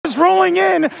rolling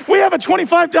in. We have a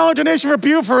 $25 donation for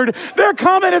Buford. Their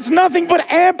comment is nothing but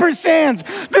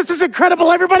ampersands. This is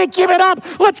incredible. Everybody give it up.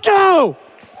 Let's go.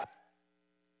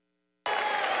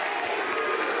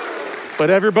 But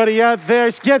everybody out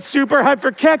there, get super hyped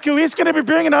for Keku. He's going to be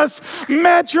bringing us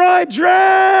Metroid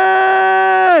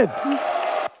Dread.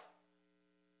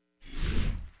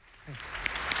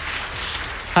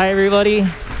 Hi, everybody.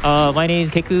 My name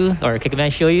is Keku, or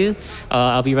kekumanshoyu.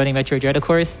 I'll be running Metroid Dread, of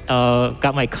course.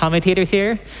 Got my commentators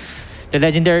here. The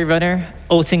legendary runner,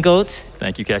 oatsngoats.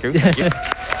 Thank you, Keku. Thank you.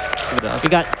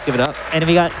 Give it up. And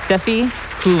we got Sephy,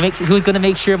 who's going to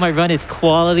make sure my run is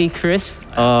quality crisp.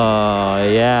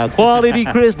 Yeah, quality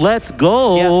crisp. Let's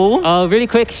go. Yeah. Really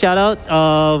quick shout out.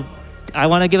 I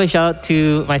want to give a shout out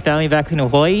to my family back in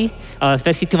Hawaii,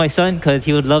 especially to my son, because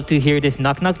he would love to hear this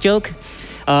knock-knock joke.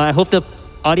 I hope the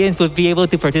audience would be able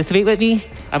to participate with me.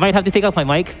 I might have to take off my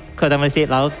mic because I'm going to say it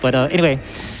loud. But anyway,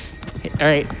 all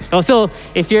right. Also,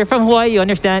 if you're from Hawaii, you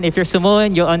understand. If you're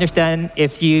Samoan, you'll understand.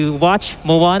 If you watch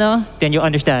Moana, then you'll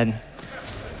understand.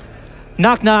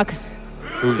 Knock, knock.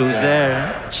 Who's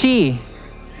there? Chi.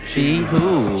 Chi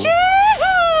who?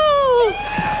 Chi-hoo!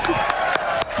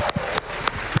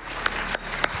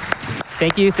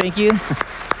 Thank you, thank you.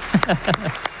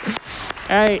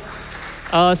 All right.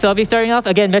 So I'll be starting off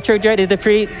again. Metroid Dread is a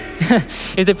pretty,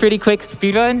 pretty quick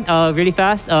speedrun, really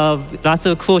fast. Lots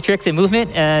of cool tricks and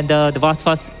movement, and the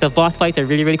boss fights are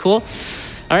really cool.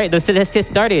 All right, let's get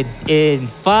started in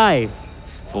 5,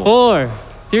 4,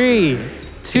 3,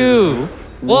 2,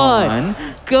 1,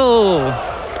 go.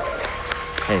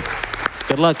 Hey,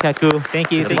 good luck, Keku.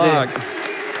 Thank you. Good luck.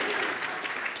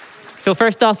 So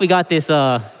first off, we got this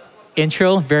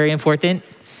intro, very important.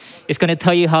 It's going to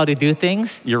tell you how to do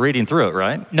things. You're reading through it,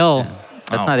 right? No. Yeah.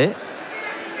 That's not it?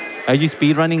 Are you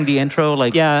speedrunning the intro?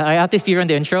 Like Yeah, I have to speedrun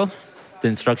the intro. the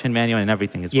instruction manual and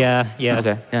everything as well? Yeah.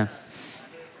 Okay, yeah.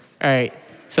 All right.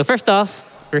 So first off,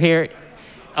 we're here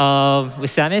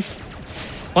with Samus.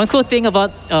 One cool thing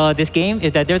about this game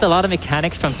is that there's a lot of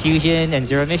mechanics from Fusion and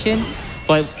Zero Mission,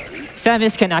 but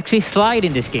Samus can actually slide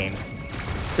in this game.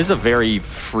 This is a very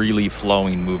freely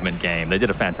flowing movement game. They did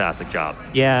a fantastic job.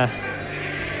 Yeah.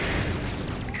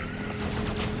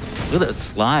 Look at the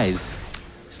slides.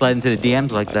 Slide into the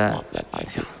DMs like that.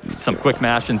 Some quick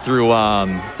mashing through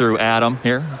Adam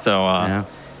here. So Yeah.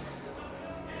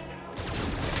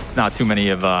 it's not too many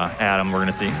of Adam we're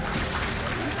gonna see.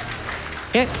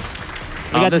 Okay.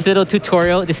 We got this little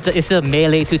tutorial. It's the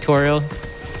melee tutorial.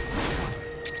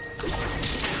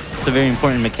 It's a very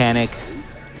important mechanic.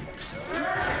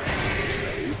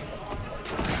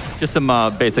 Just some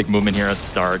basic movement here at the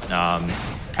start.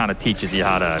 Kind of teaches you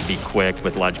how to be quick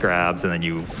with ledge grabs, and then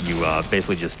you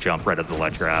basically just jump right at the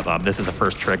ledge grab. This is the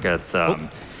first trick. It's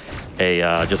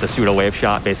just a pseudo wave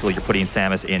shot. Basically, you're putting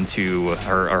Samus into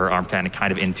her arm kind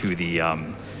of into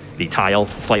the tile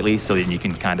slightly, so that you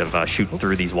can kind of shoot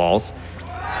through these walls.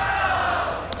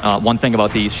 One thing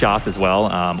about these shots as well,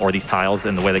 or these tiles,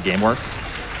 and the way the game works,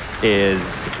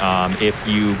 is if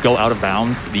you go out of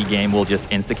bounds, the game will just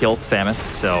insta-kill Samus.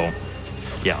 So,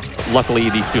 yeah, luckily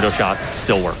these pseudo shots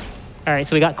still work. All right,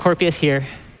 so we got Corpius here.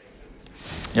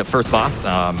 Yep, first boss.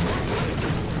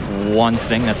 One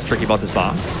thing that's tricky about this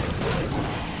boss.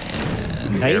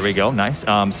 And Nice. There we go, nice.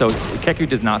 So Keku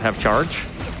does not have charge,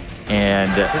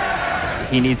 and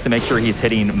he needs to make sure he's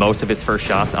hitting most of his first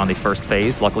shots on the first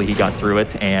phase. Luckily, he got through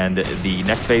it, and the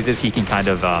next phases, he can kind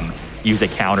of use a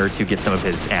counter to get some of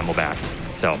his ammo back.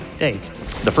 So Hey.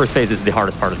 the first phase is the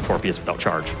hardest part of Corpius without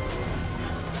charge.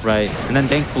 Right, and then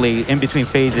thankfully, in between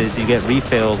phases, you get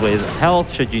refilled with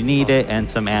health should you need it, and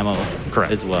some ammo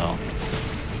as well.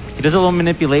 He does a little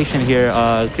manipulation here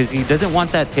because he doesn't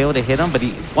want that tail to hit him, but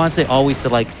he wants it always to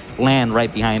like land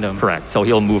right behind him. Correct. So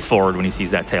he'll move forward when he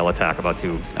sees that tail attack about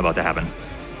to happen.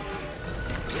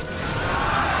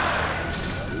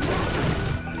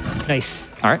 Nice.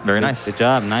 All right, very nice. Good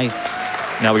job,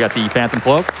 nice. Now we got the Phantom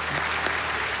Cloak.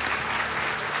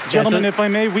 Gentlemen, if I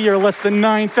may, we are less than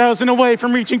 9,000 away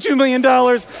from reaching $2 million.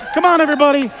 Come on,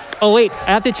 everybody. Oh, wait.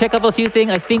 I have to check up a few things.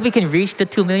 I think we can reach the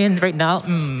 2 million right now.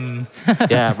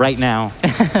 Yeah, right now.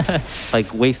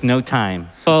 Like, waste no time.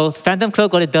 So, Phantom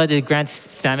Cloak, what it does is it grants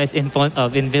Samus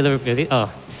invisibility.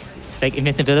 Like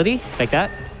invincibility, like that.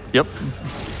 Yep.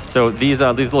 So these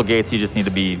little gates, you just need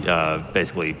to be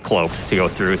basically cloaked to go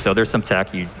through. So there's some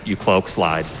tech. You cloak,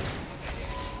 slide.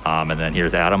 And then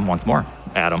here's Adam once more.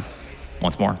 Adam.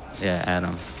 Once more. Yeah,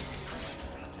 Adam.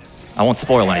 I won't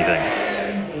spoil anything.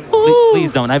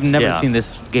 Please don't. I've never seen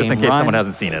this game Just in case run. someone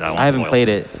hasn't seen it. I haven't played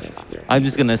it. I'm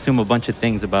just going to assume a bunch of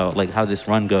things about like how this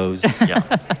run goes. Yeah.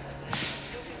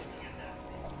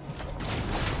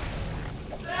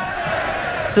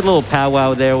 It's a little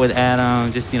powwow there with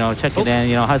Adam. Just, checking in.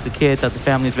 How's the kids? How's the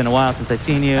family? It's been a while since I've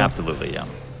seen you. Absolutely, yeah.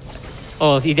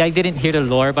 Oh, if you guys didn't hear the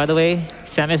lore, by the way,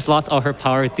 Samus lost all her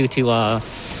power due to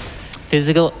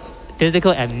physical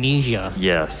amnesia.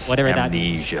 Yes, whatever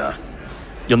amnesia. that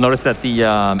means. You'll notice that the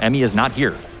Emmy is not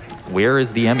here. Where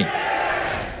is the Emmy?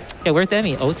 Yeah, where's the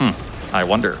Emmy? Oats? I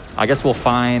wonder. I guess we'll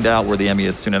find out where the Emmy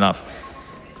is soon enough.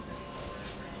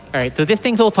 All right, so these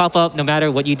things will pop up no matter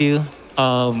what you do.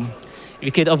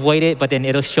 You could avoid it, but then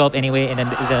it'll show up anyway in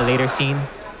the later scene.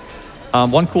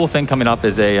 One cool thing coming up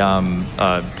is a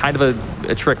kind of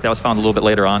a trick that was found a little bit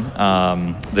later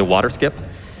on, the water skip.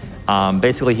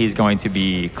 Basically, he's going to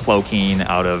be cloaking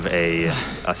out of a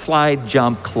slide,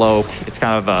 jump, cloak. It's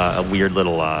kind of a weird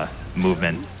little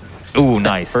movement. Ooh,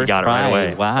 nice. You got it right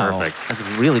away. Wow. Perfect. That's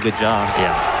a really good job.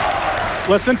 Yeah.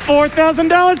 Less than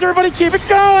 $4,000, everybody keep it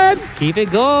going. Keep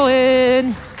it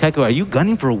going. Keku, are you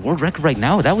gunning for a world record right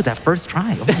now? That was that first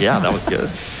try. Oh. Yeah, that was good.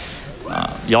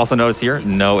 You also notice here,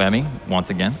 no Emmy,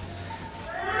 once again.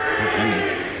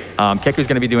 Keku's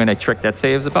going to be doing a trick that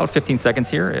saves about 15 seconds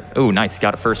here. Ooh, nice.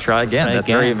 Got it first try again. That's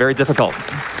very, very difficult.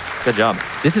 Good job.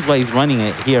 This is why he's running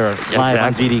it here live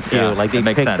on GDQ. Yeah, like they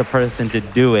picked the person to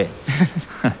do it.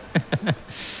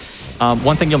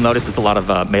 One thing you'll notice is a lot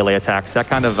of melee attacks. That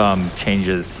kind of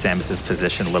changes Samus's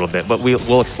position a little bit, but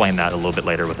we'll explain that a little bit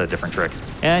later with a different trick.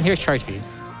 And here's charge beam.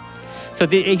 So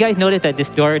you guys notice that this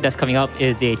door that's coming up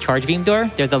is the charge beam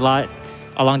door. There's a lot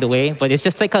along the way, but it's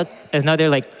just like another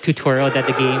like tutorial that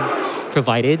the game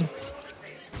provided.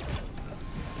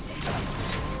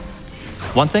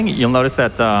 One thing you'll notice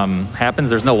that happens,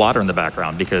 there's no water in the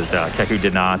background because Keku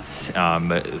did not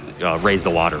raise the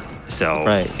water. So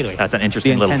that's an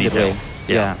interesting little detail.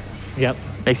 Yeah. Yep.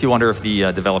 Makes you wonder if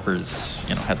the developers,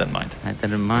 had that in mind. Had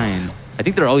that in mind. I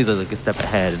think they're always like a step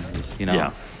ahead.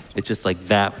 Yeah. It's just like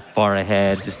that far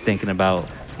ahead, just thinking about,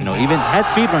 even had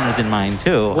speedrunners in mind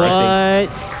too. What?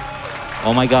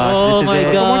 Oh my gosh, oh this is my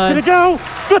it. God. Let's go!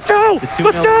 Let's go!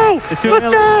 Let's go! Let's go! Let's go!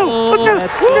 Let's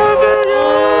go!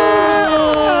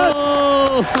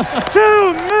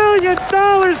 $2 million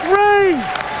raised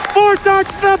for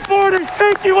Doctors Without Borders.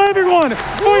 Thank you, everyone,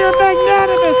 for your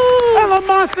magnanimous and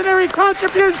eleemosynary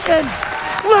contributions.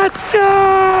 Let's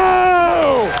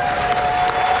go!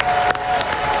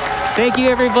 Thank you,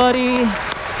 everybody.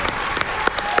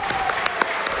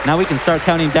 Now we can start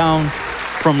counting down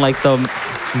from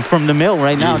from the mill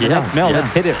right now. The next mill.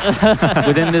 Let's hit it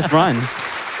within this run.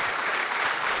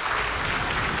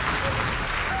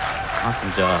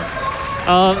 Awesome job.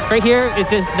 Right here,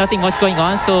 there's nothing much going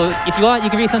on. So if you want, you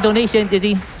can read some donation,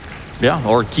 Dizzy. Yeah,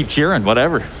 or keep cheering,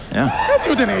 whatever. Yeah. I'll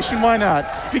do a donation. Why not?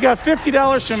 We got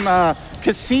 $50 from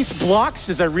Cassis Blocks,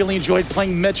 as I really enjoyed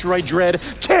playing Metroid Dread.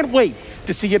 Can't wait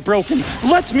to see it broken.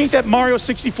 Let's meet that Mario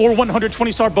 64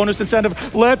 120-star bonus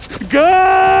incentive. Let's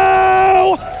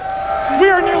go! We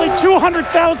are nearly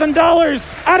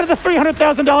 $200,000 out of the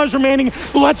 $300,000 remaining.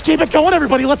 Let's keep it going,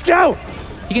 everybody. Let's go.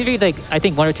 You can read, I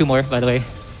think, one or two more, by the way.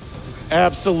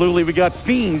 Absolutely. We got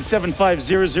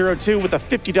Fiend75002 with a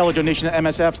 $50 donation to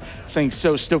MSFs saying,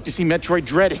 so stoked to see Metroid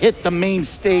Dread hit the main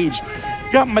stage.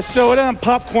 Got my soda and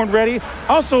popcorn ready.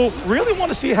 Also, really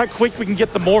want to see how quick we can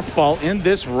get the Morph Ball in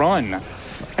this run.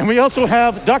 And we also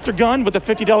have Dr. Gunn with a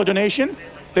 $50 donation.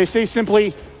 They say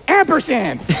simply,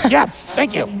 ampersand. Yes,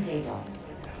 thank you.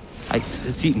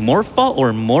 Is he Morph Ball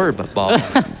or Morb Ball?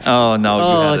 Oh,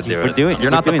 no, you had to do it.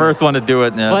 You're not the first one to do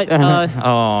it. Yeah. But, oh,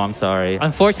 I'm sorry.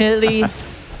 Unfortunately,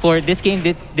 for this game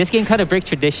kind of breaks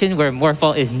tradition where Morph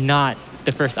Ball is not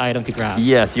the first item to grab.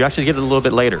 Yes, you actually get it a little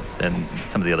bit later than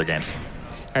some of the other games.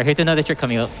 All right, here's another trick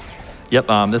coming up. Yep,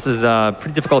 this is a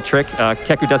pretty difficult trick.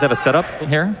 Keku does have a setup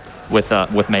here with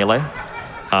melee.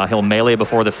 He'll melee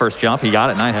before the first jump. He got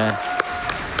it, nice.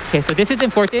 Yeah. Okay, so this is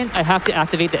important. I have to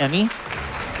activate the Emmy.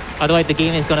 Otherwise, the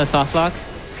game is gonna soft lock.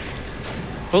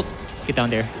 Oh, get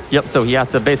down there. Yep, so he has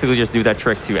to basically just do that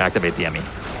trick to activate the Emmy.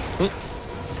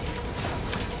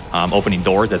 Opening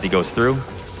doors as he goes through.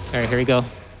 All right, here we go.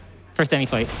 First Emmy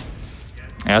fight.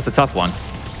 Yeah, that's a tough one.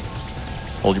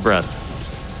 Hold your breath.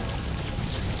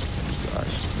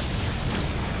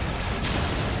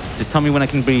 Just tell me when I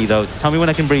can breathe, though. Just tell me when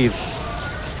I can breathe.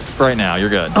 Right now, you're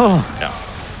good. Oh. Yeah.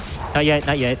 Not yet,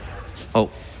 not yet.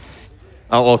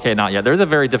 Oh, okay, not yet. There's a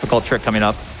very difficult trick coming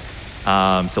up.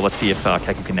 So let's see if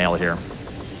Keku can nail it here.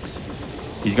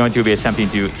 He's going to be attempting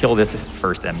to kill this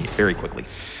first Emmy very quickly.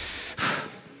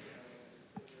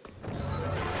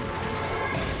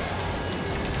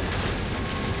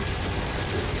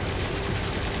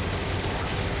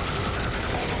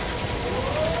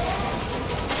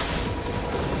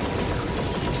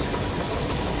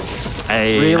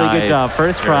 Hey, Really nice. good job.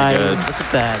 First Very try. good. Look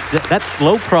at that. That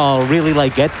slow crawl really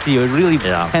like gets to you. It really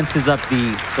tenses up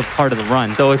the part of the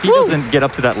run. So if he doesn't get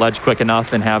up to that ledge quick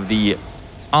enough and have the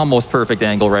almost perfect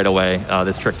angle right away,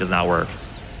 this trick does not work.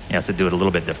 He has to do it a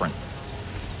little bit different.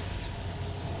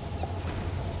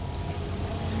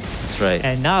 That's right.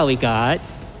 And now we got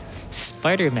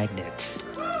spider magnet.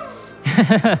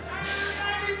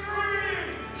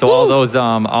 So all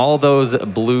those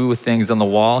blue things on the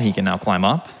wall, he can now climb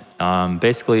up.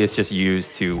 Basically, it's just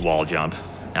used to wall jump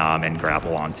and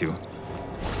grapple onto.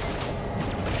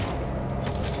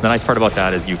 The nice part about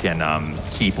that is you can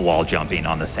keep wall jumping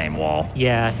on the same wall.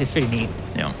 Yeah, it's pretty neat.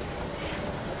 Yeah.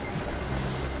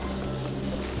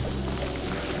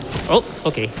 Oh,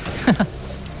 okay.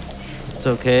 It's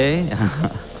okay.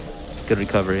 Good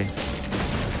recovery.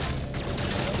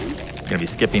 Going to be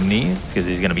skipping these because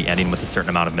he's going to be ending with a certain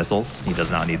amount of missiles. He does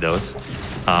not need those.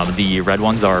 The red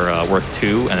ones are worth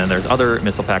 2, and then there's other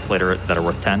missile packs later that are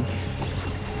worth 10.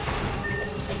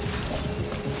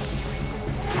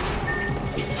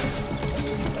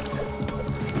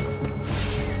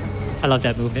 I love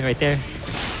that movement right there.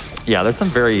 Yeah, there's some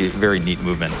very, very neat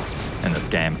movement in this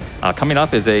game. Coming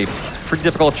up is a pretty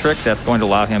difficult trick that's going to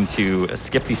allow him to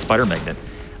skip the spider magnet.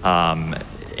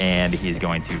 And he's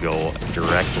going to go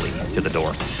directly to the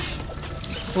door.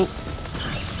 Oh.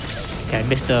 Okay, I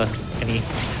missed the any.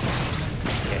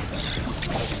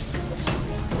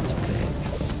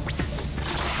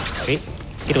 Okay. Wait,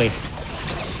 get away.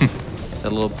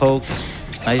 That little poke.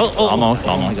 Nice. Almost.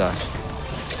 Oh my gosh.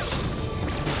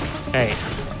 All right,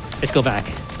 let's go back.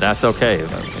 That's okay.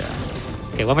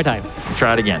 Okay, one more time.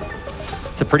 Try it again.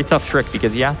 It's a pretty tough trick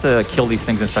because he has to kill these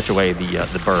things in such a way,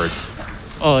 the birds.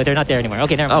 Oh, they're not there anymore.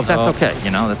 Okay, never Oh, mind. that's okay.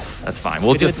 You know, that's fine.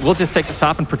 We'll just take the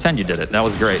top and pretend you did it. That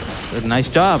was great. Nice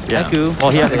job. Yeah. Keku. Well,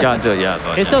 he hasn't gotten to it yet.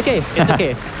 But, It's okay. It's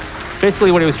okay.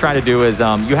 Basically, what he was trying to do is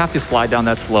you have to slide down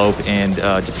that slope and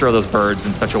just throw those birds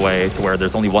in such a way to where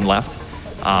there's only one left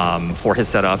for his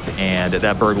setup, and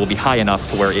that bird will be high enough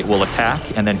to where it will attack,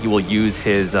 and then he will use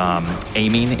his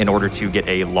aiming in order to get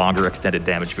a longer extended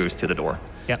damage boost to the door.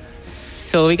 Yep.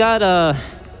 So we got a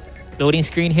loading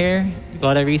screen here.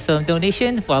 Gotta read some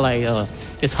donation while I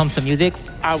just hum some music.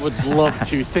 I would love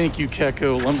to. Thank you,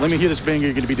 Keku. Let me hear this banger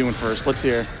you're going to be doing first. Let's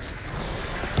hear.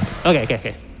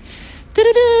 Okay.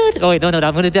 Oh wait, no, I'm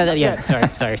gonna do that. Yeah, sorry.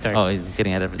 Oh, he's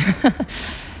getting at everything.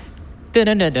 We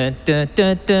got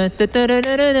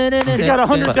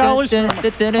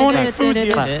 $100 from Home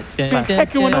Enthusiasts saying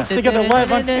Keku and us together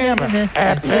live on camera.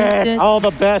 Epic. All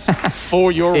the best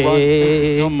for your runs. Thank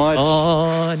you so much.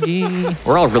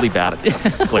 We're all really bad at this,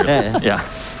 clearly. Yeah.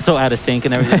 So out of sync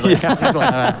and everything.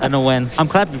 I don't know when. I'm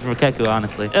clapping for Keku,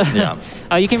 honestly. Yeah.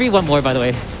 You can read one more, by the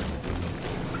way.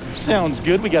 Sounds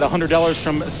good. We got $100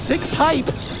 from Sick Pipe.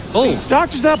 Oh.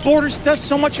 Doctors Without Borders does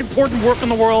so much important work in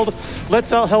the world.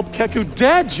 Let's all help Keku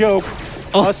dad joke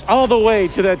us all the way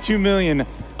to that 2 million.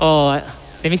 Oh,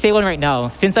 let me say one right now.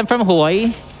 Since I'm from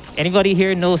Hawaii, anybody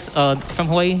here knows from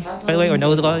Hawaii, by the way, or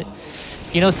knows about it?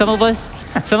 You know, some of us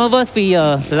we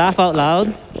laugh out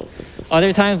loud.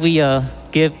 Other times we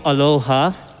give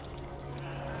aloha.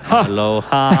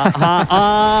 Aloha.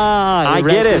 I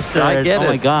get it. Oh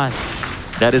my gosh.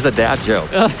 That is a dad joke,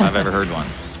 if I've ever heard one.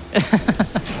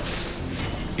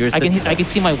 I can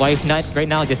see my wife right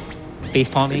now just face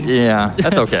palming. Yeah,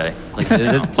 that's okay. Like,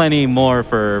 there's plenty more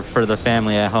for the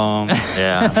family at home.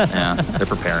 Yeah, they're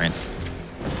preparing.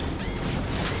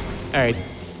 All right,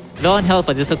 low on health,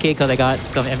 but it's okay because I got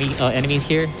some enemies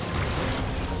here.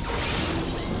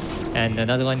 And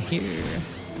another one here.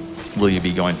 Will you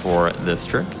be going for this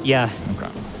trick? Yeah.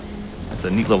 Okay. That's a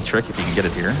neat little trick if you can get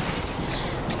it here.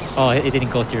 Oh, it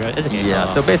didn't go through. It's okay. Yeah,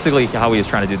 so basically how he was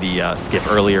trying to do the skip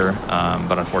earlier,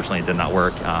 but unfortunately it did not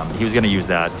work. He was going to use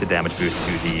that to damage boost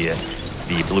to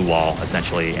the blue wall,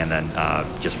 essentially, and then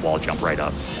just wall jump right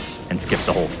up and skip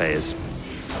the whole phase.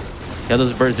 Yeah,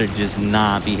 those birds are just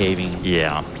not behaving.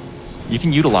 Yeah. You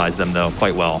can utilize them, though,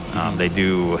 quite well. They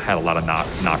do have a lot of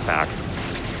knockback.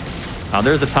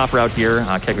 There's a top route here.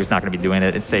 Keku's not going to be doing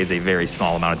it. It saves a very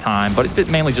small amount of time, but it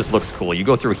mainly just looks cool. You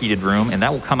go through a heated room, and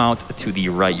that will come out to the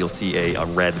right. You'll see a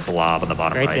red blob on the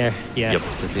bottom right. Right there, yeah. Yep.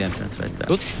 That's the entrance right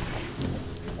there. Oops.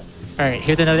 All right,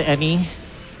 here's another Emmy.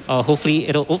 Hopefully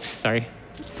it'll, oops, sorry.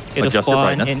 It'll Adjust your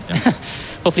spawn brightness. in,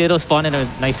 hopefully it'll spawn in a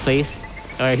nice place.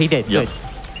 All right, he did, Yep. good.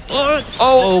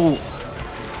 Oh!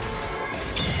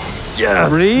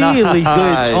 Yes! Really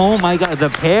Nice. good. Oh my god, the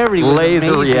parry was Laser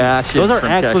amazing. reaction Those are from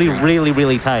actually Keku. really,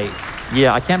 really tight.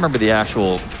 Yeah, I can't remember the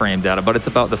actual frame data, but it's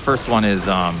about, the first one is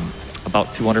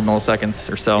about 200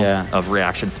 milliseconds or so of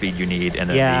reaction speed you need, and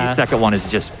then the second one is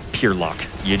just pure luck.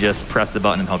 You just press the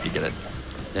button and hope you get it.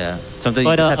 Yeah. Sometimes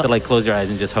But, you just have to like close your eyes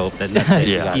and just hope that that's it.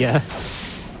 You got it. Yeah.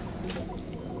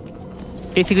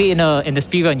 Basically, in the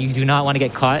speedrun, you do not want to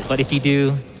get caught, but if you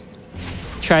do,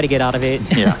 try to get out of it.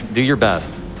 Yeah, do your best.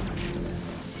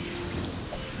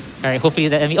 All right, hopefully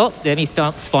the enemy. Oh, the enemy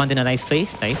spawned in a nice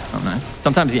place. Nice. Oh, nice.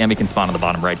 Sometimes the enemy can spawn on the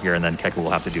bottom right here, and then Keku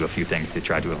will have to do a few things to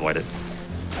try to avoid it.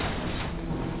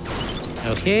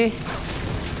 Okay.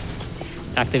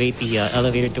 Activate the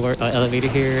elevator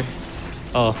here.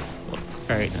 Oh,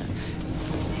 all right.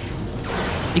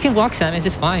 You can walk, Samus.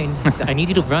 It's fine. I need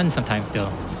you to run sometimes,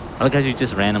 though. I like how you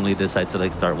just randomly decide to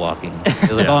like start walking.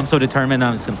 You're like, Yeah. oh, I'm so determined,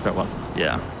 I'm just gonna start walking.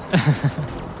 Yeah.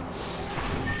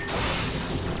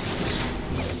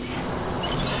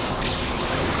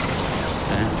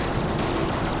 Okay.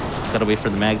 Gotta wait for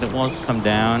the magnet walls to come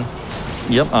down.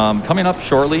 Yep. Coming up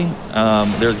shortly,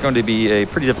 there's going to be a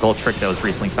pretty difficult trick that was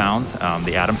recently found,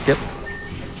 the atom skip.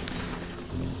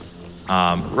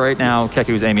 Right now, Keku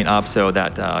is aiming up, so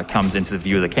that comes into the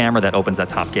view of the camera. That opens that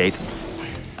top gate.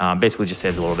 Basically, just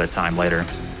saves a little bit of time later.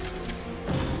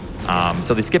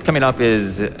 So the skip coming up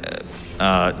is,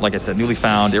 like I said, newly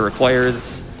found. It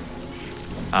requires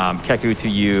Keku to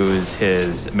use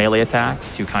his melee attack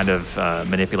to kind of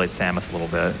manipulate Samus a little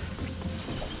bit.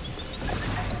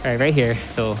 All right, right here.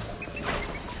 So.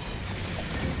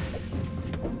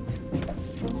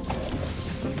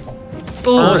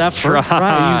 Oh, that first try.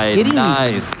 try. Are you kidding me?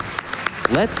 Nice.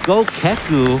 Let's go,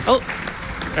 Keku. Oh.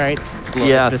 All right.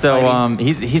 Yeah, This so fighting.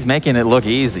 he's making it look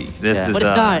easy. This Yeah. is, But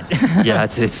it's not. yeah,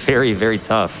 it's very, very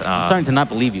tough. I'm starting to not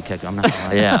believe you, Keku. I'm not gonna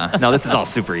lie. Yeah, no, this is all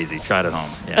super easy. Try it at home.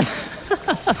 Yeah,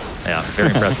 yeah, very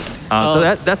impressive. So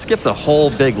that skips a whole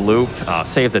big loop,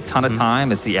 saves a ton of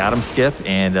time. It's the Adam skip,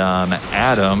 and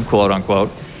Adam, quote unquote,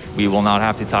 we will not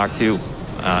have to talk to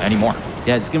anymore.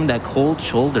 Yeah, just give him that cold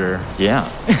shoulder. Yeah,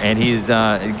 and he's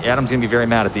Adam's gonna be very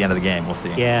mad at the end of the game. We'll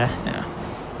see. Yeah. Yeah.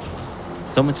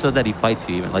 So much so that he fights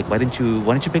you even. Like, why didn't you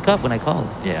pick up when I called?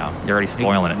 Yeah, you're already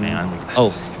spoiling it, man.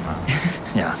 Oh, Come on.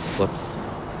 Yeah. whoops.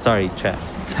 Sorry, chat.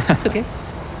 It's okay.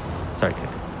 Sorry, Keku.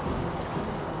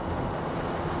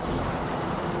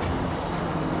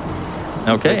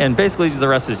 Okay, and basically the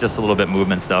rest is just a little bit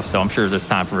movement stuff. So I'm sure there's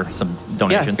time for some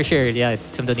donations. Yeah, for sure. Yeah,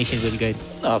 some donations would be good.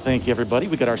 Oh, thank you, everybody.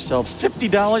 We got ourselves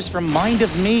 $50 from Mind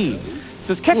of Me.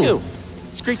 Says Keku. Ooh.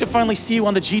 It's great to finally see you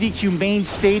on the GDQ main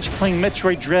stage playing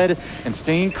Metroid Dread and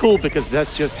staying cool because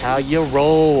that's just how you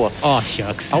roll. Oh,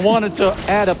 shucks. I wanted to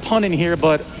add a pun in here,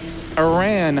 but I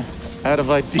ran out of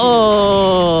ideas.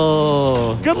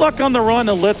 Oh. Good luck on the run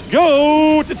and let's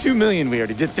go to 2 million. We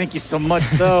already did. Thank you so much,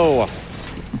 though.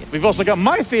 We've also got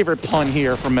my favorite pun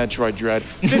here from Metroid Dread.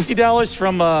 $50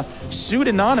 from Suit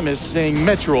Anonymous saying,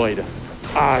 Metroid,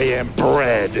 I am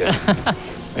bread.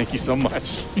 Thank you so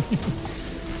much.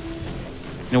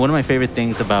 You know, one of my favorite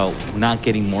things about not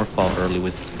getting Morphball early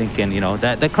was thinking, you know,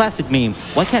 that classic meme,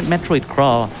 why can't Metroid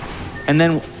crawl? And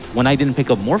then when I didn't pick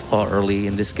up Morphball early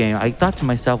in this game, I thought to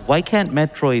myself, why can't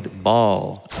Metroid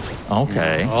ball?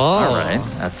 Okay. Oh. All right.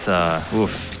 That's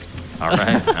oof. All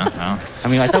right. I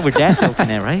mean, I thought we're dad joking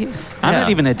it, right? I'm Yeah. not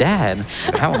even a dad.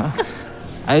 How?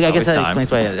 I guess that time. explains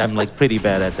why I'm like pretty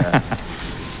bad at that.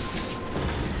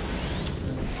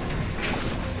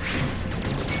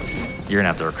 You're gonna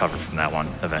have to recover from that one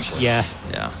eventually. Yeah.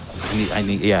 Yeah.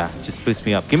 Yeah, just boost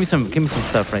me up. Give me some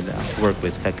stuff right now to work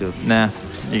with, Keku. Nah.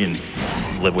 You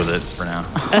can live with it for now.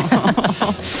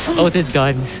 Oh, it's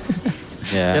done.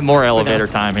 Yeah. More elevator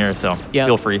time here, so Yep.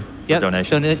 feel free for Yep.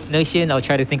 donation. Donation. I'll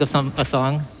try to think of a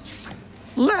song.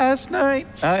 Last night,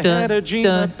 I had a dream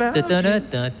about you.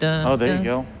 Oh, there you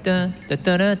go.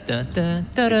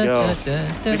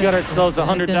 We got ourselves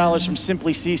 $100 from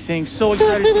Simply C saying, so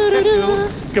excited to see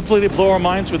Keku completely blow our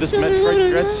minds with this Metroid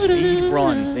Dread speed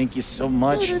run. Thank you so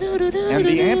much. And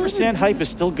the ampersand hype is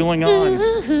still going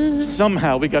on.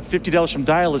 Somehow we got $50 from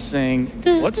Dialis saying,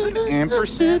 what's an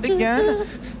ampersand again?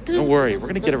 Don't worry, we're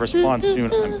gonna get a response soon.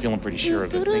 I'm feeling pretty sure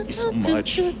of it. Thank you so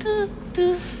much.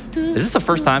 Is this the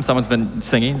first time someone's been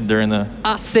singing during the?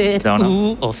 I said, Don't know.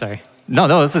 ooh. Oh, sorry. No,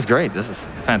 this is great. This is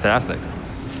fantastic.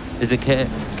 Is it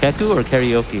Keku or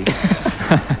karaoke?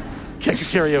 Keku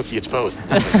karaoke, it's both.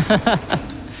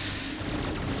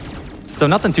 So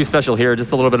nothing too special here.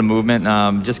 Just a little bit of movement.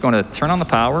 Just going to turn on the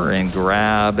power and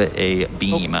grab a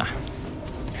beam. All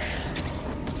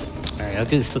right, I'll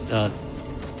do this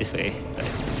way.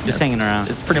 Just hanging around.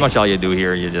 It's pretty much all you do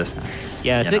here. You just,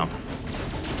 Yeah, you know.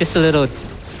 just a little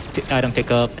item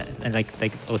pickup and like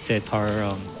Oat said,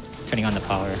 power, turning on the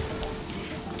power.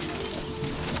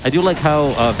 I do like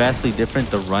how vastly different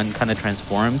the run kind of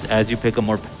transforms as you pick up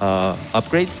more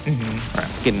upgrades.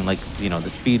 Right. Getting like, you know, the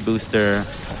speed booster.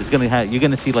 It's gonna have, you're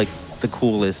gonna see like the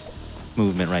coolest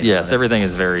movement right now. Yes, everything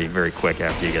is very, very quick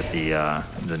after you get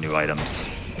the new items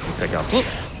you pick up. Oh,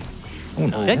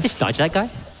 nice. Did I just dodge that guy?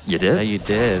 You did? Yeah, you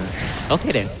did.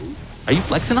 Okay then. Are you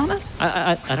flexing on us?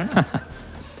 I don't know.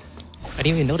 I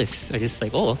didn't even notice. I just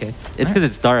like, oh, okay. It's because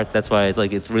it's dark. That's why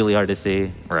it's really hard to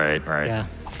see. Right. Yeah.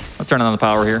 I'm turning on the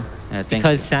power here. Yeah,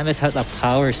 Because Samus has a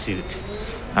power suit.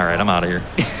 All right, I'm out of here.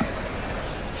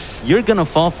 You're gonna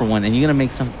fall for one, and you're gonna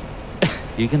make some.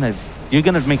 You're gonna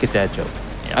make a dad joke.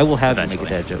 Yeah, I will have you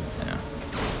eventually. make a dad joke. Yeah.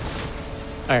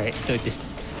 All right, so just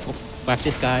whack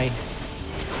this guy.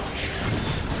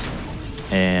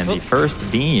 And the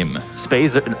first beam,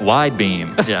 wide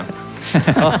beam. Yeah.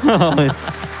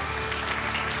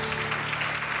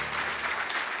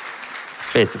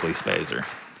 Basically Spazer.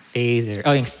 Phaser.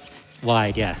 Oh,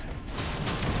 wide, yeah.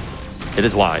 It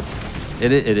is wide.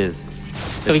 It is.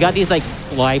 So we got these like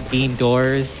wide beam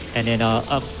doors, and then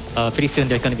pretty soon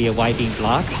there's going to be a wide beam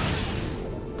block.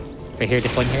 Right here,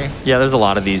 this one here. Yeah, there's a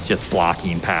lot of these just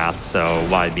blocking paths, so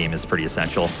wide beam is pretty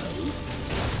essential.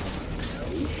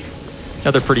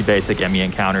 Another pretty basic Emmy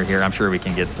encounter here. I'm sure we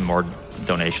can get some more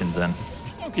donations in.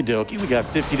 Okie dokie, we got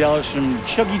 $50 from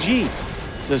Chuggy G.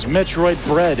 It says Metroid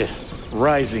bread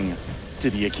rising to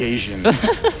the occasion.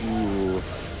 Ooh.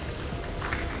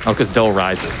 Oh, because dough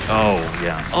rises. Oh,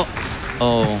 yeah.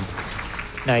 Oh.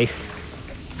 Nice.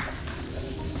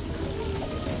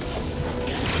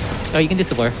 Oh, you can do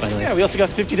some more, by the way. Yeah, we also got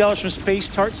 $50 from Space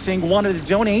Tart saying wanted to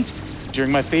donate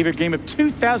during my favorite game of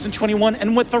 2021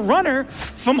 and with the runner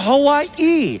from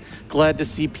Hawaii. Glad to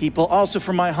see people also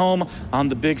from my home on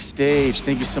the big stage.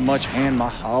 Thank you so much, and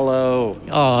mahalo.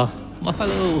 Oh,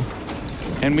 mahalo.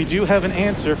 And we do have an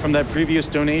answer from that previous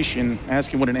donation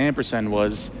asking what an ampersand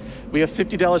was. We have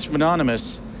 $50 from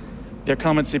Anonymous. Their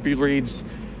comment simply reads,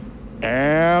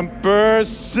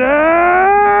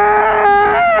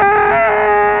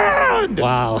 ampersand!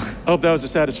 Wow. Hope that was a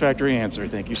satisfactory answer.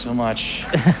 Thank you so much.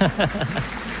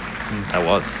 That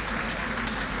was.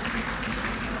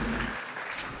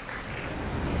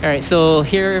 All right, so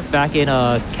here back in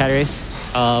catalystz,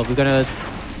 we're gonna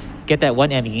get that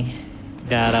one Emmy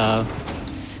that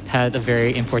had a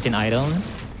very important item.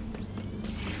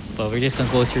 But we're just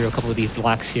gonna go through a couple of these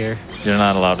blocks here. You're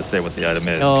not allowed to say what the item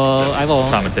is. No, I won't.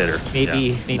 Commentator.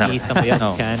 Maybe No. somebody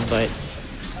else can, but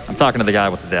I'm talking to the guy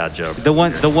with the dad joke. The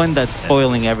one that's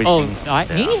spoiling everything.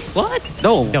 Me? What?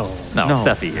 No. No. No, No.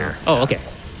 Sephy here. Oh, okay.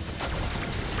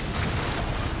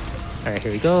 All right,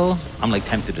 here we go. I'm like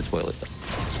tempted to spoil it.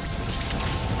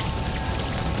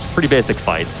 Pretty basic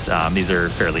fights. These are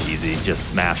fairly easy.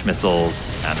 Just mash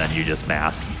missiles, and then you just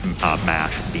mash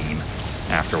beam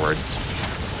afterwards.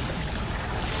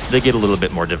 They get a little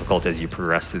bit more difficult as you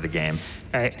progress through the game.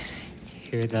 All right,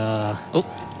 here the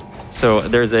So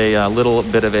there's a little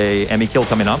bit of a Emmy kill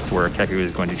coming up to where Keku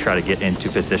is going to try to get into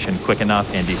position quick enough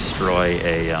and destroy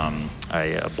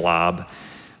a blob,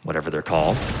 whatever they're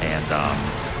called, and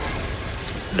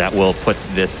that will put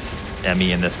this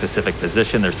Emmy in this specific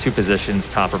position. There's two positions,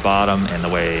 top or bottom, and the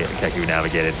way Keku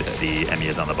navigated, the Emmy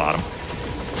is on the bottom.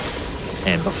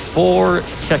 And before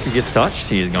Keku gets touched,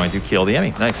 he is going to kill the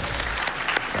Emmy. Nice.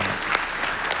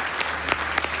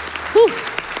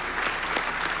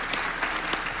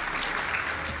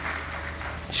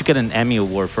 Should get an Emmy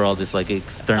award for all this like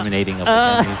exterminating of the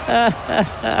Emmys.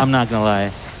 I'm not gonna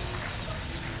lie.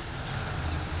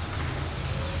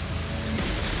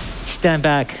 stand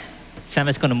back.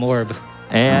 Samus gonna morb.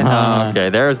 And okay,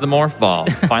 there's the morph ball.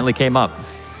 Finally came up.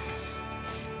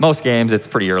 Most games, it's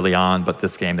pretty early on, but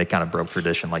this game, they kind of broke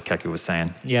tradition, like Keku was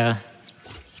saying. Yeah.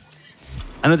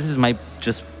 I know this might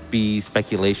just be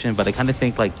speculation, but I kind of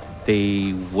think like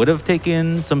they would have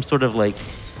taken some sort of like,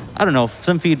 I don't know,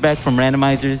 some feedback from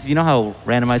randomizers. You know how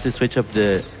randomizers switch up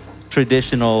the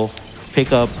traditional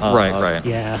pickup? Right.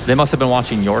 Yeah. They must have been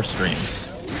watching your streams.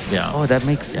 Yeah. Oh, that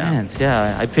makes sense.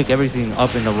 Yeah, I pick everything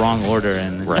up in the wrong order,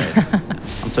 and Right.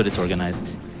 I'm so disorganized.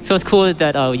 So it's cool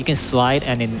that you can slide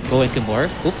and then go into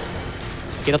morph.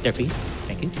 Oops. Get up there, please.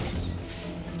 Thank you.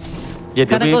 Yeah,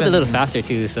 Kind of goes a little faster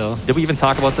too, so. Did we even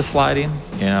talk about the sliding?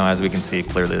 You know, as we can see,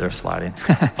 clearly they're sliding.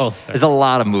 Oh, There's a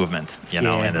lot of movement, you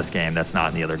know, Yeah. in this game that's not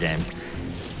in the other games.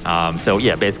 So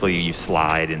yeah, basically you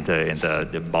slide into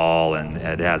the ball, and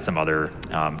it has some other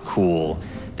cool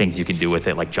things you can do with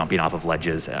it, like jumping off of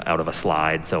ledges out of a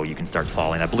slide, so you can start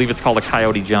falling. I believe it's called a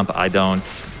coyote jump. I don't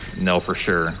know for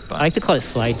sure. But I like to call it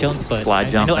slide jump, but Slide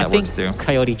jump, I that think works too.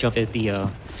 coyote jump is the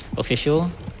official.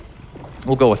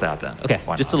 we'll go with that then. Okay.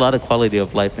 Why Just not? a lot of quality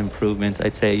of life improvements,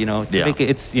 I'd say. You know, to Yeah. make it,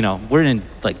 it's, you know, we're in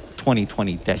like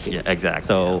 2020 decade. Yeah, exactly.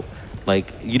 So,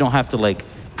 like, you don't have to like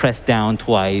press down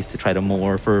twice to try to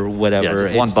morph or whatever. Yeah, just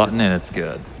It's one button and it's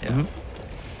good. Yeah.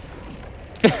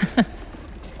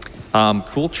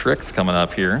 Cool tricks coming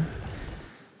up here.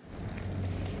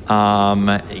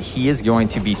 He is going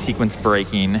to be sequence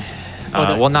breaking.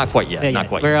 Well, not quite yet. Not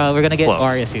quite. We're gonna get Close.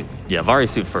 Varia suit. Yeah, Varia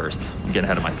suit first. I'm getting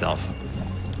ahead of myself.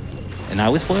 And I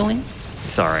was spoiling?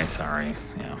 Sorry.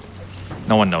 Yeah.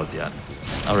 No one knows yet.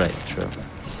 All right, true.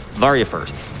 Varia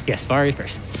first. Yes, Varia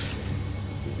first.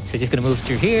 So just gonna move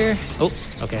through here. Oh,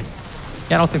 okay.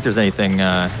 Yeah, I don't think there's anything,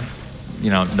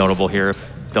 notable here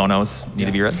if donos need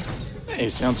to be read. Hey,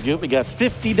 sounds good. We got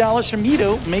 $50 from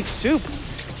Mito. Make soup.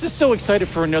 Just so excited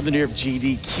for another year of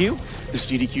GDQ. This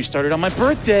GDQ started on my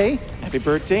birthday. Happy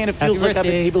birthday, and it feels like I've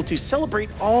been able to celebrate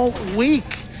all week.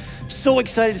 So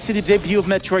excited to see the debut of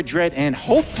Metroid Dread and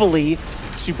hopefully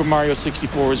Super Mario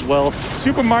 64 as well.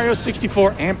 Super Mario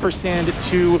 64 ampersand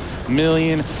 2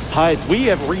 million hype. We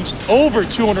have reached over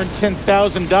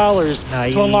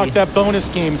 $210,000 to unlock that bonus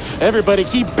game. Everybody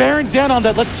keep bearing down on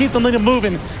that. Let's keep the needle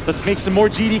moving. Let's make some more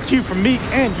GDQ from me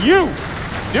and you.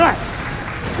 Let's do it.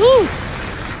 Woo!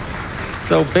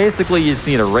 So basically, you just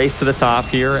need a race to the top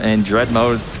here, and Dread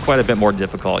mode's quite a bit more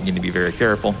difficult. You need to be very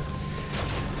careful.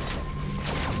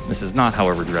 This is not,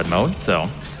 however, Dread mode, so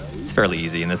it's fairly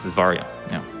easy, and this is Varia.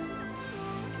 Yeah.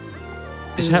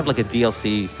 They should have like a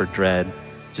DLC for Dread,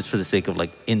 just for the sake of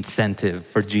like incentive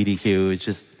for GDQ. It's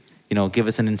just, give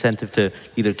us an incentive to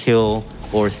either kill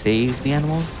or save the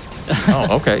animals.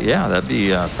 Oh, okay, yeah, that'd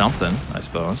be something, I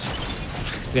suppose.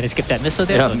 We're gonna skip that missile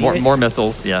there. Yeah, more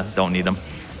missiles. Yeah, don't need them.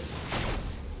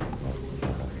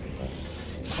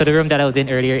 So the room that I was in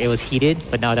earlier, it was heated,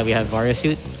 but now that we have Varia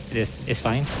suit, it's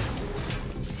fine.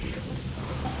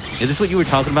 Is this what you were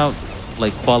talking about?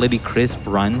 Like quality crisp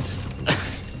runs?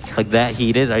 Like that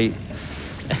heated?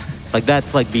 Like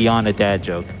that's like beyond a dad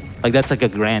joke. Like that's like a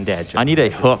granddad joke. I need a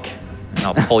hook, and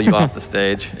I'll pull you off the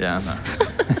stage. Yeah. No.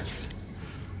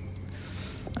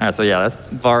 All right, so yeah, that's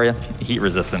Varia, heat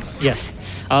resistant. Yes.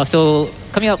 So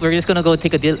coming up, we're just gonna go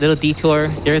take a little detour.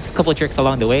 There's a couple of tricks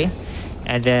along the way,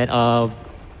 and then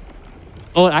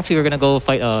actually we're gonna go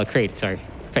fight Kraid. Sorry,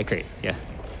 fight Kraid. Yeah.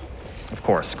 Of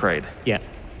course, Kraid. Yeah.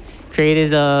 Kraid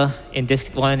is in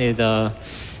this one is a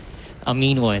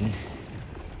mean one.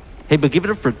 Hey, but give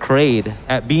it up for Kraid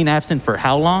at being absent for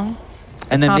how long?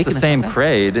 And then making the same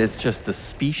Kraid. It's just the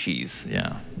species.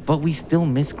 Yeah. But we still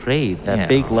miss Kraid. That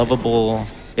big, lovable.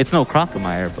 It's no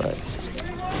Crocomire, but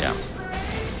yeah.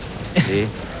 See,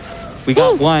 we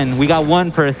got one. We got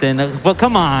one person. But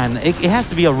come on, it has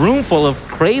to be a room full of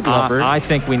Kraid lovers. I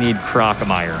think we need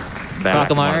Crocomire back.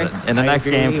 Crocomire. In the next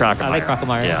game, Crocomire. I like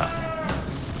Crocomire. Yeah.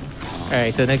 All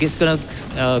right, so Nugget's gonna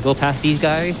go past these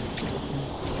guys,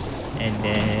 and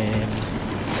then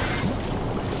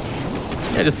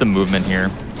just some movement here.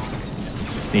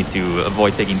 Just need to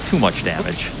avoid taking too much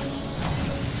damage.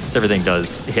 So everything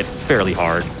does hit fairly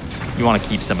hard. You want to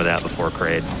keep some of that before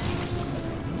Kraid.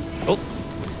 Oh.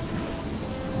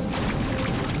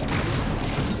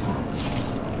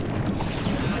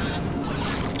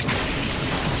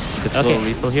 Good slow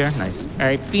refill here. Nice. All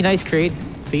right, be nice, Kraid.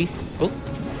 Please. Oh.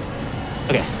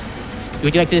 Okay.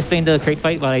 Would you like to explain the Kraid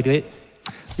fight while I do it?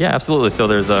 Yeah, absolutely. So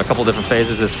there's a couple different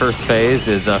phases. This first phase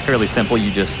is fairly simple.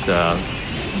 You just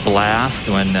blast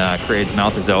when Kraid's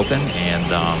mouth is open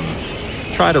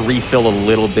and try to refill a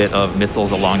little bit of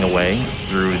missiles along the way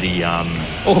through the...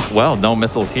 no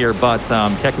missiles here, but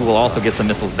Keku will also get some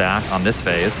missiles back on this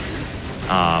phase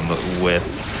with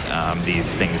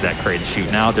these things that Kraid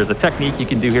shoot. Now, there's a technique you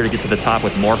can do here to get to the top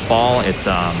with Morph Ball. It's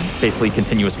basically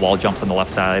continuous wall jumps on the left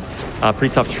side.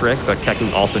 Pretty tough trick, but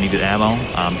Keku also needed ammo.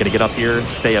 I'm going to get up here,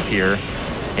 stay up here,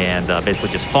 and basically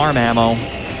just farm ammo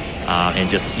and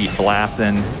just keep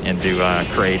blasting into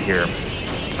Kraid here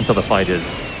until the fight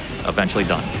is eventually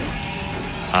done.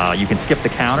 You can skip the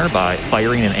counter by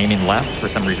firing and aiming left. For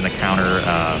some reason, the counter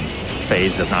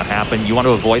phase does not happen. You want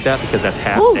to avoid that because that's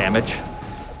half damage.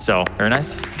 So, very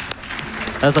nice.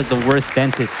 That's like the worst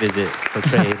dentist visit for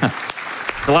Kraid.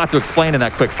 It's a lot to explain in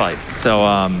that quick fight. So,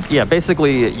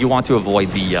 basically, you want to avoid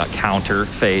the counter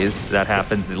phase that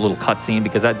happens, the little cutscene,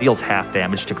 because that deals half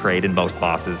damage to Kraid in most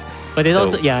bosses. But it's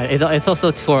also, it's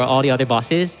also for all the other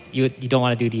bosses. You don't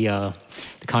want to do the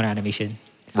counter animation.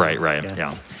 Right,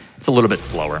 yeah. It's a little bit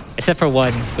slower. Except for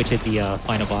one, which is the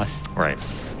final boss. Right.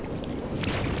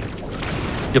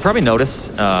 You'll probably notice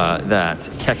that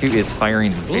Keku is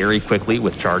firing very quickly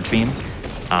with Charge Beam.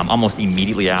 Almost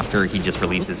immediately after he just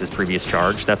releases his previous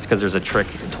charge. That's because there's a trick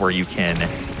to where you can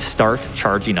start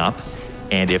charging up,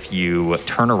 and if you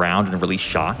turn around and release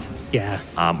shot,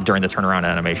 during the turnaround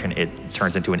animation, it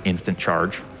turns into an instant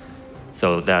charge.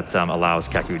 So that allows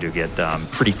Keku to get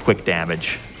pretty quick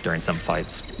damage during some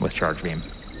fights with Charge Beam.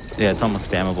 Yeah, it's almost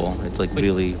spammable. It's like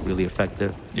really, really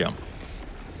effective. Yeah.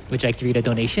 Would you like to read a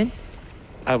donation?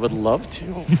 I would love to.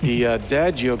 The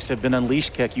dad jokes have been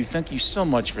unleashed, Keku. Thank you so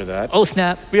much for that. Oh,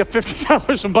 snap. We have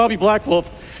 $50 from Bobby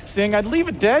Blackwolf saying, I'd leave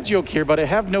a dad joke here, but I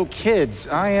have no kids.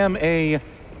 I am a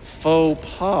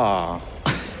faux pas.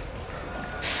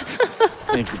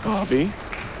 Thank you, Bobby.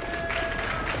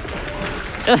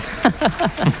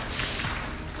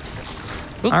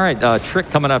 All right, trick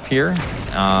coming up here.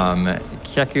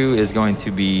 Keku is going to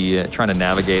be trying to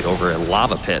navigate over a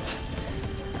lava pit.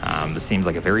 This seems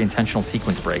like a very intentional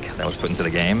sequence break that was put into the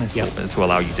game to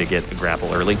allow you to get a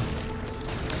grapple early.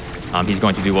 He's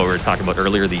going to do what we were talking about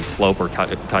earlier, the slope or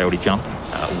coyote jump,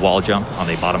 wall jump on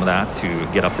the bottom of that to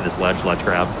get up to this ledge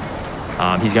grab.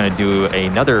 He's going to do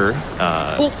another...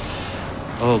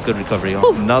 Oh, good recovery.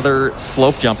 Another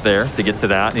slope jump there to get to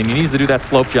that. And he needs to do that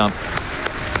slope jump.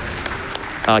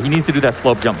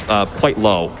 Quite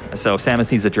low. So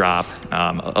Samus needs to drop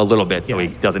a little bit so he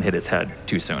doesn't hit his head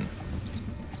too soon.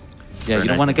 Yeah, you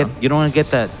don't want to get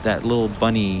that little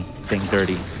bunny thing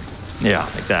dirty. Yeah,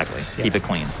 exactly. Keep it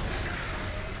clean.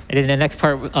 And then the next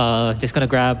part, just gonna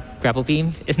grab grapple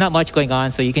beam. It's not much going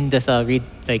on, so you can just read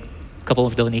like a couple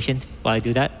of donations while I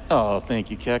do that. Oh,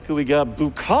 thank you, Keku. We got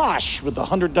Bukash with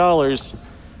 $100.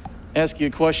 Ask you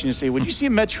a question and say, would you see a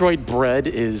Metroid bread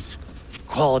is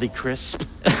quality crisp?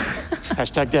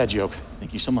 Hashtag dad joke.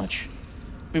 Thank you so much.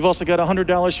 We've also got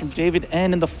 $100 from David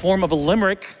N in the form of a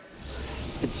limerick.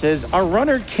 It says, our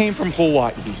runner came from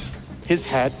Hawaii. His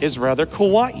hat is rather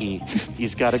kawaii.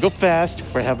 He's got to go fast.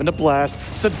 We're having a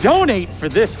blast. So donate for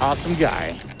this awesome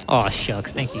guy. Oh,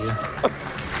 shucks. Thank you.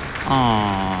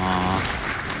 Aww.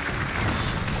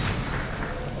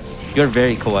 You're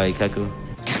very kawaii, Keku.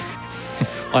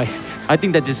 Why? I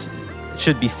think that just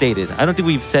should be stated. I don't think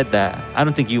we've said that. I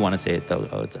don't think you want to say it,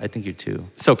 though. I think you're too.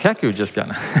 So Keku just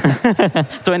got...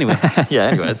 So anyway. Yeah,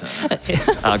 anyways.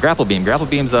 Grapple Beam. Grapple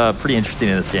Beam's pretty interesting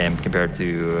in this game compared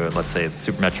to, let's say,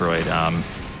 Super Metroid.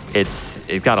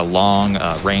 It's got a long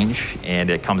range, and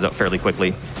it comes up fairly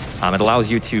quickly. It allows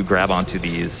you to grab onto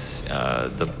these,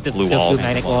 the blue walls. The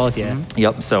blue magnetic walls, yeah.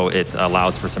 Yep, so it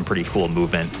allows for some pretty cool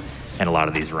movement in a lot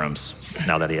of these rooms,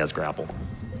 now that he has grapple.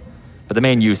 But the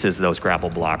main use is those grapple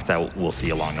blocks that we'll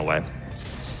see along the way.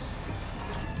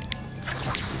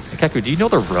 Keku, do you know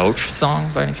the Roach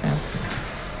song by any chance?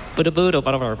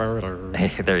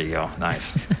 Hey, there you go.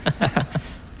 Nice.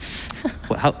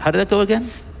 How did that go again?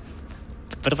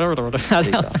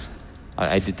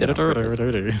 I did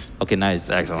that. Okay, nice.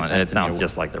 Excellent. And it sounds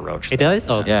just like the Roach. It does?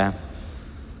 Oh. Yeah.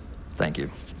 Thank you.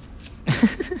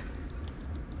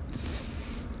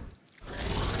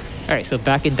 All right, so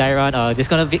back in Dairon, just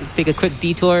gonna take a quick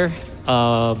detour.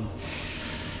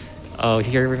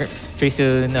 Here pretty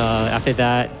soon. After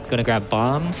that, gonna grab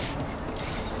bombs.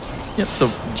 Yep.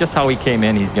 So just how he came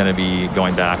in, he's gonna be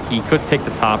going back. He could take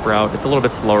the top route. It's a little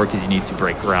bit slower because you need to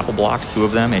break grapple blocks, 2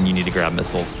 of them, and you need to grab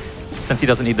missiles. Since he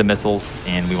doesn't need the missiles,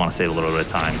 and we want to save a little bit of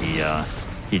time,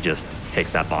 he just takes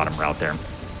that bottom route there.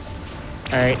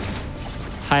 All right.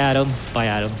 Hi, Adam. Bye,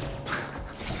 Adam.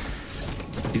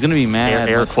 He's going to be mad.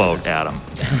 Air quote, Adam.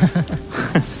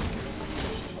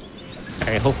 All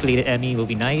right, hopefully the Emmy will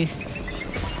be nice.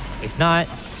 If not...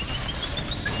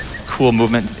 It's cool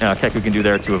movement Keku can do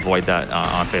there to avoid that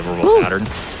unfavorable pattern.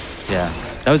 Yeah.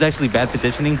 That was actually bad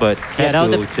positioning, but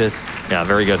Keku just... Yeah,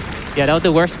 very good. Yeah, that was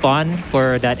the worst spawn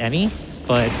for that Emmy,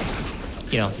 but,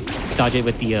 you know, dodge it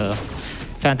with the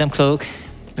Phantom Cloak.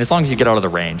 As long as you get out of the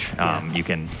range, you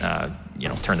can, you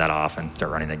know, turn that off and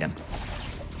start running again.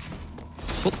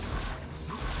 Oh.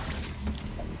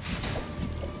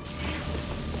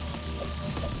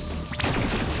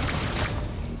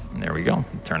 And there we go.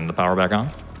 Turn the power back on.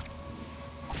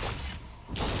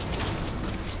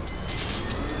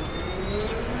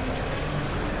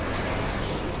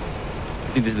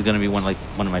 I think this is going to be one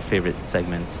of my favorite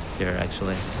segments here,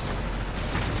 actually.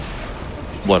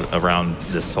 What, around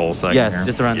this whole segment? Yes, here?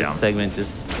 just around this segment,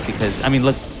 just because, I mean,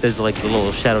 look, there's like the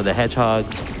little Shadow the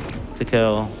Hedgehogs to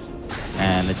kill,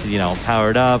 and it's, you know,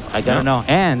 powered up. I gotta know,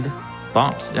 and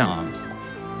bombs. Yeah. Bombs.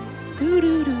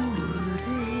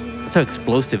 That's how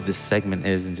explosive this segment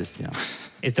is, and just, you know.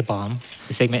 It's the bomb.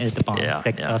 The segment is the bomb. Yeah,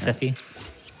 like, Sephy.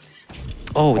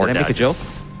 Oh, did I make a joke?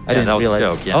 I didn't realize.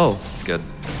 Joke, yeah. Oh, it's good.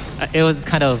 It was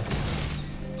kind of...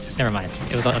 Never mind.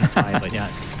 It was on the fly, but yeah.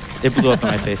 It blew up in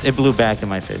my face. It blew back in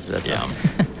my face. That's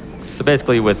So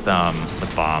basically with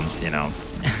bombs, you know,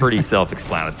 pretty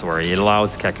self-explanatory. It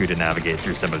allows Keku to navigate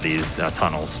through some of these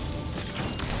tunnels.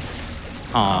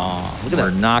 Aw, look at that.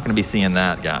 We're not going to be seeing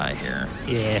that guy here.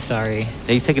 Yeah, sorry.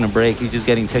 He's taking a break. He's just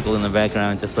getting tickled in the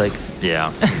background, just like...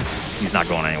 Yeah, he's not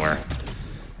going anywhere.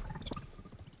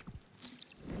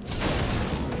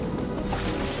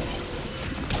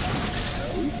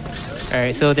 All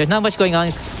right, so there's not much going on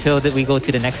until that we go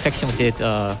to the next section, which is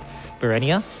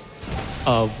Berenia,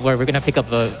 where we're gonna pick up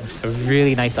a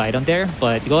really nice item there.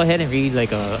 But go ahead and read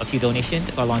like a few donations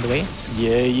along the way.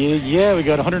 Yeah. We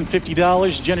got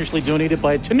 $150 generously donated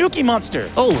by Tanuki Monster.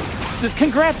 Oh, It says,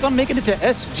 congrats on making it to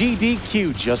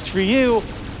SGDQ just for you.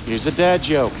 Here's a dad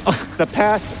joke. The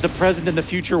past, the present, and the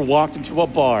future walked into a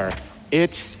bar.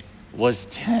 It was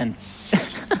tense.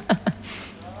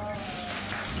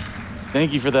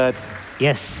 Thank you for that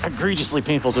yes. egregiously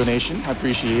painful donation. I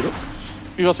appreciate it.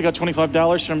 We also got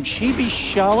 $25 from Chibi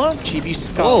Scala,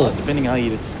 Oh. depending how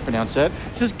you pronounce that.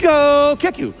 It says, go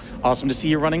Keku. Awesome to see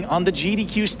you running on the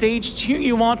GDQ stage. Cheer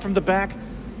you on from the back.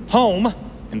 Home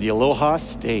in the Aloha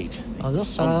State. Thank you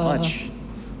so Aloha. much.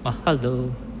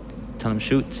 Mahalo. Tell him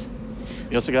shoots.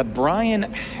 We also got Brian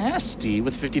Hasty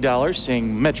with $50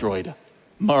 saying Metroid,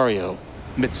 Mario,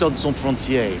 Méthode sans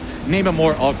frontières. Name a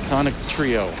more iconic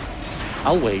trio.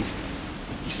 I'll wait.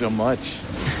 Thank you so much.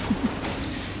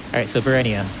 All right, so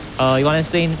Berenia. You want to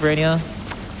explain Berenia?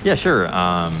 Yeah, sure.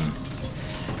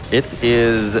 It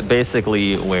is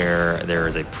basically where there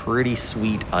is a pretty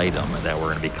sweet item that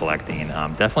we're going to be collecting.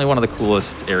 Definitely one of the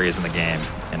coolest areas in the game,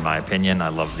 in my opinion. I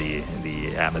love the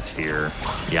atmosphere,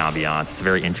 the ambiance. It's a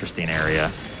very interesting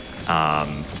area.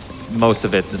 Most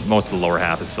of the lower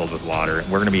half is filled with water.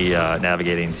 We're going to be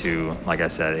navigating to, like I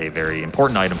said, a very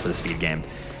important item for the speed game.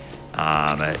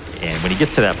 And when he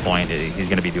gets to that point, he's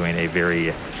going to be doing a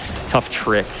very tough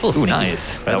trick. Ooh,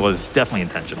 nice. That was definitely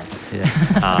intentional.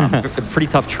 Yeah. A pretty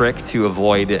tough trick to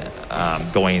avoid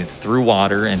going through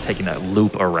water and taking that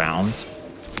loop around.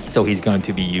 So he's going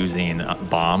to be using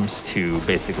bombs to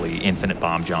basically infinite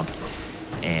bomb jump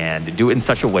and do it in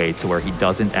such a way to where he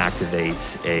doesn't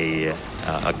activate a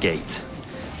gate.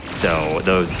 So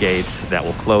those gates that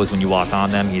will close when you walk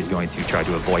on them, he's going to try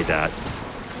to avoid that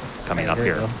coming up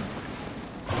here.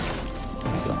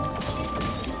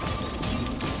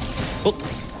 Oh.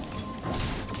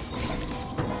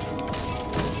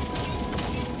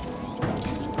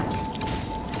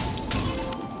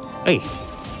 Hey,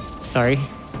 sorry.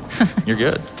 You're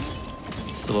good.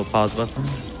 Just a little pause button.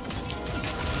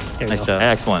 There we Nice go. job.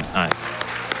 Excellent. Nice.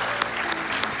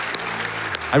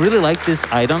 I really like this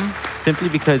item simply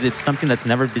because it's something that's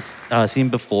never been seen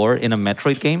before in a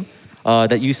Metroid game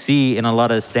that you see in a lot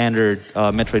of standard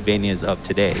Metroidvanias of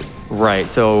today. Right,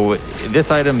 so this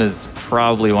item is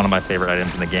probably one of my favorite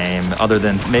items in the game, other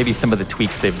than maybe some of the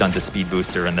tweaks they've done to Speed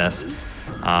Booster in this.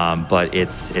 But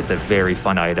it's a very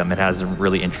fun item. It has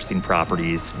really interesting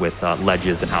properties with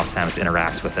ledges and how Samus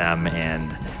interacts with them,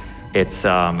 and it's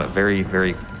a very,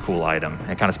 very cool item.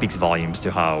 It kind of speaks volumes to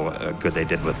how good they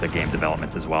did with the game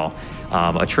development as well.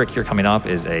 A trick here coming up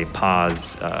is a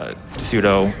pause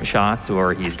pseudo shot,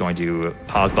 where he's going to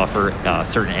pause buffer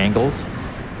certain angles.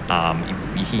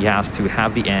 He has to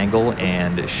have the angle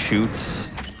and shoot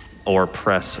or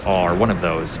press R, one of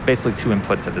those, basically two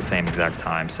inputs at the same exact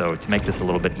time. So to make this a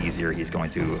little bit easier, he's going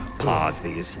to pause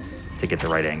these to get the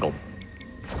right angle.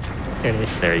 There it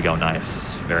is. There you go,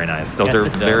 nice, very nice. Those Yeah, are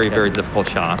good job, very, yeah. very difficult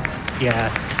shots. Yeah.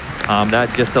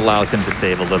 That just allows him to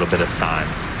save a little bit of time.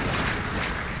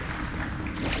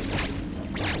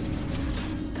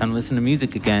 Time to listen to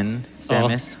music again,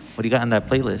 Samus. What do you got on that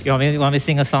playlist? You want me to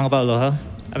sing a song about Aloha?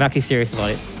 I'm actually serious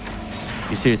about it.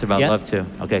 You serious about Yeah. love too?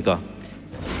 Okay, go.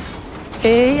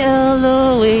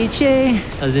 A-L-O-H-A,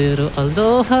 a little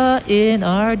aloha in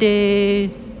our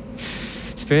day.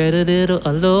 Spread a little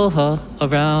aloha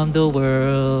around the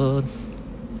world.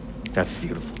 That's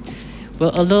beautiful.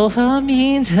 Well, aloha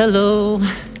means hello,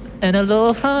 and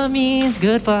aloha means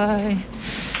goodbye.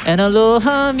 And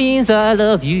aloha means I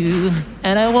love you,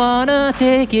 and I wanna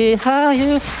take it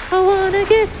higher. I wanna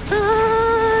get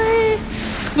high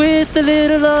with a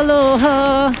little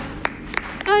aloha.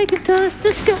 I can touch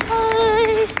the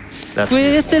sky That's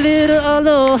with a little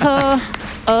aloha,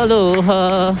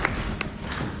 aloha.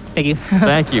 Thank you.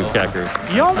 Thank you,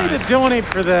 Keku. Y'all need to donate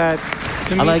for that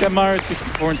to meet like- that Mario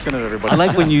 64 and send it to everybody. I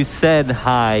like when you said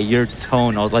hi, your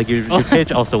tone, like your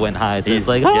pitch also went high. So He's it's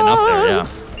like, getting up there, "Ah." yeah.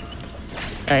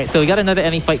 All right, so we got another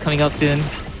Emmy fight coming up soon.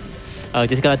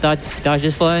 Just gotta dodge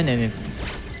this one and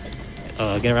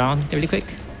get around really quick.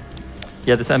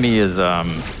 Yeah, this Emmy is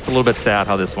it's a little bit sad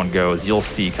how this one goes. You'll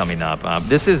see coming up.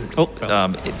 This is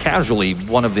casually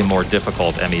one of the more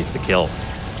difficult Emmys to kill.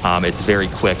 It's very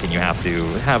quick, and you have to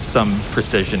have some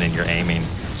precision in your aiming.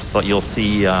 But you'll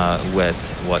see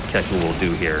what Keku will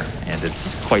do here, and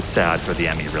it's quite sad for the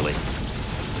Emmy, really.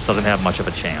 Doesn't have much of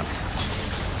a chance.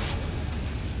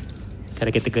 Gotta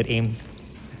get the good aim.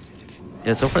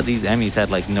 Yeah, so far these Emmys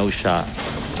had like no shot.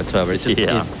 whatsoever. It's just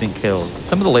instant kills.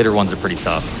 Some of the later ones are pretty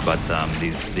tough, but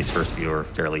these first few are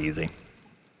fairly easy.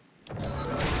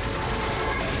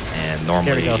 And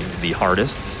normally the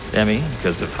hardest Emmy,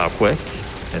 because of how quick,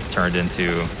 is turned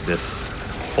into this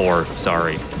poor,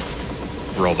 sorry,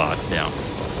 robot. Yeah.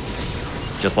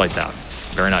 Just like that.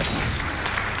 Very nice.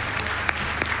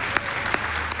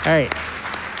 All right.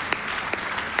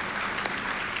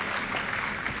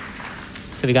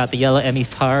 So we got the yellow Emmy's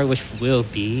power, which will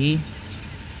be...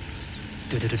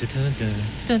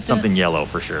 Something yellow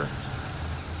for sure.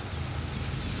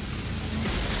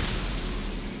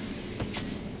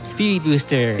 Speed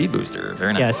booster. Speed booster,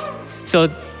 very nice. Yes. So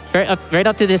right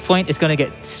up to this point, it's going to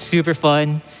get super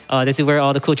fun. This is where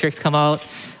all the cool tricks come out.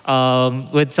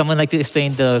 Would someone like to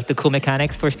explain the cool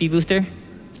mechanics for Speed Booster?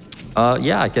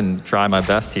 Yeah, I can try my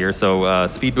best here. So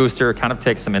Speed Booster kind of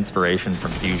takes some inspiration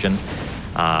from Fusion,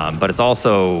 but it's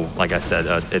also, like I said,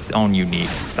 its own unique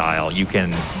style. You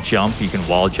can jump, you can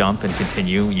wall jump and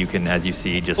continue. You can, as you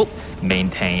see, just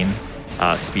maintain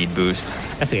speed boost.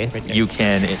 That's okay, right there. You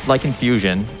can, like in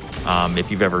Fusion, if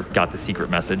you've ever got the secret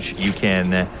message, you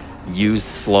can use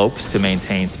slopes to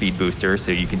maintain Speed Booster,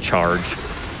 so you can charge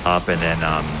up and then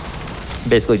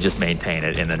basically just maintain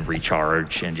it and then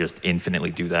recharge and just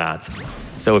infinitely do that.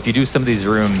 So if you do some of these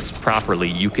rooms properly,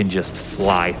 you can just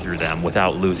fly through them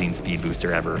without losing Speed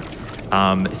Booster ever.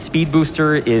 Speed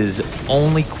Booster is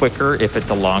only quicker if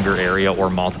it's a longer area or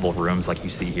multiple rooms like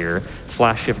you see here.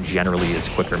 Flash Shift generally is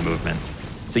quicker movement.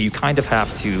 So you kind of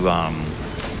have to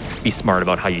be smart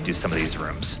about how you do some of these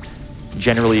rooms.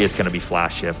 Generally, it's going to be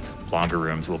Flash Shift. Longer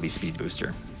rooms will be Speed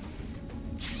Booster.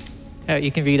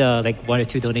 You can read like 1 or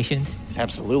 2 donations.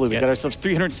 Absolutely. We got ourselves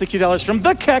 $360 from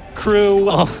the Keck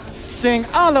Crew. Saying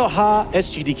Aloha,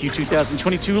 SGDQ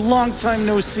 2022. Long time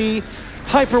no see.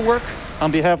 Hyperwork.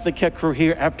 On behalf of the Keck Crew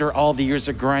here, after all the years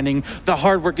of grinding, the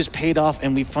hard work is paid off,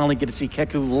 and we finally get to see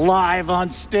Keku live on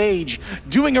stage,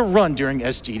 doing a run during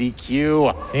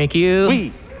SGDQ. Thank you.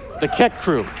 We, the Keck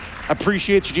Crew,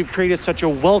 appreciate that you've created such a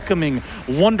welcoming,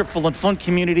 wonderful, and fun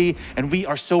community, and we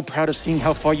are so proud of seeing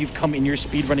how far you've come in your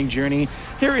speedrunning journey.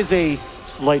 Here is a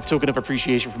slight token of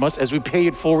appreciation from us as we pay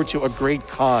it forward to a great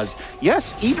cause.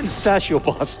 Yes, even Sashio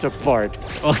Boss took part.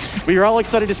 We are all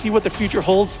excited to see what the future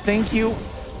holds. Thank you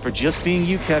for just being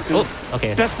you, Keku.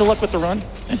 Okay. Best of luck with the run,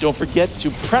 and don't forget to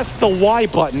press the Y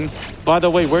button. By the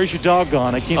way, where's your dog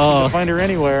gone? I can't seem to find her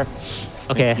anywhere.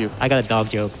 Okay, I got a dog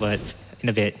joke, but in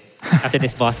a bit. After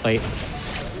this boss fight.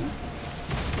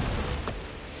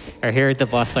 Alright, here's the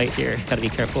boss fight here. Gotta be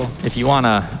careful. If you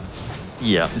wanna,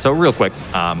 yeah. So real quick,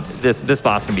 this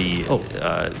boss can be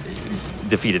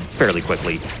defeated fairly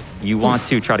quickly. You want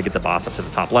to try to get the boss up to the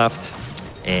top left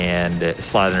and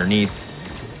slide underneath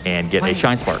and get a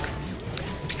Shine Spark.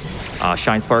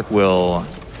 Shine Spark will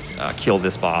kill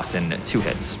this boss in 2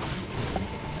 hits.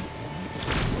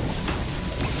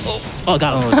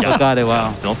 Got it. Got it,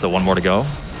 wow. Still, so 1 more to go.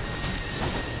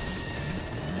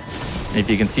 If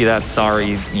you can see that,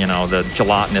 sorry, you know, the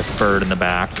gelatinous bird in the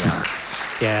back.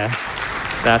 Yeah.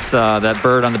 That's that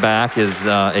bird on the back is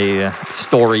a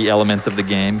story element of the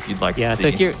game. If you'd like to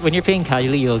see. So if when you're playing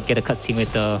casually, you'll get a cutscene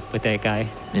with that guy.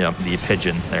 Yeah, the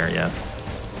pigeon there. Yes.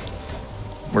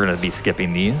 We're gonna be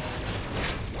skipping these,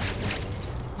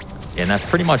 and that's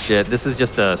pretty much it. This is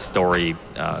just a story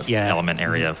element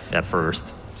area at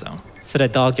first. So the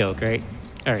dog joke, right?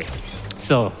 All right.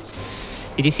 So,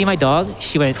 did you see my dog?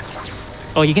 She went.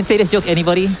 Oh, you can say this joke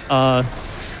anybody.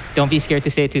 Don't be scared to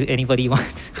say it to anybody you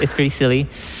want. It's pretty silly.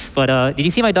 But did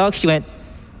you see my dog? She went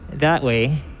that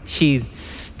way. She's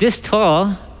this tall.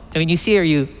 And when you see her,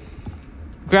 you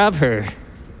grab her.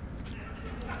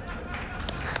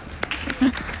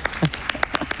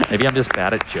 Maybe I'm just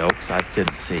bad at jokes. I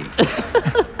didn't see.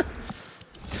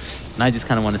 And I just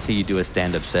kind of want to see you do a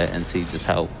stand-up set and see just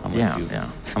how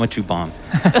much you bomb.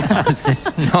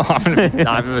 No,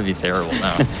 I'm gonna be terrible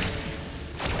now.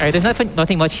 All right, there's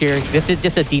nothing much here. This is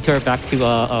just a detour back to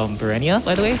Berenia,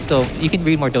 by the way. So you can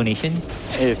read more donation.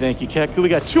 Hey, thank you, Keku. We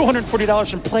got $240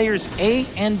 from players A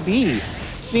and B.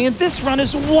 Seeing this run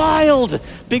is wild.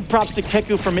 Big props to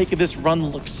Keku for making this run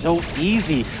look so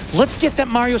easy. Let's get that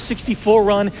Mario 64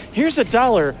 run. Here's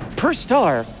 $1 per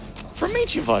star from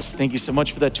each of us. Thank you so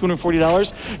much for that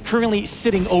 $240. Currently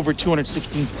sitting over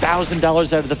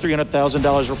 $216,000 out of the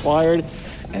 $300,000 required,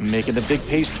 and making the big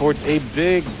pace towards a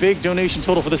big donation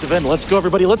total for this event. Let's go,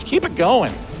 everybody. Let's keep it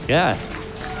going. Yeah.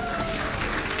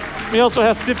 We also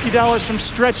have $50 from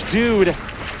Stretch Dude.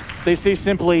 They say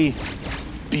simply,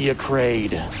 be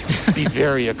afraid. Be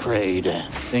very afraid.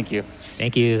 Thank you.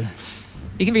 Thank you.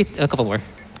 You can read a couple more.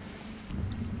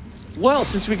 Well,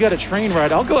 since we got a train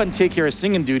ride, I'll go ahead and take care of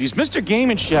singing duties. Mr. Game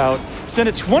and Shout sent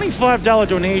a $25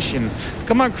 donation.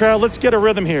 Come on, crowd, let's get a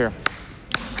rhythm here.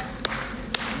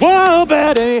 Whoa,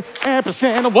 bad enemy,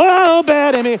 ampersand. Whoa,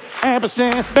 bad enemy,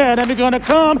 ampersand. Bad enemy gonna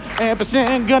come,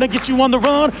 ampersand. Gonna get you on the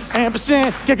run,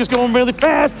 ampersand. Keku's going really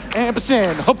fast,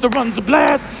 ampersand. Hope the run's a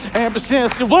blast,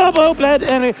 ampersand. So, whoa, bad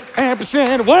enemy,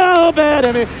 ampersand. Whoa, bad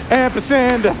enemy,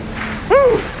 ampersand.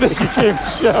 Woo, thank you, Game and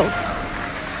Shout.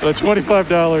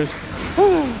 $25.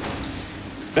 Woo.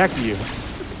 Back to you.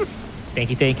 Thank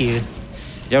you, thank you.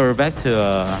 Yeah, we're back to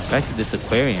this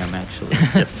aquarium actually.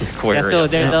 Yes, the aquarium. Yeah,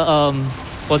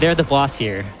 so they're the boss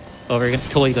here. But we're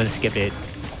totally gonna skip it.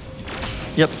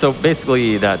 Yep, so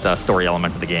basically that story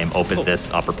element of the game opened this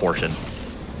upper portion.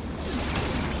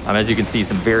 As you can see,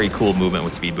 some very cool movement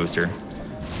with Speed Booster.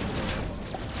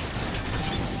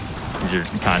 These are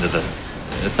kind of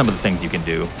some of the things you can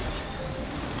do.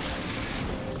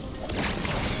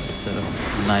 So,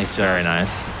 nice job. Very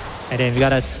nice. And then we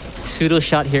got a pseudo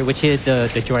shot here, which is the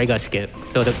Joyga skip.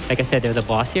 So like I said, there's a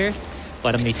boss here,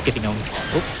 but I'm skipping them.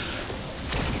 Oh,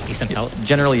 need some help.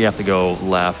 Generally, you have to go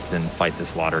left and fight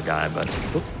this water guy, but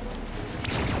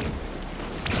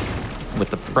with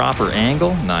the proper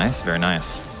angle, nice, very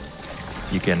nice.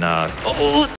 You can,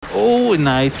 oh,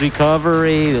 nice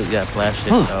recovery. Yeah, flash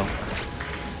it though.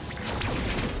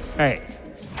 All right.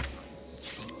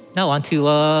 Now on to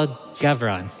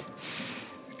Gavron.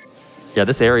 yeah,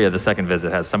 this area, the second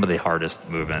visit, has some of the hardest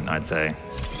movement, I'd say.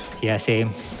 Yeah, same.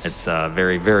 It's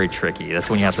very, very tricky. That's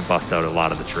when you have to bust out a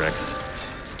lot of the tricks.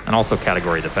 And also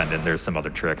category dependent, there's some other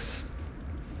tricks.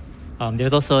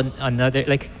 There's also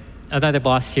another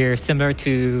boss here, similar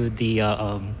to the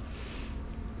I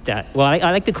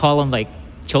like to call him like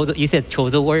Chozo. You said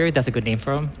Chozo Warrior. That's a good name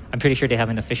for him. I'm pretty sure they have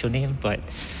an official name, but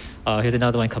here's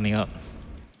another one coming up.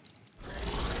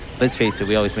 Let's face it,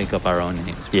 we always make up our own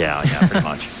names. Yeah, pretty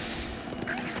much.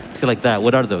 See, like that.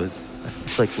 What are those?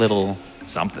 It's like little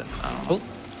Something. I don't know.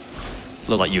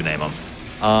 We'll let you name them.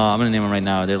 I'm gonna name them right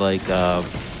now. They're like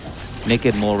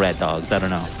naked mole rat dogs. I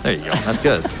don't know. There you go. That's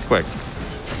good. It's quick.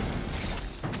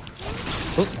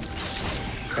 Oh.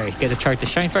 All right, get to charge the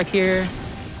Shine Spark here.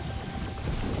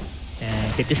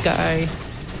 And hit this guy.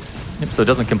 Yep, so it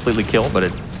doesn't completely kill, but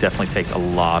it definitely takes a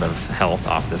lot of health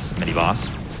off this mini boss.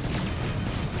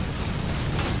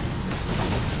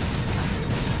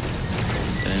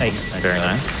 Nice. Very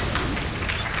nice.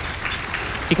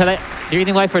 Because the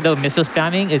reason why for the missile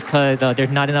spamming is because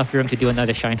there's not enough room to do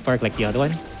another Shine Spark like the other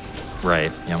one. Right,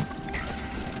 yep.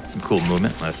 Some cool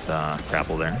movement with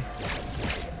grapple there.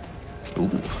 Ooh.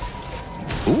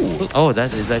 Ooh. Oh,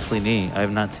 that is actually neat. I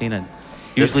have not seen it.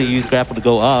 Usually you use grapple to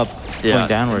go up, going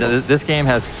downward. This game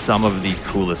has some of the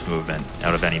coolest movement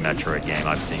out of any Metroid game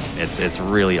I've seen. It's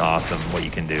really awesome what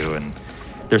you can do, and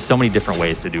there's so many different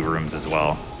ways to do rooms as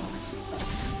well.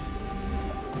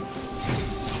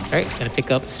 All right, gonna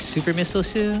pick up Super Missile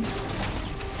soon.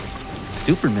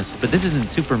 Super missiles, but this isn't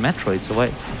Super Metroid, so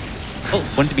why? Oh,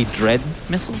 wouldn't it be Dread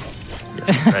missiles?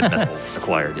 Yes, red missiles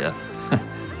acquired, yeah.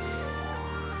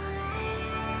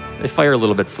 They fire a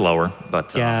little bit slower,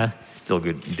 but still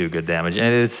do good damage. And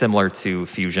it is similar to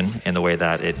Fusion in the way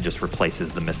that it just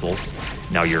replaces the missiles.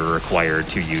 Now you're required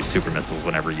to use super missiles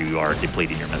whenever you are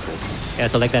depleting your missiles. Yeah,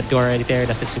 so like that door right there,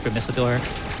 that's the Super Missile door.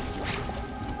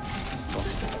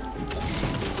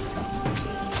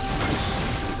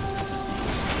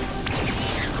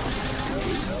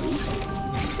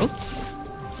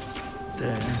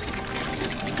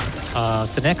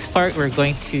 So next part we're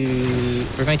going to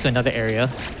another area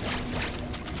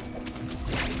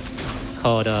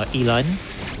called Elon.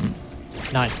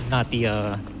 Not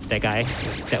the that guy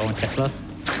that owns Tesla.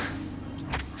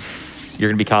 You're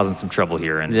gonna be causing some trouble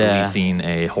here and releasing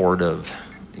a horde of,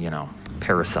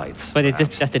 parasites. But it's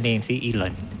just that's the name. See,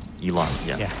 Elon. Elon,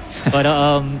 yeah.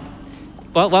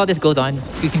 But while this goes on,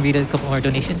 we can read a couple more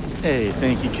donations. Hey,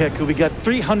 thank you, Keku. We got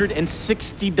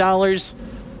 $360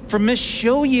 from Miss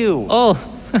Shoyu. Oh.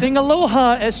 Saying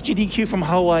aloha, SGDQ from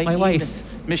Hawaii. My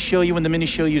wife. Miss Shoyu and the mini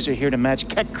Shoyus are here to match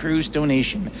Keku's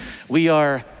donation. We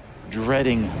are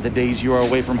dreading the days you are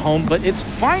away from home, but it's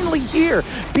finally here.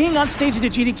 Being on stage at the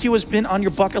GDQ has been on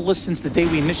your bucket list since the day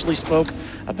we initially spoke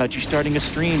about you starting a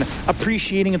stream.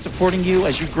 Appreciating and supporting you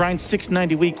as you grind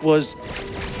 $6.90 a week was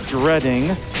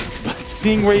dreading. But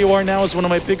seeing where you are now is one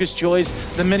of my biggest joys.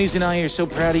 The minis and I are so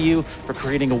proud of you for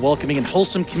creating a welcoming and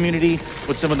wholesome community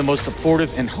with some of the most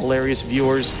supportive and hilarious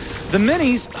viewers. The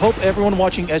minis hope everyone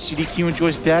watching SGDQ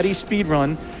enjoys Daddy's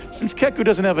speedrun, since Keku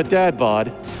doesn't have a dad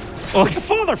bod. Oh, it's a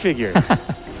father figure.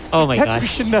 Oh my gosh. Keku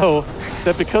should know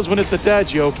that because when it's a dad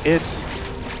joke, it's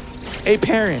a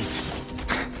parent.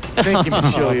 Thank you,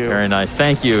 Michelle. Very nice.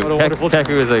 Thank you. What a wonderful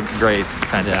Keku is a great,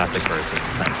 fantastic person.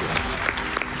 Thank you.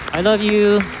 I love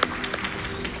you.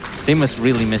 They must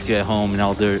really miss you at home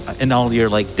and all your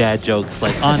like dad jokes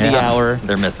like on the hour.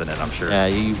 They're missing it, I'm sure. Yeah,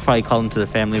 you probably call them to the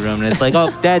family room and it's like,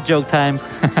 oh, dad joke time.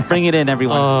 Bring it in,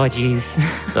 everyone. Oh, jeez.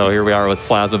 So here we are with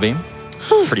Plasma Beam.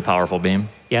 Pretty powerful beam.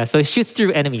 Yeah, so it shoots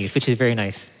through enemies, which is very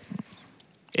nice.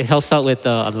 It helps out with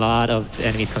a lot of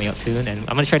enemies coming out soon. And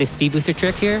I'm going to try this speed booster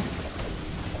trick here.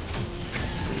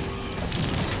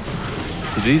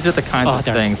 So these are the kinds of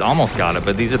darn. things, almost got it,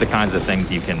 but these are the kinds of things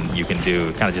you can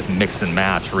do, kind of just mix and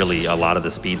match really a lot of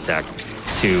the speed tech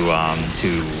to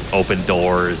open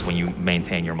doors when you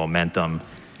maintain your momentum.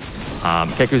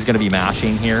 Keku's going to be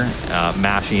mashing here.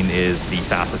 Mashing is the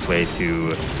fastest way to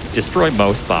destroy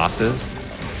most bosses.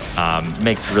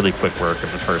 Makes really quick work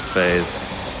of the first phase.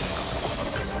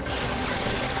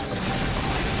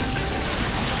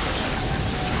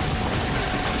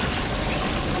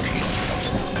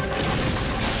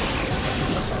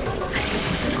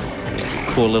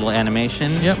 Cool little animation.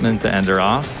 Yep, and then to end her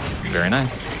off. Very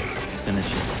nice. Let's finish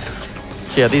it.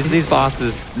 So yeah, these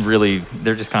bosses really,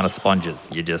 they're just kind of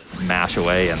sponges. You just mash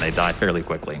away and they die fairly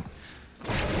quickly.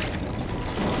 All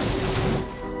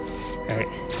right,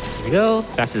 here we go.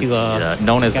 Back This is to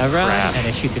known as the Gavra, crash. and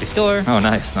then shoot through the door. Oh,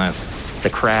 nice, nice. The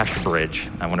crash bridge.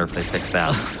 I wonder if they fixed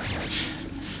that.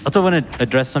 Also, I want to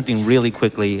address something really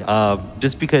quickly,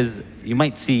 just because you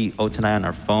might see Oats and I on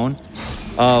our phone.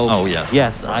 Oh, yes.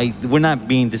 Yes, we're not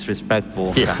being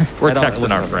disrespectful. Yeah, we're at all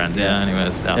texting our whatsoever. friends. Yeah,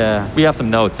 anyways. No. Yeah. We have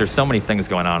some notes. There's so many things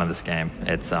going on in this game.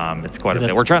 It's quite a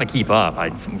bit. We're trying to keep up.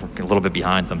 We're a little bit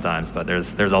behind sometimes, but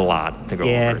there's a lot to go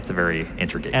over. It's a very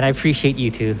intricate. And I appreciate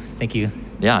you too. Thank you.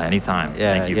 Yeah, anytime.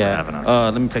 Yeah, Thank you for having us.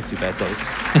 Let me text you back, Oats.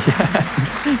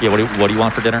 Yeah, what do you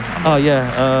want for dinner? Oh,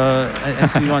 yeah.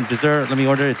 If you want dessert, let me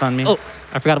order it. It's on me. Oh,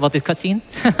 I forgot about this cutscene.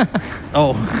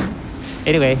 Oh.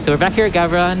 Anyway, so we're back here at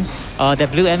Gavran.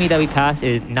 That blue Emmy that we passed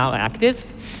is now active.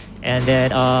 And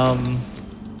then I'm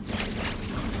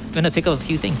gonna pick up a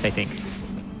few things, I think.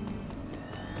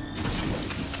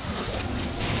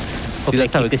 See,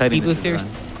 that's how keep the exciting speed this is, boosters.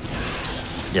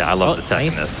 man. Yeah, I love Oh, the tech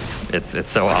in nice. this. It's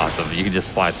so awesome. You can just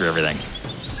fly through everything.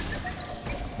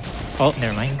 Oh,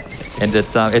 never mind. And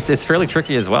it's fairly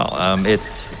tricky as well.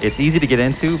 It's easy to get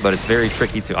into, but it's very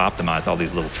tricky to optimize all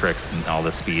these little tricks and all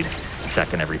the speed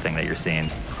tech and everything that you're seeing.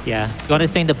 Yeah. You want to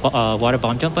explain the water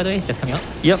bomb jump, by the way? That's coming up?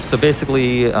 Yep. So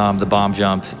basically, the bomb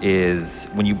jump is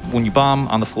when you bomb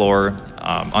on the floor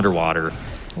underwater,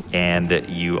 and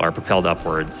you are propelled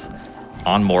upwards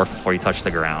on morph before you touch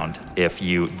the ground. If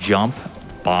you jump,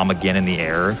 bomb again in the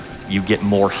air, you get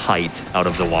more height out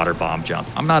of the water bomb jump.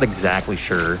 I'm not exactly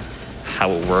sure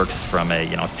how it works from a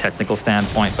technical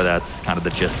standpoint, but that's kind of the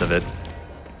gist of it.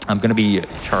 I'm going to be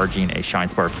charging a Shine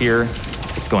Spark here.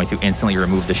 It's going to instantly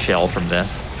remove the shell from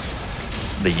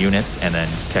the units, and then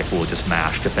Keku will just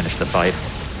mash to finish the fight.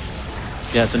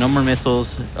 Yeah, so no more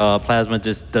missiles. Plasma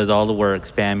just does all the work.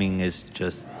 Spamming is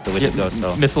just the way to go.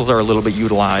 So Missiles are a little bit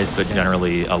utilized, but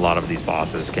generally a lot of these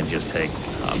bosses can just take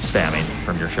spamming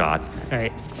from your shot. All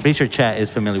right. pretty sure chat is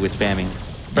familiar with spamming.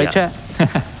 Right, Yeah.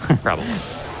 chat? Probably.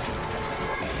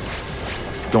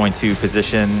 Going to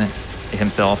position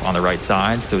himself on the right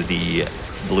side, so the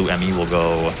blue Emmy will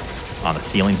go on the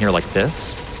ceiling here like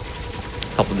this.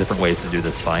 A couple different ways to do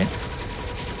this fight.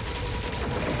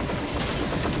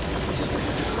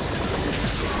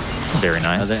 Very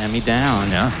nice. Another Emmy down.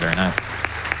 Yeah, very nice.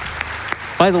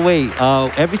 By the way,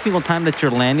 every single time that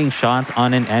you're landing shots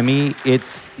on an Emmy,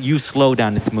 you slow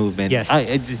down its movement. Yes.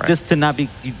 Just to not be,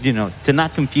 to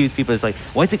not confuse people. It's like,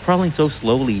 why is it crawling so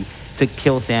slowly to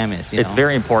kill Samus? It's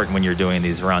very important when you're doing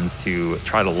these runs to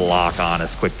try to lock on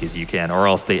as quick as you can, or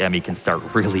else the Emmy can start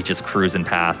really just cruising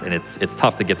past, and it's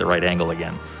tough to get the right angle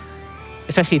again.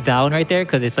 Especially down right there,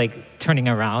 because it's like turning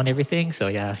around everything. So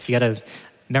yeah, you gotta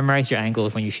memorize your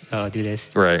angles when you do this.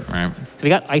 Right, right. So we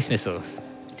got ice missiles.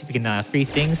 So we can freeze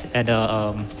things. And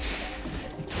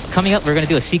coming up, we're gonna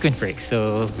do a sequence break.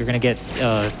 So we're gonna get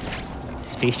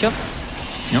space jump.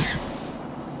 Yep.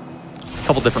 A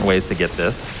couple different ways to get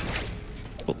this.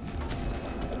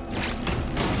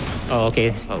 Oh,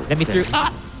 okay. Oh, Let me okay. through.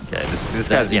 Ah! Okay, this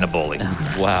guy's being a bully.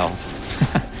 Wow.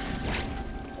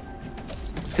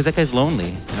 It's because that guy's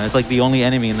lonely. It's like the only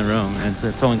enemy in the room, and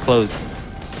it's so enclosed.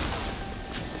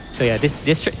 So yeah,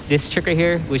 this trick right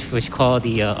here, which called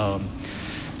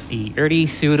the early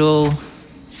pseudo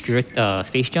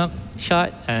space jump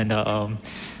shot, and I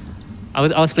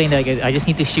was playing that I just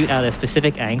need to shoot at a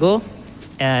specific angle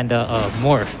and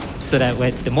morph, so that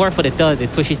when the morph, what it does, it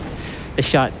pushes the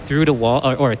shot through the wall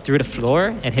or through the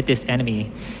floor and hit this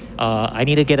enemy. I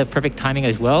need to get a perfect timing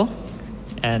as well,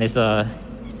 and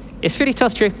it's pretty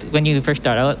tough trick when you first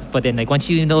start out. But then like once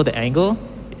you know the angle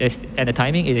and the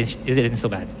timing, it isn't so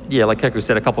bad. Yeah, like Keku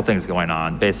said, a couple things going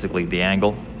on. Basically, the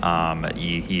angle.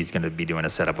 He's going to be doing a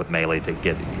setup with melee to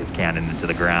get his cannon into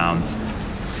the ground,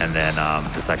 and then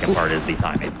the second part is the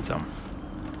timing. So.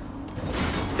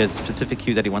 There's a specific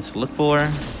cue that he wants to look for.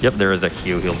 Yep, there is a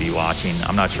cue he'll be watching.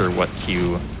 I'm not sure what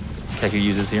cue Keku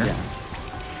uses here. Yeah.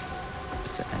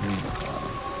 It's an enemy.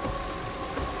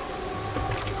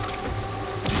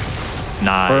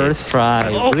 Nice. First try.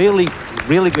 Oh.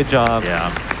 Really good job. Yeah.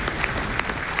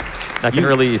 That can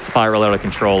really spiral out of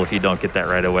control if you don't get that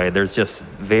right away. There's just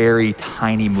very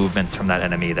tiny movements from that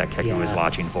enemy that Keku is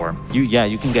watching for. You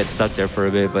can get stuck there for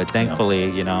a bit, but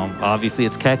thankfully, you know, obviously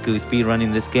it's Keku speed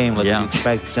running this game. Like you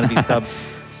expect it's gonna be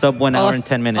sub 1 hour and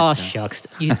 10 minutes. Oh shucks,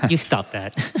 you stop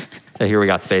that. So here we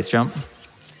got space jump.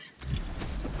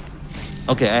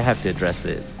 Okay, I have to address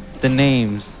it. The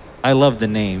names, I love the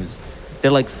names.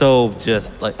 They're like so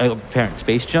just like apparent.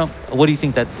 Space jump. What do you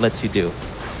think that lets you do?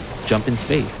 Jump in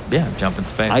space. Yeah, jump in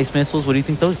space. Ice missiles. What do you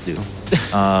think those do?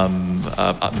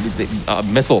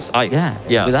 Missiles, ice.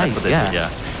 Yeah, with ice. Yeah.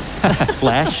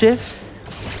 Flash shift.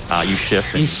 You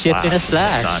shift. You shift in a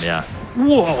flash. Yeah.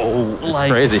 Whoa!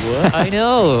 Like, Crazy. What? I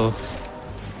know.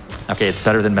 Okay, it's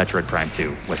better than Metroid Prime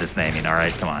 2 with its naming. All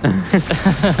right, come on.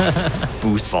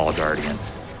 Boost Ball Guardian.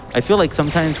 I feel like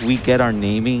sometimes we get our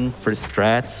naming for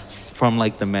strats from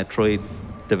like the Metroid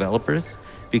developers.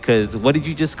 Because what did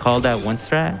you just call that one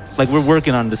strat? Like we're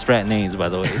working on the strat names, by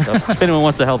the way. So if anyone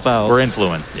wants to help out, We're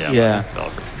influenced, by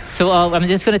developers. So I'm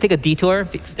just gonna take a detour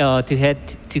to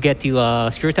get to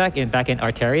Screw Attack and back in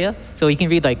Arteria. So you can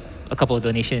read like a couple of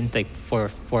donations, like four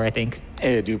I think.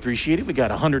 Hey, I do appreciate it. We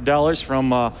got $100 from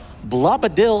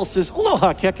Blabadil. Says,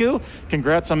 aloha, Keku.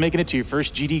 Congrats on making it to your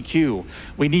first GDQ.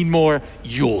 We need more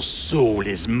Your Soul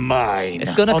is Mine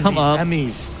It's gonna on come these up.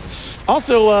 Emmys.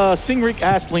 Also, sing Rick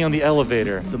Astley on the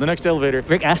elevator. So the next elevator.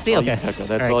 Rick Astley? That's all Okay. you, Keku.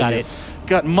 That's All right, all got you. it.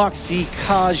 Got Moxie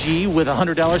Kaji with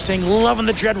 $100 saying, loving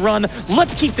the Dread Run.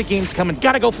 Let's keep the games coming.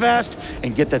 Gotta go fast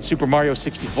and get that Super Mario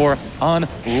 64 on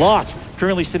lot.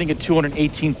 Currently sitting at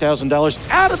 $218,000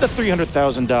 out of the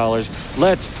 $300,000.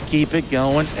 Let's keep it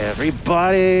going,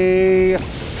 everybody.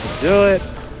 Let's do it.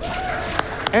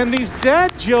 And these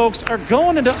dad jokes are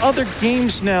going into other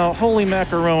games now. Holy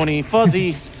macaroni.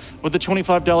 Fuzzy with the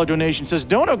 $25 donation says,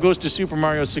 Dono goes to Super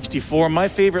Mario 64. My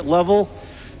favorite level,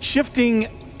 shifting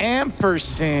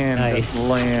ampersand Nice.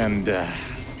 land. Here,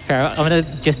 I'm gonna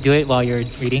just do it while you're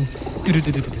reading.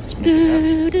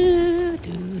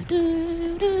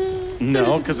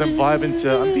 No, because I'm vibing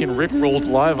to, I'm being Rick-rolled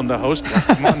live on the host desk.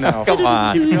 Come on now. Come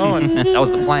on. Keep going. That was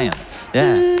the plan.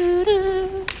 yeah.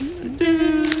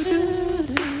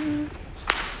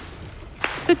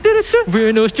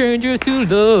 We're no strangers to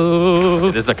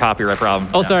love. This is a copyright problem.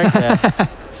 Oh, sorry.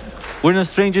 We're no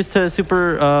strangers to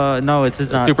Super. No, it's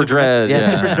not. Super Dread,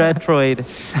 yeah. Super Dread Troid.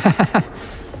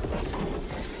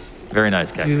 Very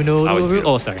nice, Keku. You know Always the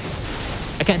beautiful. Oh, sorry.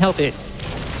 I can't help it.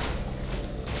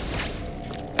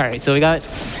 All right, so we got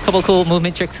a couple cool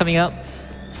movement tricks coming up. And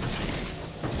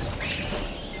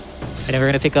then we're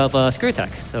gonna pick up Screw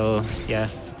Attack. So yeah.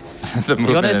 The You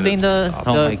wanna movement explain is the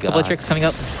awesome. Oh my couple of God. tricks coming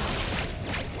up?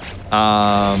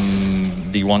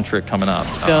 The one trick coming up.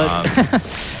 Yeah,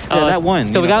 that one.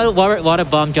 So you we know. got a water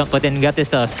bomb jump, but then we got this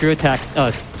Screw Attack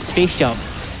space jump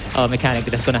mechanic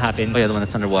that's gonna happen. Oh yeah, the one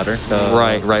that's underwater.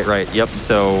 Right. Yep.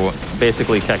 So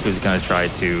basically, Keku's going to try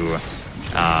to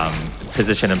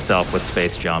position himself with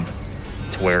space jump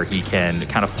to where he can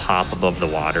kind of pop above the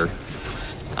water.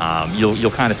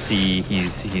 You'll kind of see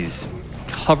he's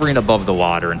hovering above the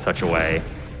water in such a way,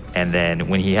 and then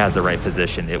when he has the right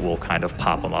position, it will kind of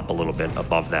pop him up a little bit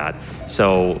above that.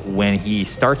 So when he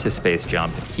starts his space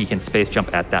jump, he can space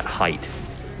jump at that height.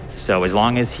 So as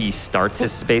long as he starts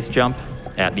his space jump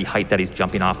at the height that he's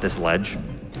jumping off this ledge,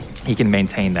 he can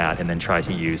maintain that and then try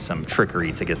to use some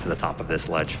trickery to get to the top of this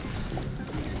ledge.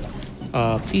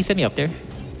 Please send me up there.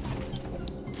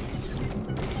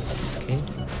 Okay.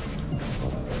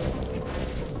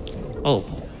 Oh,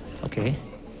 okay.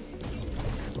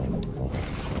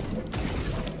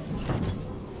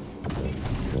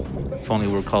 If only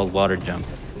we were called water jump.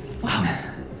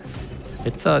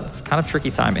 It's kind of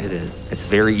tricky timing. It is. It's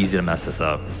very easy to mess this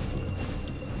up.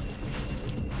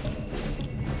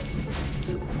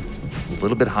 It's a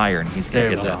little bit higher, and he's gonna There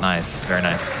get we that. go. Nice, very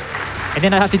nice. And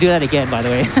then I have to do that again, by the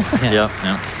way. Yep.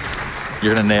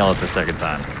 You're gonna nail it the second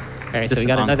time. All right, Just so we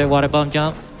got on- another water bomb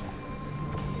jump.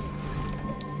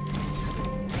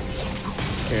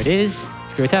 There it is.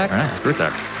 Screw Attack. All right, screw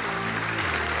attack.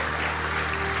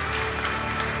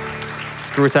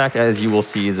 Screw attack, as you will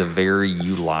see, is a very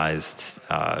utilized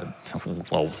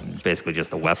well, basically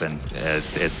just a weapon.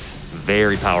 It's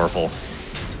very powerful,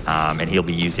 and he'll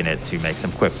be using it to make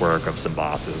some quick work of some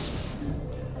bosses.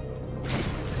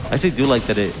 I actually do like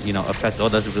that it, affects. Oh,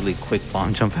 that's a really quick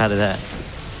bomb jump out of that.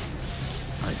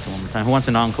 All right, so one more time. Who wants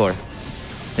an encore?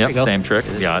 Yep, same trick.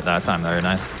 Yeah, that time very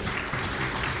nice.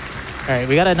 All right,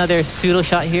 we got another pseudo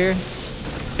shot here.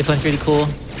 This one's really cool.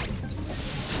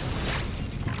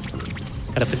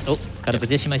 Gotta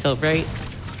position myself right.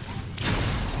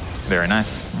 Very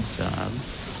nice. Good job.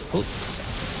 Oh.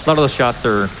 A lot of those shots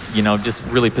are, just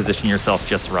really position yourself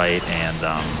just right, and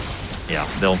yeah,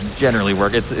 they'll generally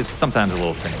work. It's sometimes a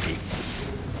little finicky.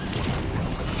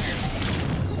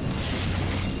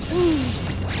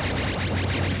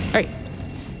 All right.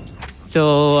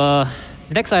 So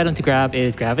the next item to grab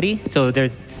is gravity. So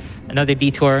there's another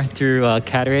detour through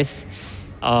catalystz.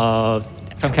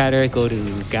 From catalystz, go to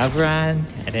Gavran,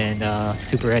 and then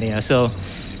to Perenia. So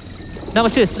not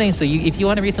much to explain. So if you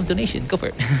want to read some donation, go for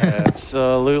it.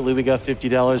 Absolutely. We got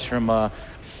 $50 from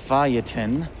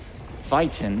Fieten,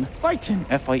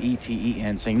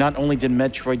 Fieten, saying, not only did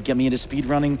Metroid get me into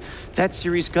speedrunning, that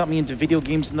series got me into video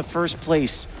games in the first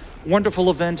place. Wonderful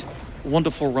event,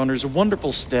 wonderful runners,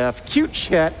 wonderful staff, cute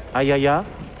chat,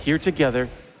 here together,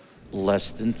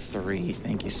 less than 3.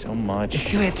 Thank you so much.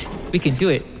 Let's do it. We can do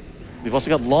it. We've also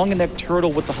got Long and Neck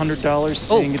Turtle with $100,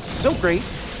 saying it's so great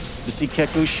to see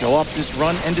Keku show off his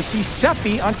run and to see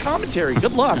Sephy on commentary.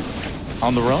 Good luck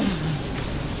on the run.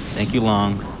 Thank you,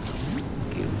 Long.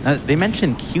 They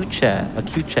mentioned cute chat. A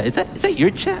cute chat. Is that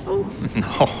your chat? Oh.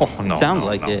 No. Sounds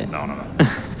like it. No.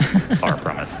 Far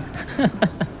from it.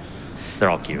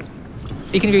 They're all cute.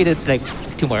 You can read it like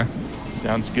 2 more.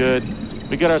 Sounds good.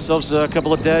 We got ourselves a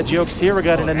couple of dad jokes here. We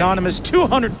got an anonymous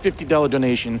 $250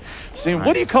 donation saying, nice.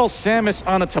 What do you call Samus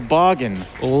on a toboggan?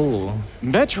 Oh.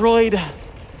 Metroid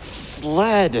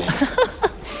sled.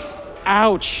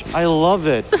 Ouch. I love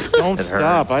it. Don't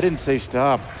stop. I didn't say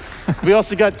stop. We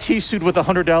also got T-Suit with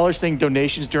 $100 saying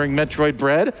donations during Metroid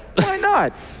bread. Why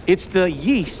not? It's the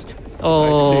yeast.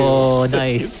 Oh, nice.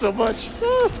 Thank you so much.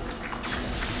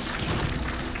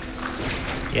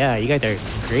 Yeah, you guys are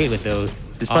great with those.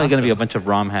 There's probably going to be a bunch of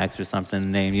ROM hacks or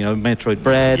something named, Metroid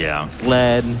bread,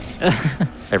 sled.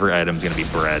 Every item's going to be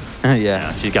bread.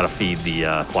 Yeah. She's got to feed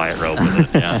the quiet robe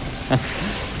with it. Yeah.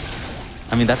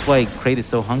 I mean, that's why Kraid is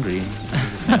so hungry.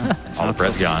 All the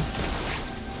bread's gone.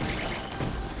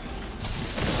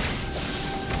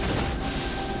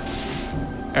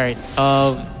 All right.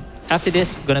 After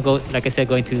this, we're gonna go, like I said,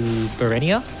 going to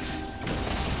Berenia.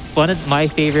 One of my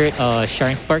favorite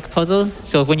Shine Spark puzzles.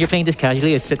 So when you're playing this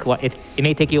casually, it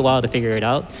may take you a while to figure it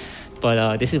out,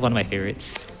 but this is one of my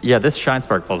favorites. Yeah, this Shine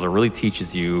Spark puzzle really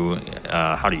teaches you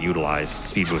how to utilize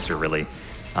Speed Booster, really.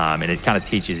 And it kind of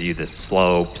teaches you the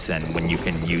slopes and when you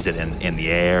can use it in the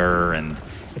air, and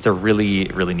it's a really,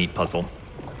 really neat puzzle.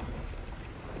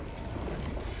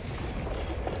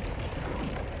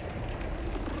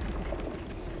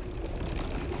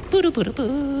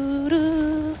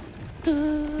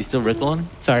 You still rickling?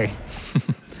 Sorry.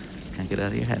 Just can't get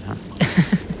out of your head, huh?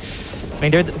 I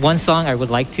mean, there's one song I would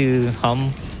like to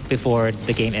hum before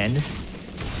the game ends.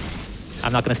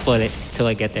 I'm not gonna spoil it till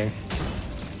I get there.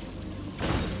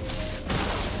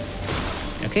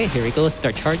 Okay, here we go.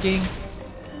 Start charging.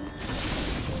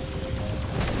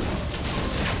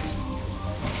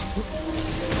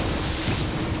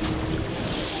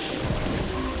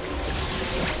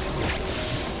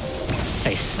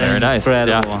 Nice. Very nice.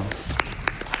 Incredible. Yeah.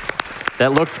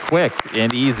 That looks quick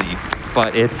and easy,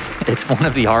 but it's one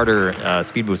of the harder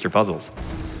Speed Booster puzzles.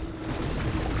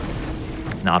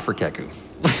 Not for Keku.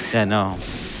 Yeah, no.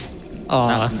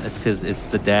 It's because it's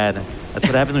the dad. That's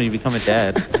what happens when you become a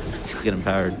dad. You get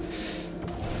empowered.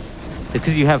 It's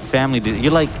because you have family.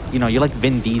 You're like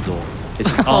Vin Diesel.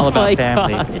 It's just all about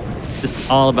family. God.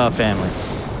 Just all about family.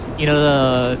 You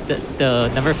know the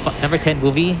number 10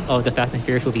 movie of the Fast and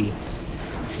Furious movie.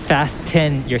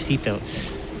 Fasten your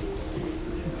seatbelts.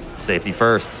 Safety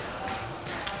first.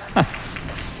 All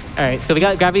right, so we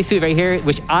got gravity suit right here,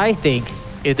 which I think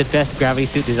is the best gravity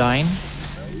suit design.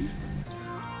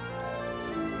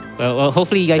 Well,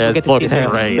 hopefully you guys will get to see it.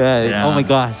 Great. Yeah. Oh my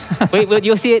gosh. Wait,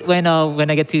 you'll see it when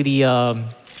I get to the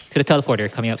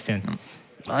teleporter coming up soon.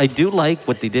 I do like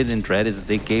what they did in Dread is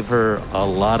they gave her a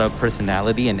lot of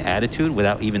personality and attitude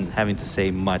without even having to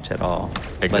say much at all.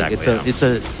 Exactly. Like it's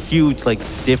a huge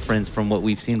difference from what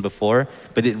we've seen before,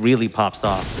 but it really pops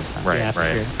off this time. Right, yeah,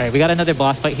 right. Sure. All right, we got another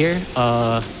boss fight here.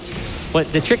 What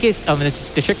the trick is,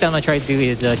 the trick that I'm gonna try to do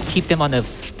is keep them on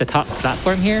the top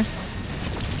platform here.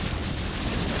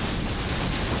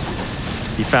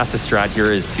 The fastest strat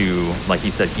here is to, like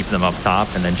he said, keep them up top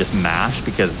and then just mash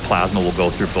because plasma will go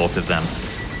through both of them.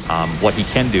 What he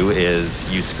can do is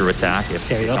use screw attack if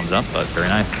it comes up, but very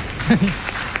nice.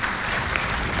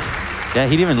 Yeah,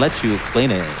 he didn't even let you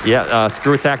explain it. Yeah,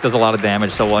 screw attack does a lot of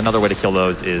damage, so another way to kill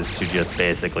those is to just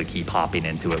basically keep hopping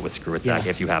into it with screw attack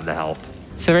if you have the health.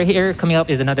 So right here, coming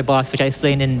up is another boss, which I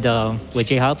explained in the with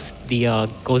J-Hops, the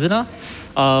Gozuna.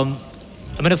 I'm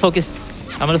gonna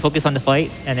focus on the fight,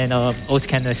 and then Oats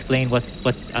can explain what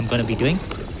I'm gonna be doing.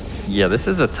 Yeah, this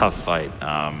is a tough fight,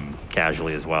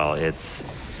 casually as well. It's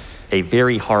a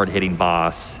very hard-hitting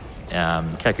boss.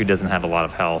 Keku doesn't have a lot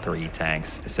of health or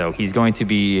E-tanks, so he's going to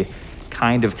be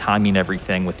kind of timing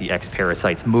everything with the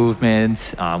X-Parasite's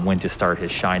movement, when to start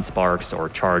his Shine Sparks or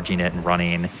charging it and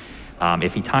running.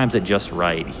 If he times it just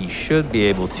right, he should be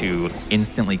able to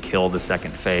instantly kill the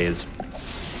second phase.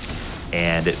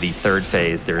 And the third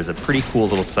phase, there's a pretty cool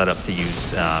little setup to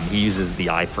use. He uses the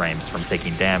iframes from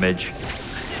taking damage,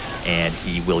 and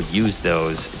he will use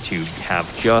those to have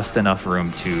just enough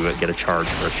room to get a charge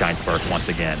for a Shine Spark once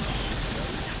again.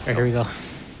 All right, here we go.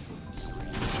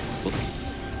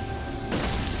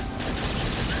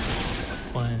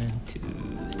 One, two,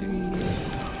 three.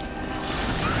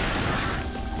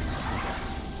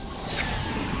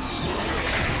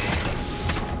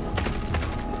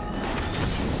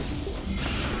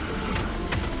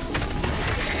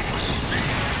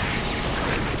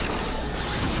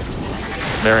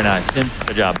 Very nice.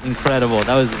 Good job. Incredible.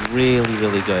 That was really,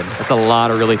 really good. That's a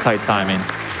lot of really tight timing.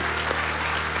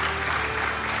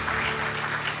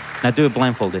 Now do it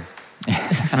blindfolded.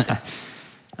 That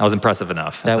was impressive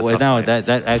enough.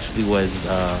 That actually was.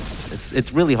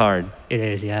 It's really hard. It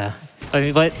is, yeah. I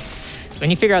mean, but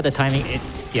when you figure out the timing,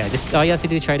 just all you have to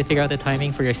do is try to figure out the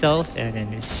timing for yourself, and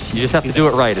then you just have to do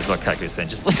it right, is what Keku's saying.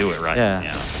 Just do it right.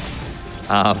 Yeah.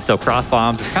 So cross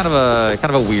bombs, it's kind of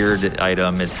a weird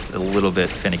item. It's a little bit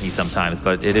finicky sometimes,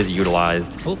 but it is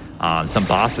utilized on some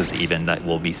bosses even that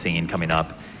we'll be seeing coming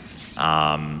up.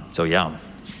 So yeah.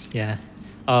 Yeah.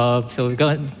 So we're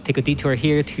going to take a detour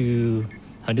here to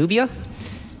Hanubia.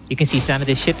 You can see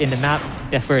Samus' ship in the map.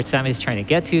 That's where Samus is trying to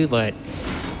get to, but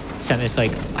Samus is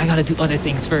like, I gotta do other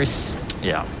things first.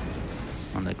 Yeah.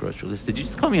 On that grocery list. Did you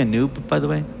just call me a noob, by the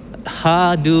way?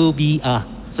 Hanubia.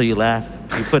 So you laugh.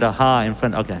 You put a ha in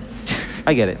front. Okay.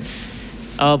 I get it.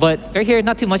 But right here,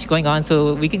 not too much going on,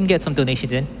 so we can get some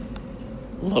donations in.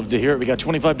 Love to hear it. We got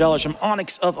 $25 from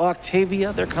Onyx of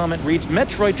Octavia. Their comment reads,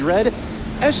 Metroid Dread,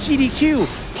 SGDQ,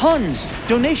 puns,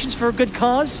 donations for a good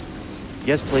cause?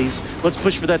 Yes, please. Let's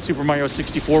push for that Super Mario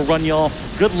 64 run, y'all.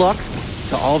 Good luck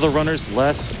to all the runners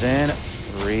less than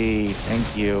 3.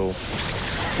 Thank you.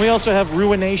 We also have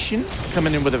Ruination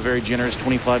coming in with a very generous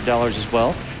 $25 as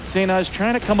well, saying I was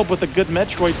trying to come up with a good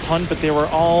Metroid pun, but they were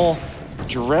all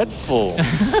dreadful.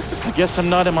 I guess I'm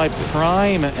not in my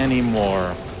prime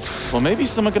anymore. Well, maybe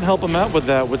someone can help him out with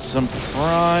that with some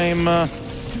prime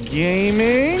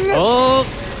gaming.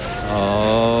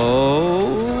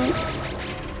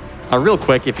 Real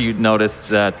quick, if you noticed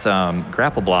that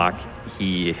grapple block,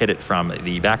 he hit it from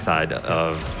the backside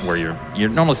of where you're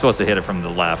normally supposed to hit it from the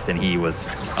left, and he was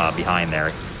behind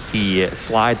there. He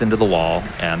slides into the wall,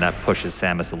 and that pushes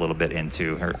Samus a little bit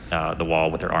into her the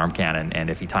wall with her arm cannon. And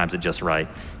if he times it just right,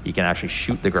 he can actually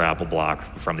shoot the grapple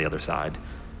block from the other side.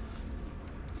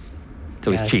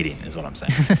 So he's cheating, is what I'm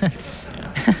saying.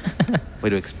 Yeah. Way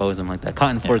to expose him like that.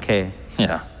 Caught in 4K.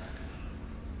 Yeah.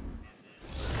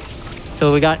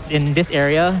 So we got in this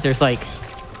area, there's like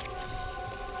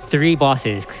 3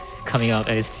 bosses coming up,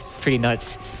 and it's pretty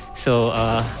nuts. So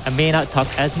I may not talk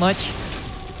as much.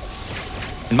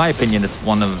 In my opinion, it's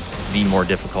one of the more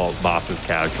difficult bosses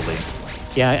casually.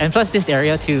 Yeah, and plus this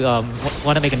area too,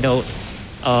 want to make a note.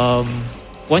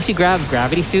 Once you grab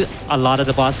Gravity Suit, a lot of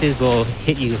the bosses will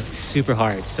hit you super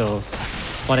hard. So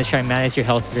want to try and manage your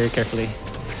health very carefully.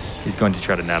 He's going to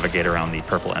try to navigate around the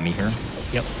purple Emmy here.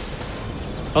 Yep.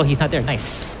 Oh, he's not there.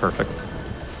 Nice. Perfect.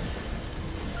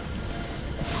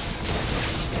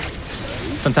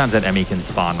 Sometimes that Emmy can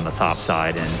spawn on the top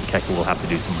side, and Keku will have to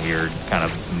do some weird kind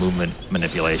of movement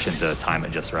manipulation to time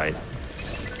it just right.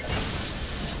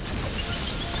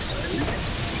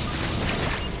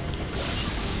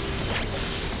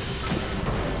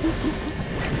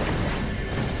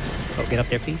 Oh, get up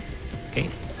there, please. Okay.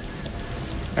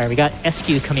 All right, we got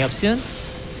SQ coming up soon.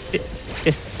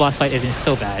 This boss fight isn't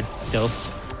so bad, though.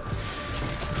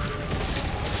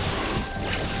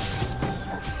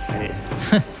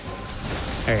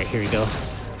 All right, here we go.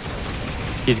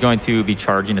 He's going to be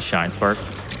charging a Shine Spark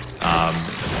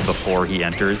before he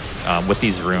enters. With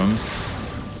these rooms,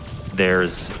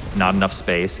 there's not enough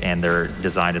space, and they're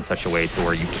designed in such a way to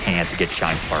where you can't get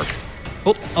Shine Spark.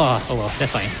 Oh well,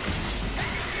 that's fine.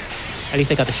 At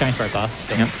least I got the Shine Spark off.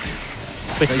 So. Yep.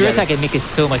 With Screw Attack, it makes it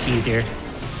so much easier.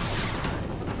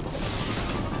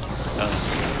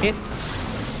 Hit.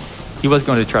 He was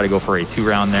going to try to go for a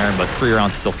 2-round there, but 3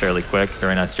 rounds still fairly quick.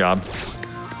 Very nice job.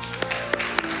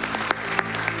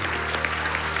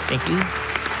 Thank you.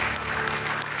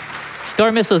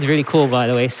 Star Missile is really cool, by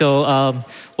the way. So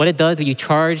what it does, you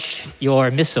charge your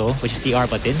missile, which is the R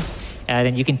button, and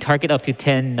then you can target up to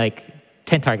 10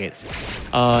 targets.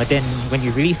 Then when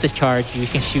you release this charge, you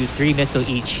can shoot 3 missiles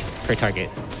each per target.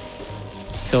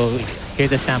 So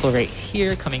here's a sample right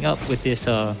here coming up with this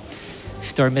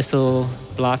Star Missile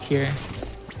block here.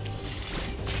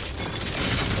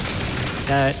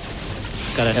 That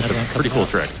got another That's one. a pretty cool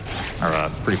trick, or a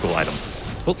pretty cool item.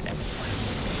 Oops.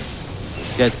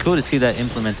 Yeah, it's cool to see that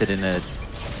implemented in a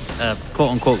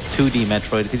quote-unquote 2D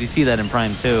Metroid, because you see that in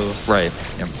Prime 2. Right.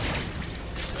 Yep.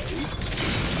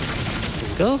 Here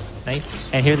we go.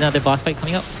 Nice. And here's another boss fight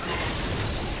coming up.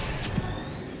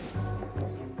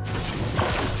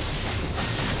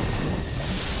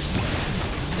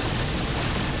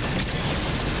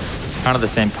 Kind of the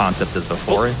same concept as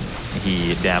before.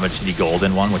 He damaged the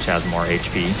golden one, which has more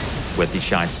HP, with the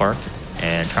Shine Spark,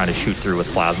 and trying to shoot through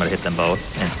with plasma to hit them both,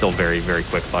 and still very, very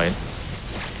quick fight.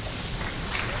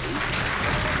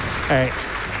 All right.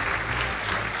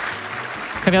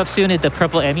 Coming up soon is the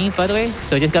purple Emmy, by the way.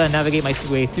 So I just gotta navigate my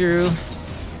way through.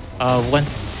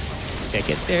 Once I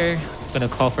get there, I'm gonna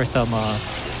call for some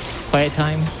quiet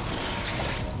time.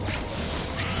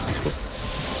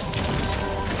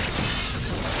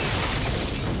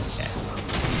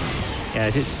 Yeah,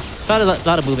 it's a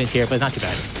lot of movements here, but not too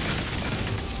bad.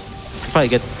 Probably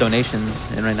get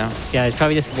donations in right now. Yeah, it's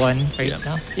probably just one right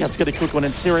now. Yeah, let's get a quick one.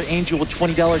 And Sarah Angel with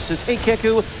 $20 says, "Hey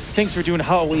Keku, thanks for doing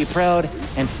Hawaii proud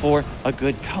and for a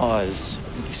good cause."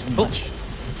 Thank you so much.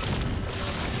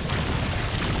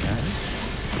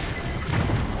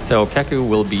 So Keku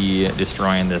will be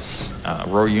destroying this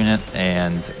row unit,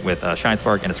 and with a Shine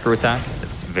Spark and a Screw Attack,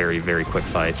 it's very, very quick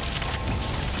fight.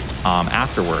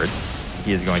 Afterwards,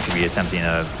 he is going to be attempting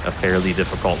a fairly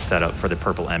difficult setup for the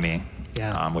purple Emmy,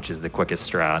 which is the quickest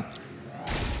strat.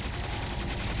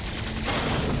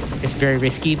 It's very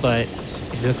risky, but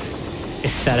it's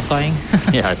satisfying.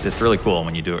 Yeah, it's really cool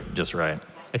when you do it just right.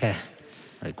 Okay. All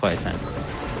right, quiet time.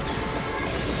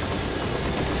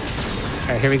 All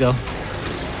right, here we go.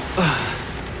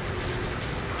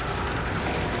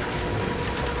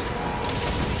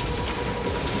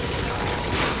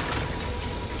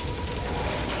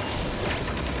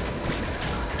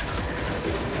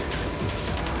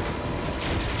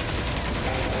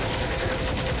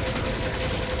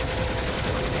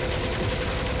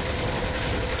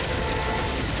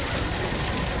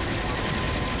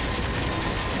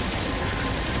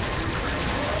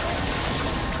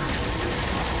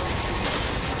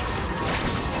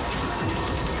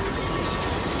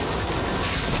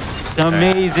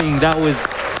 Amazing. That was...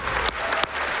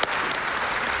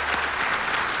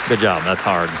 Good job. That's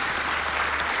hard.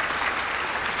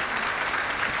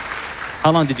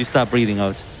 How long did you stop breathing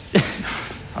out?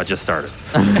 I just started.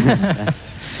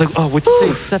 Like, oh, what'd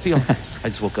you say? Sephy, I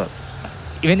just woke up.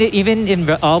 Even in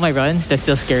all my runs, that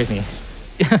still scares me.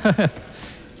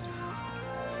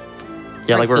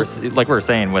 Yeah, like we were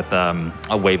saying with a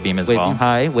wave beam as Wave well. beam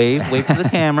high, wave to the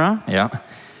camera. Yeah.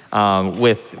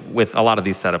 With a lot of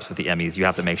these setups with the Emmys, you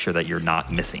have to make sure that you're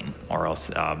not missing, or else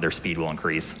their speed will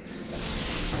increase.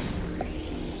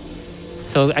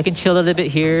 So I can chill a little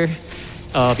bit here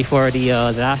before the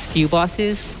last few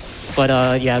bosses.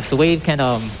 But yeah, the wave can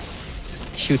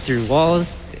shoot through walls,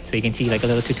 so you can see like a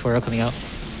little tutorial coming out.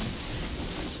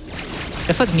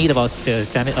 That's what's neat about the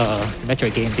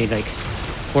Metroid game. They like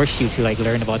force you to like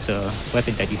learn about the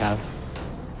weapons that you have.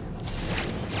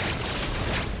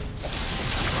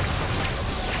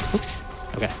 Oops.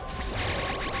 Okay.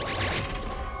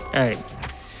 All right.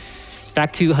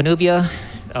 Back to Hanubia.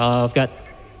 I've got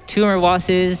 2 more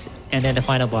bosses and then the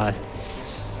final boss.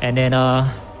 And then,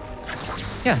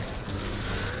 yeah.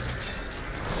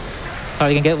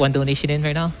 Probably can get 1 donation in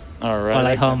right now. All right. While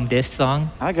I hum this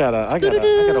song. I got a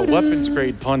weapons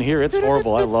grade pun here. It's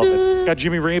horrible. I love it. Got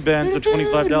Jimmy Ray-Bans with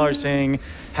 $25 saying,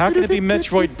 "How can it be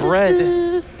Metroid bread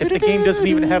if the game doesn't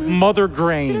even have mother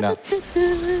grain?"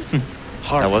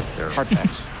 Hard. That was terrible. Hard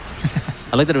facts.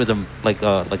 I like that it was like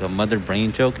a mother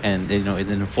brain joke, and you know,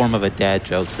 in the form of a dad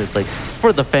joke. So it's like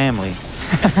for the family.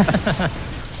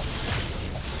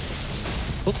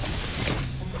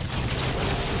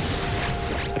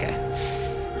 Okay.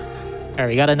 All right,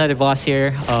 we got another boss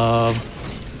here.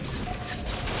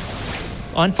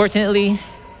 Unfortunately,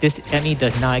 this Emmy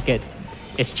does not get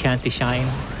its chance to shine.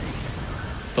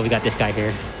 But we got this guy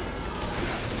here.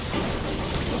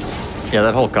 Yeah,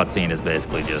 that whole cutscene is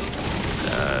basically just,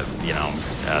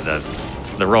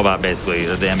 the robot basically,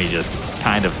 the Emmy just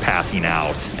kind of passing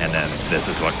out, and then this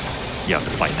is what you have to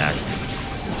fight next.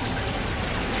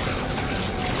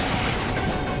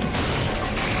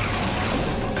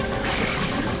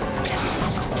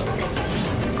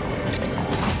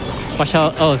 Watch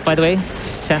out. Oh, by the way,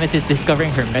 Samus is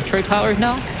discovering her Metroid powers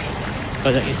now.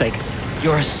 But it's like,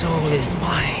 your soul is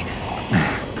mine.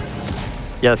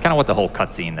 Yeah, that's kind of what the whole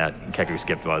cutscene that Keku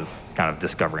skipped was, kind of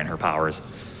discovering her powers.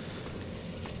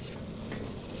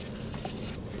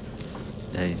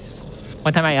 Nice.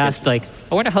 One time I asked, like,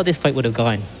 I wonder how this fight would have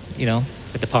gone, you know,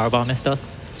 with the powerbomb and stuff.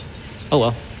 Oh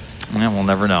well. Yeah, we'll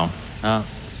never know.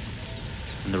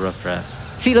 In the rough drafts.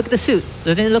 See, look at the suit.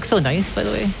 Doesn't it look so nice, by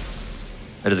the way?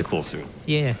 That is a cool suit.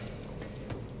 Yeah.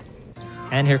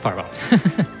 And her powerbomb.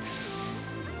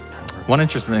 One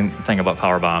interesting thing about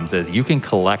power bombs is you can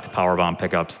collect power bomb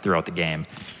pickups throughout the game.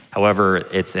 However,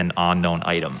 it's an unknown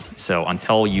item. So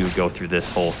until you go through this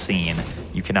whole scene,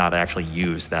 you cannot actually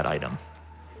use that item.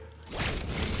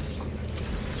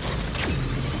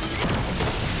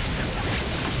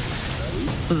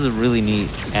 This is a really neat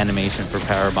animation for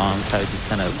power bombs. How it just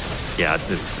kind of... Yeah,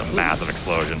 it's a massive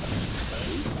explosion.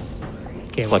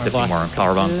 Okay, Collect a few more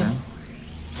power bombs there.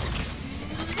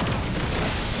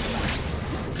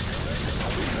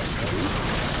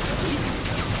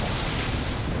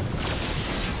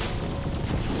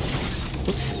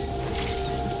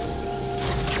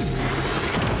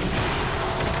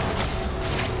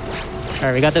 All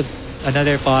right, we got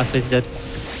another boss. This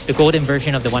is the golden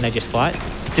version of the one I just fought.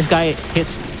 This guy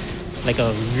hits like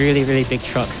a really, really big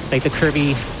truck, like the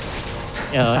Kirby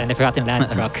and the Forgotten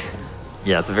Land truck.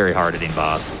 Yeah, it's a very hard-hitting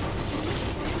boss.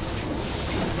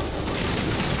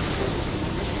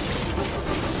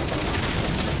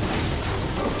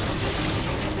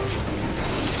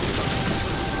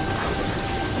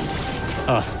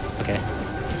 Oh, okay.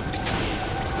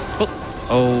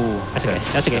 Oh, that's okay.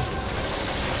 That's okay.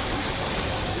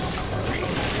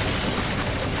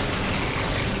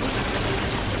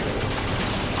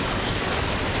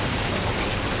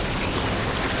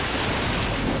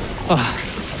 Oh.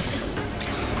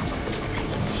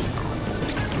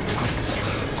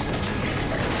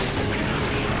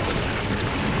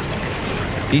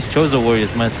 These Chozo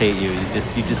warriors must hate you. You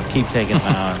just keep taking them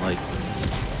out. Like,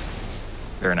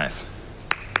 very nice.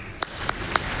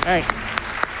 All right.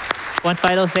 One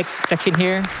final section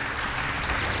here.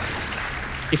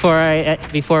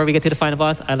 Before we get to the final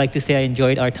boss, I'd like to say I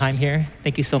enjoyed our time here.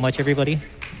 Thank you so much, everybody.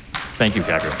 Thank you,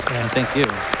 Keku. Yeah, thank you.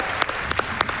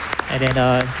 And then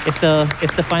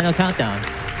it's the final countdown.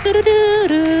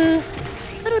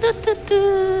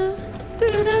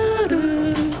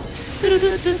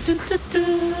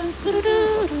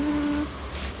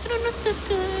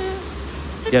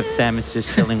 You have Samus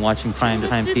just chilling, watching prime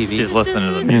time TV. She's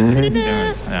listening to the music.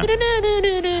 Yeah.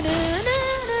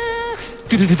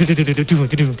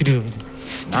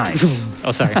 Nice.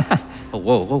 Oh, sorry. Oh,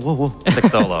 whoa. Sick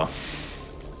solo.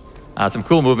 Some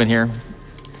cool movement here.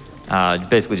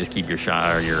 Basically just keep your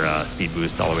shot or your speed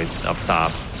boost all the way up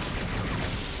top.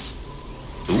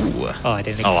 Ooh. Oh, I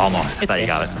didn't. Oh, almost. I thought you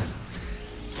got it.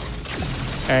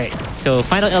 All right. So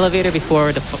final elevator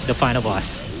before the final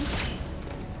boss.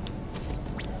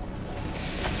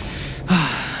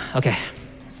 Okay.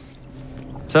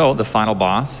 So the final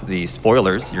boss, the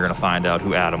spoilers, you're going to find out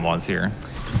who Adam was here.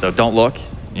 So don't look,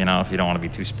 you know, if you don't want to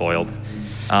be too spoiled.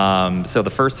 So the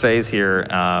first phase here,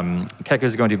 Keku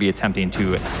is going to be attempting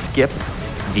to skip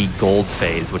the gold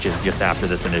phase, which is just after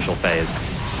this initial phase.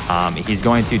 He's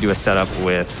going to do a setup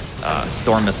with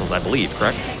storm missiles, I believe,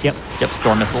 correct? Yep. Yep,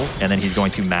 storm missiles, and then he's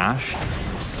going to mash.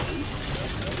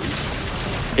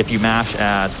 If you mash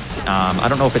at, I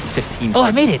don't know if it's 15. Oh,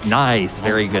 I made it. Nice,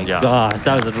 very good job. Gosh,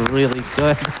 that was really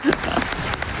good.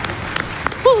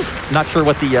 Not sure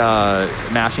what the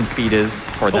mashing speed is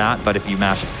for that, but if you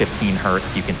mash at 15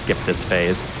 hertz, you can skip this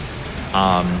phase.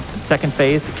 Second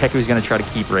phase, Keku is going to try to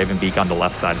keep Ravenbeak on the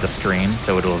left side of the screen,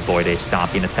 so it'll avoid a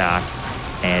stomping attack.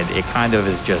 And it kind of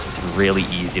is just really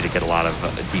easy to get a lot of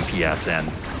DPS in.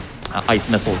 Ice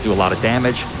missiles do a lot of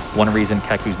damage. One reason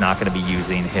Keku's not going to be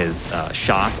using his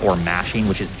shot or mashing,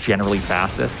 which is generally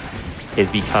fastest, is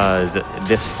because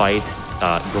this fight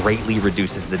greatly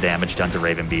reduces the damage done to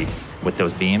Ravenbeak with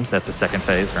those beams. That's the second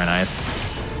phase, very nice.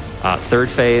 Third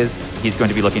phase, he's going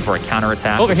to be looking for a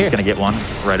counterattack. Over here. He's going to get one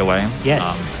right away.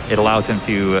 Yes. It allows him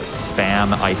to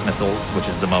spam ice missiles, which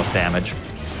is the most damage.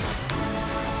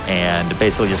 and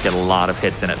basically just get a lot of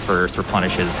hits in at first,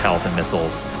 replenish his health and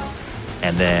missiles.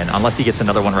 And then, unless he gets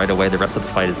another one right away, the rest of the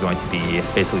fight is going to be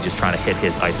basically just trying to hit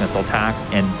his ice missile attacks,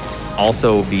 and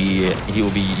also he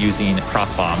will be using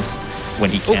cross bombs when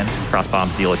he can. Cross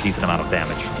bombs deal a decent amount of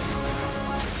damage.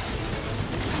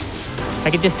 I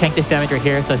can just tank this damage right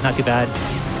here, so it's not too bad.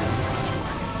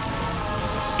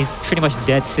 He's pretty much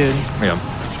dead soon. Yeah.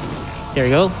 There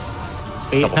we go.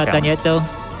 Wait, it's not done yet though.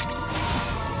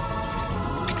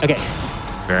 Okay.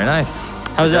 Very nice.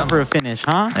 How's that for a finish,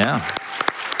 huh? Yeah.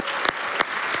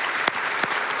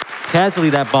 Casually,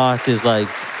 that boss is like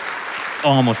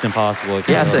almost impossible.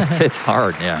 Yeah, it's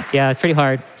hard, yeah. Yeah, it's pretty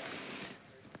hard.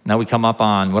 Now we come up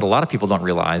on what a lot of people don't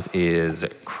realize is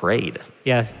Kraid.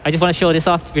 Yeah, I just want to show this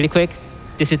off really quick.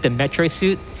 This is the Metroid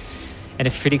suit, and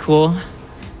it's pretty cool.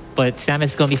 But Samus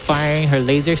is going to be firing her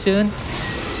laser soon.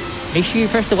 Make sure you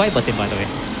press the Y button, by the way.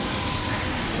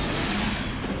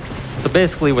 So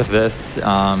basically with this, you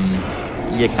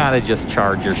kind of just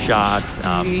charge your shots.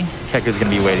 Keku's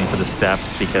going to be waiting for the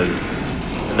steps, because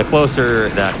the closer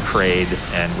that Kraid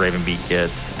and Ravenbeak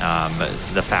gets,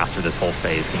 the faster this whole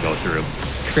phase can go through.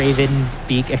 Craven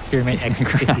Beak Experiment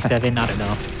X57, I don't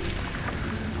know.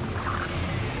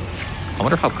 I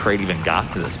wonder how Kraid even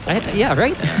got to this point. Yeah,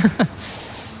 right? Yeah.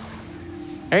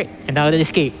 All right, and now the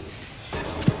escape.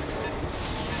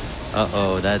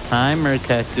 Uh-oh, that timer,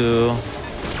 Keku.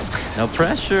 No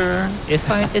pressure. It's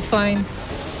fine, it's fine.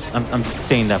 I'm just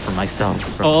saying that for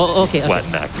myself. Oh, okay.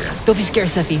 Sweating back here. Don't be scared,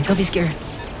 Sephy. Don't be scared.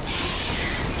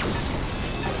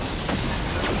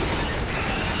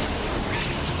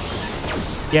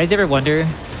 You guys ever wonder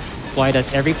why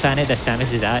does every planet that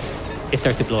Samus is at, it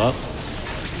starts to blow up?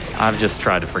 I've just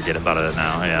tried to forget about it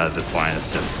now. Yeah, at this point,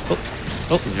 it's just...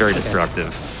 It's very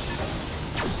destructive.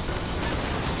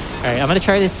 All right, I'm going to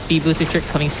try this speed booster trick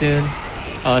coming soon.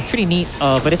 It's pretty neat,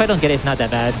 but if I don't get it, it's not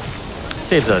that bad.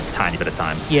 Saves a tiny bit of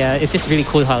time. Yeah, it's just really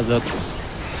cool how it looks.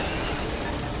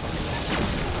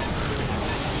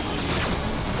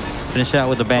 Finish it out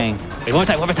with a bang. Wait, one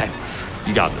more time.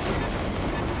 You got this.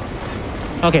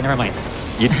 Okay, never mind.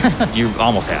 You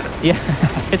almost had it. Yeah,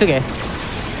 it's okay.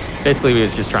 Basically, we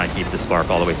was just trying to keep the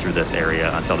spark all the way through this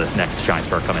area until this next shine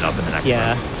spark coming up in the next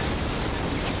round.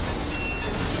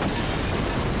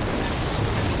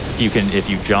 If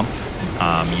you jump,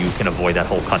 you can avoid that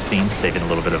whole cutscene, saving a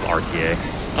little bit of RTA.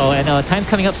 Oh, and time's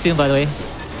coming up soon, by the way.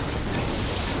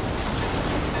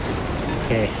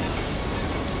 Okay.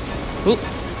 Oop.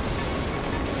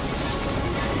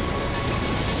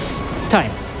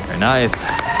 Time. Very nice.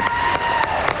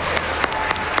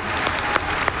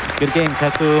 Good game,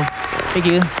 Keku. Thank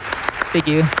you. Thank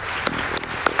you.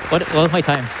 What was my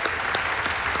time?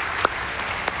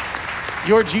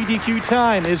 Your GDQ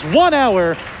time is 1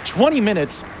 hour, 20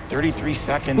 minutes, 33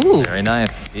 seconds. Ooh. Very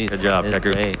nice. Good job,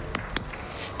 Keku. Great.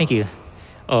 Thank you.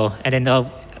 Oh, and then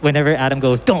whenever Adam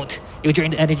goes, don't! You drain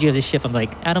the energy of this ship, I'm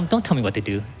like, Adam, don't tell me what to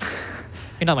do.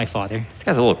 You're not my father. This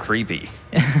guy's a little creepy.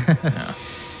 Yeah.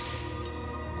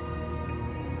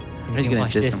 How are you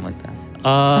going to diss him like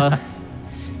that?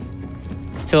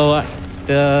 So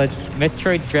the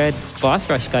Metroid Dread boss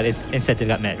rush incentive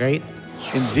got met, right?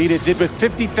 Indeed it did, with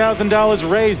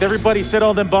 $50,000 raised. Everybody set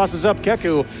all them bosses up.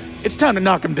 Keku, it's time to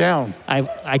knock them down.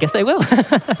 I guess I will.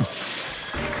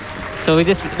 So we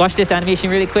just watch this animation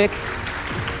really quick.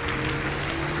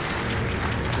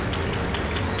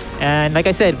 And like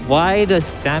I said, why does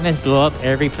Samus blow up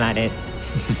every planet?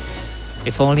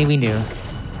 If only we knew.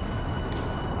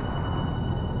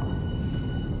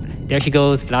 There she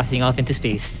goes, blasting off into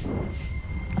space.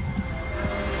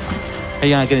 Are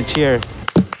you not going to cheer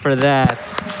for that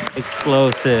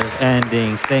explosive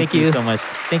ending? Thank you so much.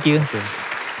 Thank you.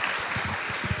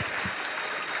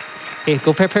 Okay,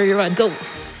 go prepare your run, go. All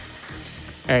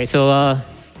right, so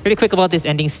really quick about this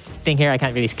ending thing here. I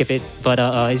can't really skip it, but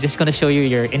it's just going to show you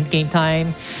your in-game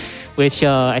time, which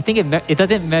I think it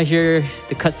doesn't measure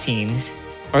the cutscenes,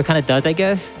 or it kind of does, I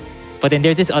guess. But then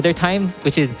there's this other time,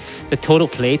 which is the total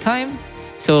play time.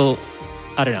 So,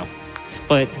 I don't know.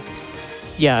 But,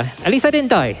 yeah, at least I didn't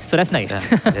die, so that's nice.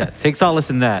 Yeah. Take solace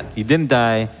in that. You didn't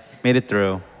die, made it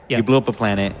through. Yeah. You blew up a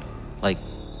planet. Like,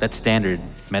 that's standard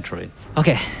Metroid.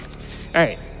 Okay. All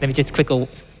right, let me just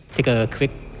take a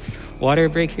quick water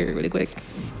break here really quick.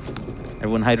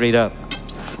 Everyone hydrate up.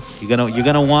 You're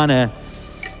gonna wanna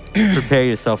prepare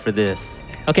yourself for this.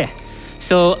 Okay.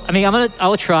 So, I mean,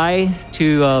 I'll try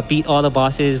to beat all the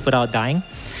bosses without dying.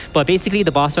 But basically,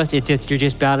 the boss rush is you're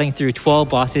just battling through 12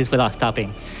 bosses without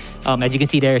stopping. As you can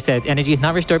see there, it says energy is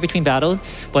not restored between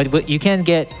battles, but you can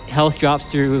get health drops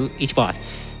through each boss.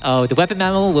 The weapon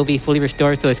ammo will be fully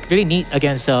restored, so it's really neat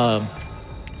against the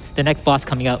the next boss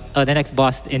coming up, the next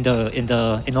boss in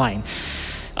line.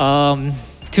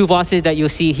 Two bosses that you'll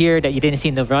see here that you didn't see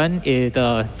in the run is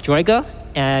Droiga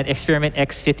and Experiment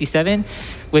X57,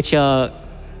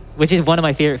 which is one of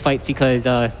my favorite fights because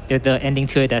there's the ending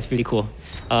to it that's really cool.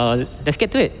 Let's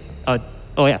get to it.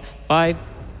 Oh yeah, 5,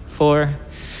 4,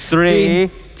 3,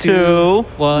 2,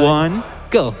 1,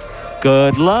 go.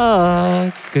 Good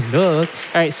luck. Good luck.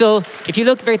 All right, so if you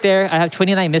look right there, I have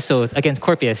 29 missiles against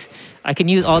Corpus. I can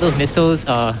use all those missiles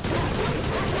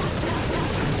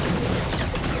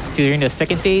during the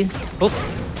second phase. Oh.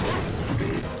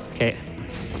 Okay.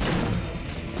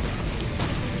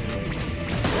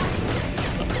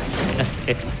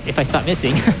 If I stop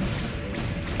missing.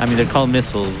 I mean, they're called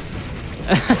missiles.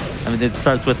 I mean, it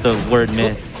starts with the word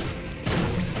miss.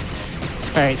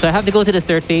 All right, so I have to go to the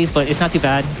third phase, but it's not too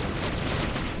bad.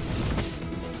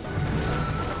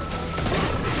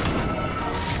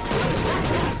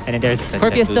 And then there's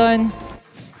Corpus done.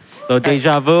 So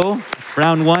deja vu,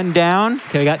 round 1 down.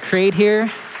 Okay, we got Kraid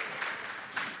here.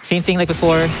 Same thing like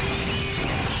before.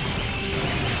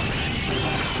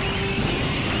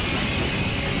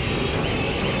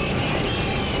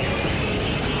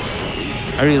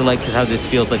 I really like how this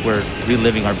feels like we're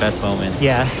reliving our best moments.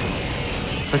 Yeah.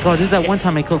 It's like, oh, this is that one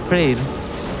time I killed Kraid.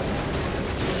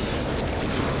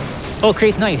 Oh,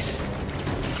 Kraid, nice.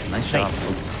 Nice job.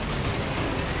 Nice.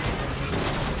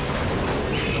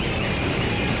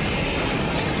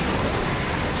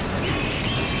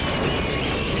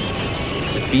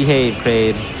 Just behave,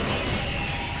 Kraid.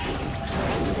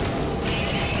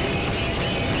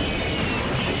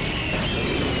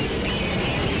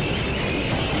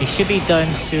 He should be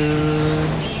done soon.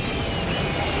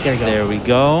 There we go. There we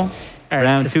go. All right,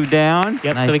 round 2 down.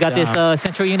 Yep, Nice so we got job. this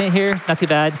central unit here. Not too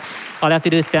bad. All I have to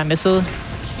do is spam missile.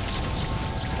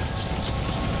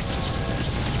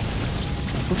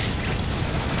 Oops.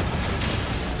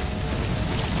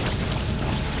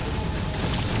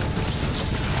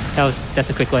 That's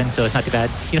a quick one, so it's not too bad.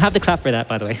 You don't have to clap for that,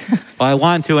 by the way. Well, I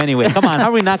want to anyway. Come on, how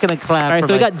are we not going to clap All right, for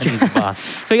so we like got an easy boss?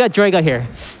 so we got Droiga here.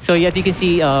 So as you can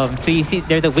see, so you see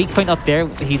there's a weak point up there.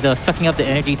 He's sucking up the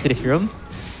energy to this room.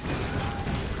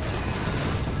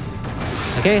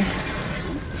 Okay.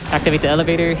 Activate the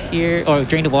elevator here, or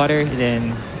drain the water, and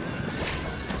then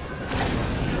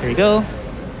there you go.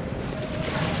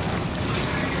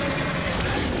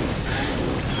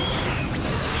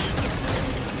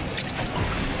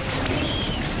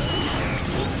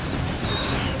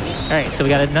 All right, so we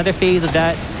got another phase of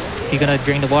that. You're gonna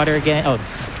drain the water again. Oh,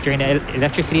 drain the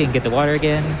electricity and get the water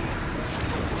again.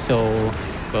 So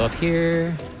go up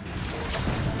here.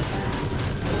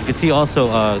 You can see also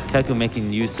Keku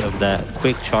making use of that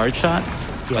quick charge shots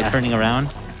by turning around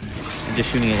and just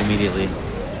shooting it immediately.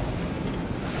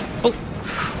 Oh.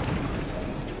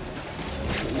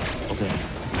 Okay.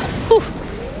 Whew.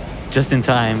 Just in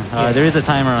time. There is a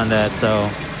timer on that, so.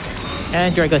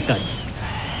 And Droiga's done.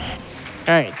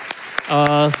 All right.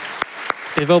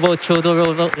 The Robo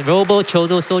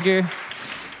Chodo soldier.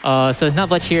 So there's not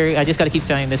much here. I just gotta keep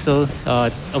spamming missiles,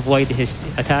 avoid his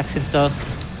attacks and stuff.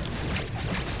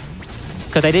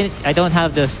 Cause I don't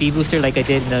have the speed booster like I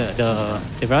did in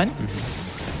the run.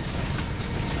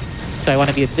 So I want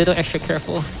to be a little extra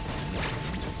careful.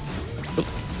 Oop.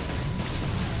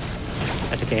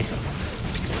 That's okay.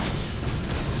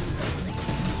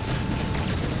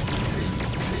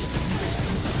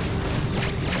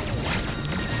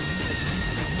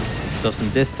 So some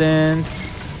distance.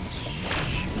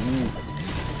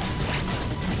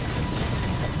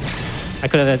 I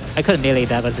could have meleeed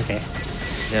that, but it's okay.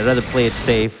 Yeah, I'd rather play it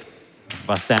safe.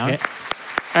 Bust down. Okay.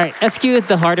 All right, SQ is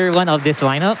the harder one of this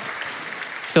lineup.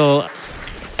 So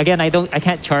again, I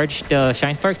can't charge the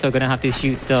Shine Spark, so I'm gonna have to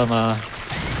shoot some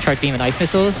Charge Beam and Ice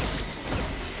Missiles.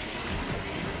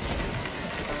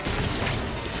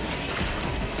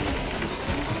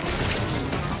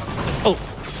 Oh.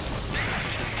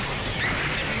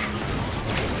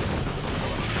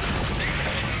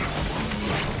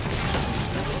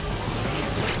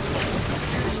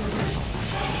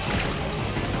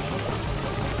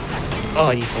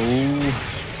 Oh,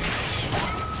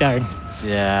 darn.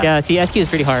 Yeah. Yeah, see, SQ is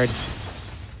pretty hard.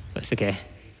 But it's okay.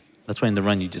 That's why in the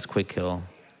run you just quick kill.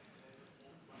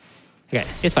 Okay,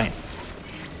 it's fine.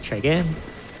 Try again.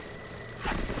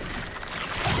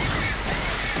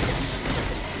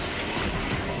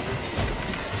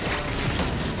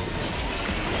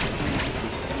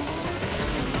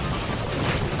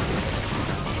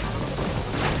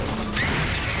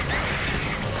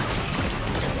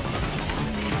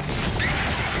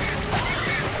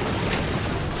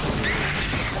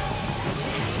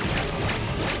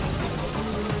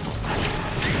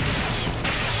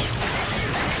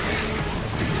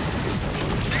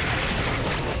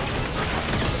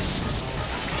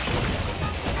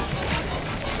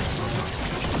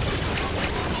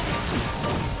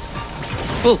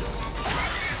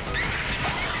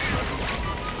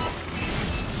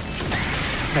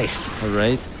 Nice. All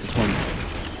right, just one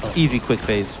easy quick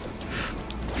phase.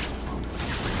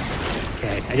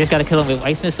 Okay, I just gotta kill him with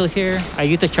ice missiles here. I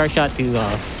used a charge shot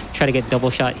to try to get double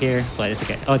shot here, but it's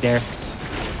okay. Oh, there.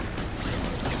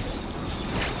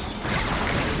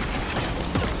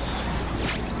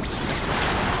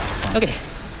 Okay.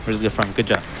 Where's it from? Good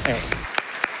job. All right.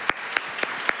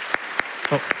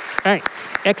 Oh, all right.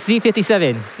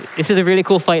 XZ57. This is a really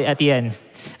cool fight at the end.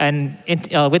 And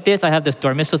with this, I have the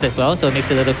storm missiles as well, so it makes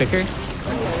it a little quicker.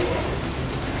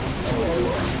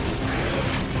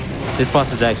 This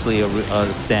boss is actually a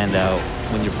standout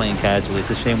when you're playing casually. It's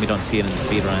a shame we don't see it in the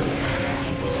speedrun.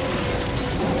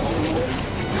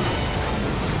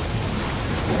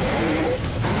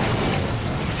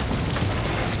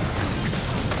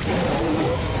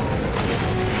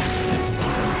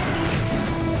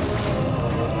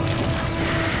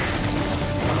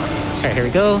 All right, here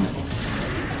we go.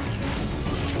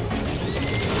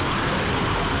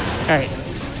 All right.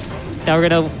 Now we're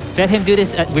gonna let him do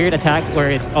this weird attack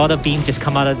where all the beams just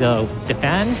come out of the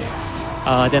fans.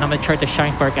 Then I'm gonna charge the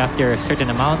shine spark after a certain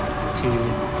amount. 2, 3, 4,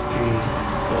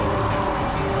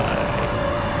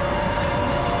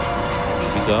 5.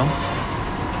 Here we go.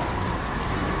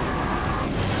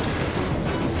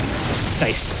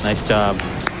 Nice. Nice job.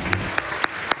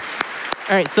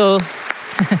 All right, so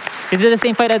this is the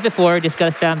same fight as before. Just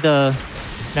gotta spam the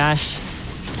mash.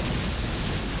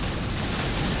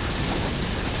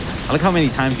 I like how many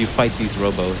times you fight these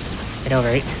robos. I know,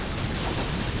 right?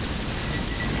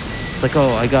 It's like,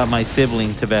 oh, I got my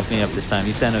sibling to back me up this time.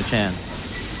 You stand no chance.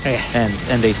 Okay.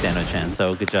 And they stand no chance,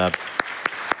 so good job.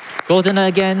 Golden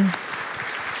again.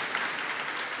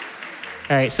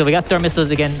 All right, so we got storm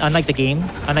missiles again, unlike the game,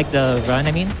 unlike the run,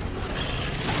 I mean.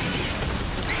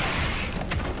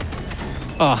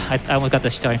 Oh, I almost got the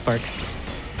shine spark.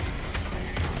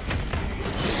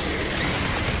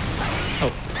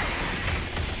 Oh.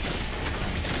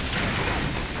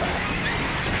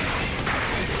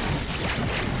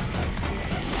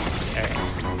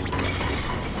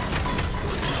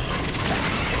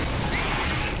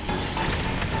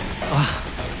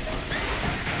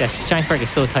 That shine spark is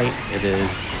so tight. It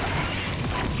is.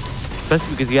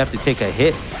 Especially because you have to take a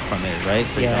hit from it, right?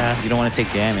 So yeah. you don't want to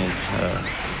take damage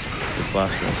this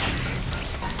boss rush.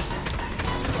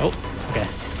 Oh, okay.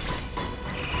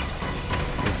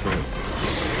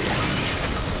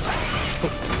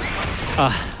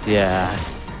 Oh. Yeah.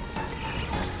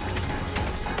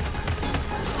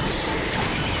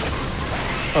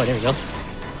 Oh, there we go.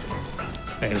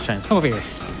 Right, Shine come over here.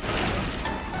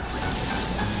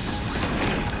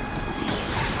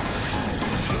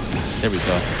 There we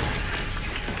go.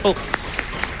 Oh.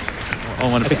 I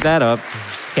want to pick that up.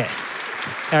 Okay.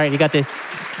 All right, you got this.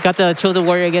 You got the Chosen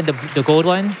Warrior again, the gold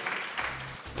one.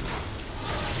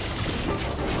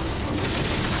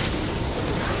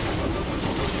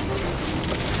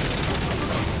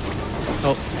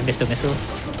 Oh, I missed the missile.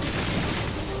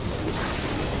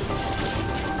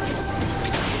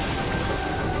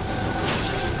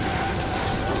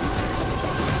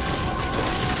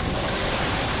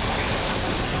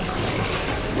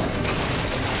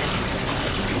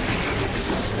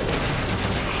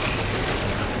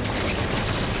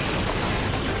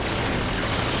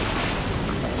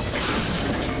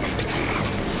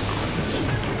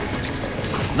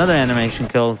 Another animation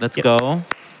kill. Let's go. All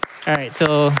right,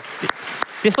 so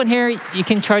this one here, you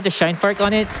can charge a shine spark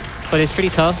on it, but it's pretty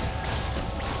tough.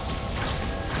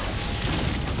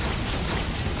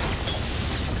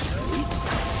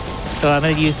 So I'm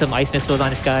gonna use some ice missiles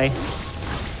on this guy.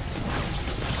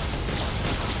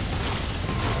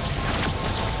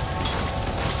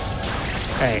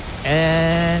 All right,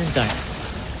 and done.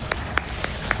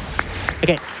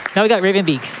 Okay, now we got Raven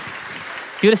Beak.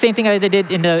 Do the same thing as I did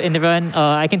in the run.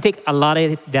 I can take a lot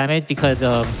of damage because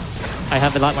I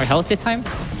have a lot more health this time.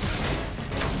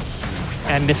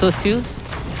 And missiles too.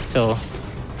 So,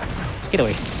 get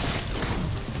away.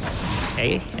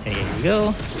 Okay, and here we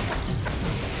go.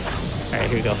 Alright,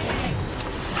 here we go.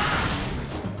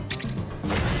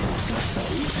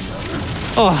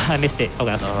 Oh, I missed it. Oh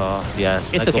god. Oh,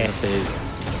 yes. It's that okay. golden phase.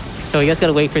 So you guys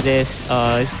gotta wait for this.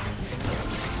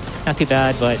 Not too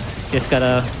bad, but just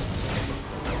gotta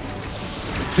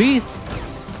breathe.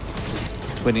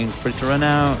 Waiting for it to run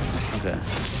out. Okay.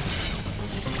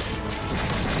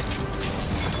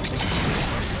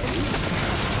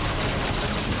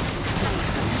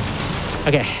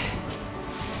 Okay.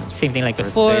 Same thing like First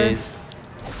before. phase.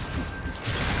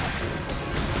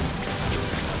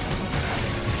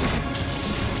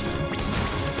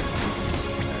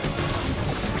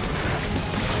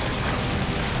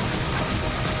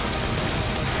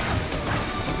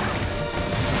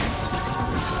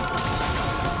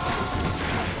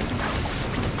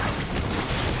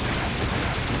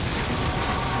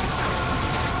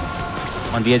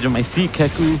 On the edge of my seat,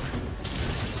 Keku.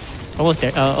 Almost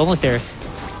there. Almost there.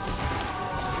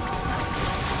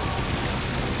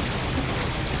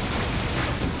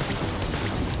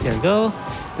 There we go.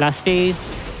 Last phase.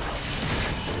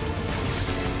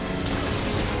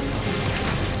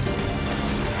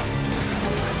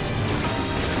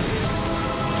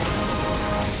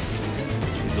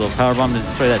 Use a little power bomb to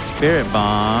destroy that spirit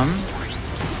bomb.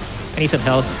 I need some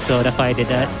health, so that's why I did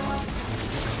that.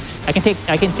 I can take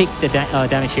the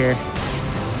damage here.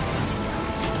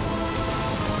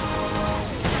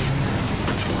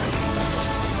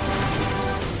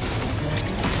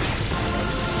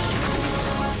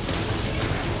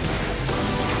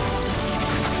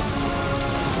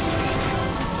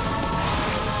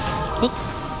 Oop.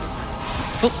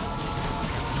 Oop.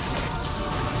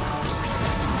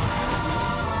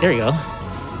 There we go.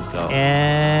 Go.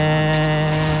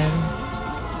 And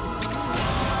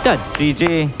done.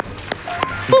 GG.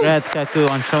 Congrats, Keku,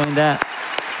 on showing that.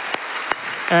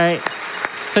 All right.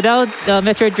 So now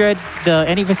Metroid Dread, the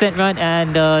any percent run,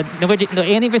 and the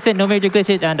any percent no major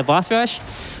glitches, and the boss rush.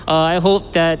 I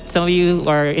hope that some of you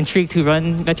are intrigued to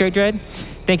run Metroid Dread.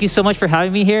 Thank you so much for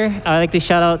having me here. I'd like to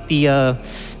shout out the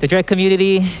Dread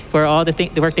community for all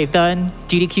the work they've done.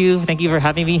 GDQ, thank you for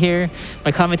having me here.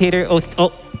 My commentator,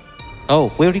 okay,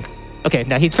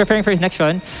 now he's preparing for his next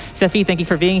run. Sephy, thank you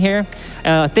for being here.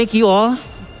 Thank you all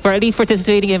for at least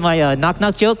participating in my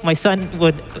knock-knock joke. My son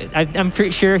I'm pretty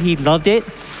sure he loved it.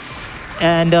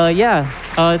 And yeah,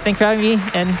 thanks for having me.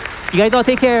 And you guys all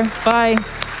take care. Bye.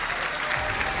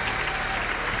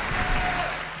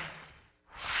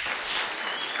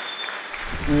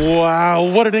 Wow,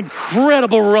 what an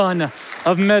incredible run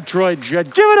of Metroid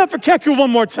Dread. Give it up for Keku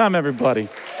one more time, everybody.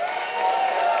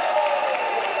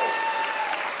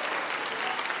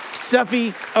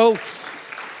 Sephy, Oats,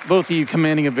 both of you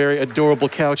commanding a very adorable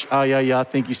couch.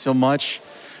 Thank you so much.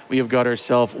 We have got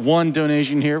ourselves one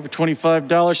donation here for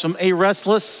 $25 from A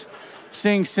Restless,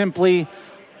 saying simply,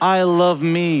 I love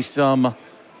me some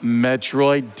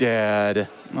Metroid Dad.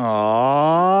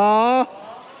 Aww.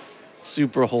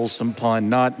 Super wholesome pun,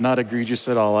 not egregious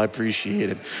at all. I appreciate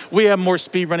it. We have more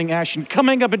speedrunning action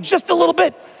coming up in just a little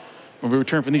bit when we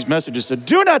return from these messages. So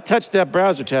do not touch that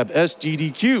browser tab.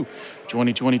 SGDQ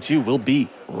 2022 will be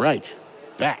right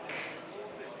back.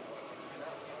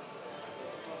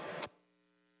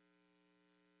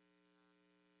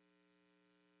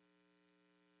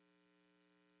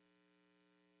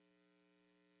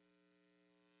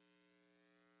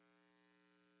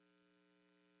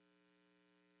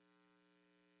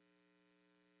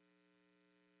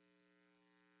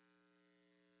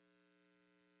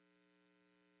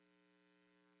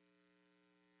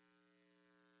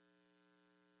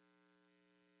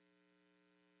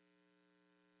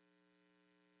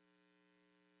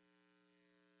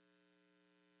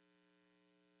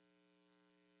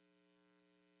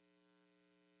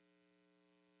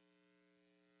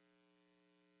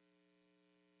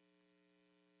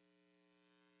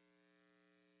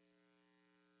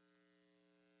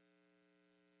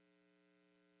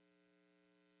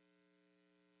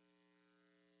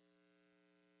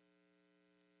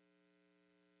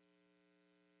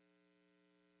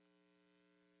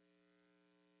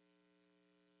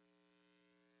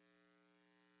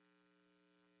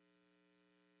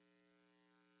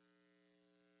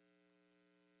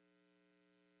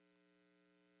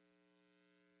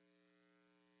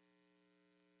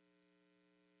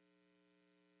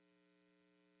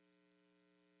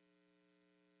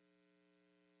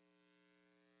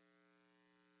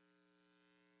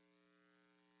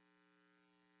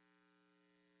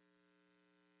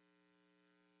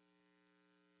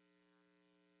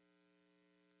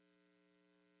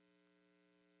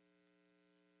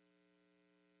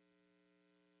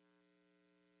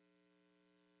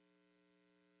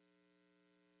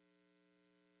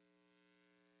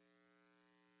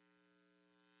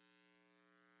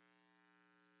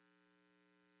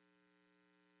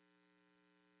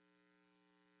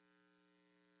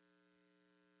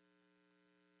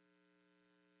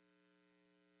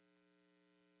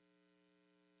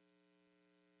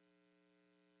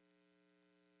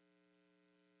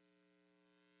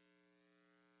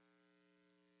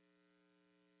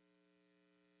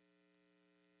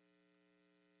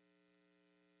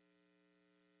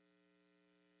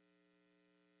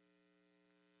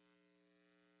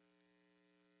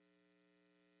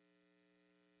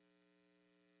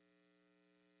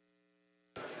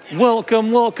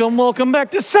 Welcome, welcome, welcome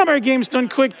back to Summer Games Done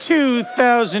Quick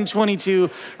 2022,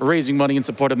 raising money in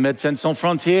support of Médecins Sans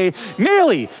Frontières.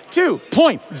 Nearly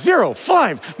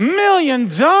 $2.05 million.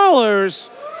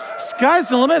 Sky's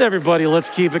the limit, everybody. Let's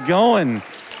keep it going.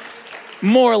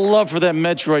 More love for that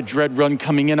Metroid Dread run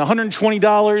coming in.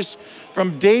 $120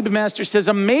 from Dave Master says,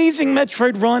 amazing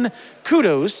Metroid run.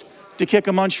 Kudos to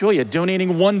kekumanshoyu, donating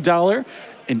 $1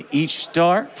 in each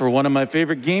star for one of my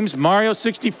favorite games, Mario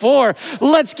 64.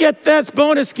 Let's get that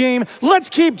bonus game. Let's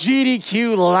keep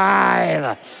GDQ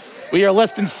live. We are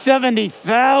less than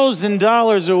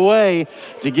 $70,000 away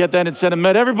to get that incentive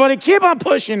met. Everybody, keep on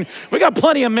pushing. We got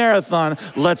plenty of marathon.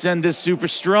 Let's end this super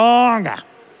strong.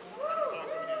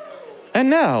 And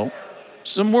now,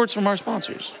 some words from our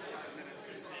sponsors.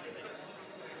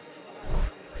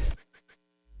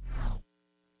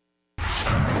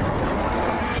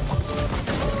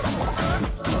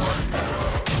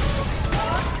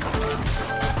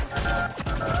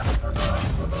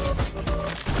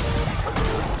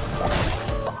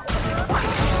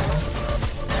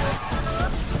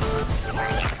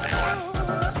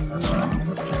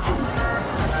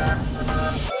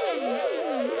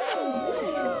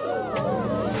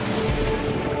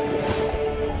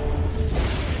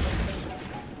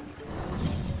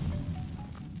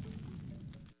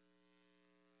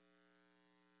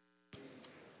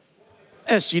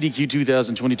 SGDQ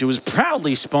 2022 is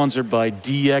proudly sponsored by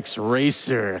DX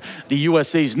Racer, the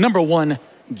USA's #1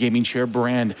 gaming chair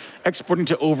brand. Exporting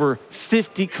to over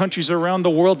 50 countries around the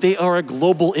world, they are a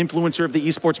global influencer of the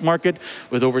esports market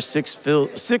with over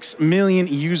 6 million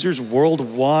users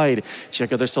worldwide.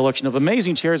 Check out their selection of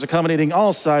amazing chairs accommodating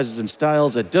all sizes and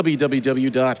styles at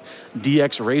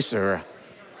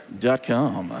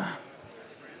www.dxracer.com.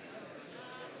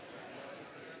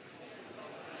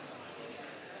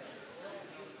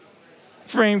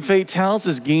 Frame Fatales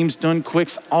is Games Done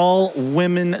Quick's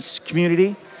all-women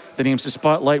community that aims to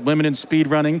spotlight women in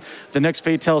speedrunning. The next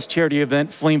Fatales charity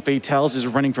event, Flame Fatales, is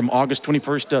running from August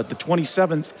 21st to the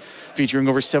 27th, featuring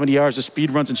over 70 hours of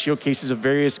speedruns and showcases of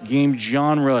various game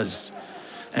genres.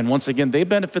 And once again, they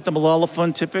benefit the Malala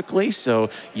Fund typically, so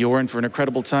you're in for an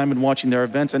incredible time in watching their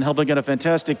events and helping out a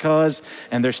fantastic cause,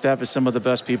 and their staff is some of the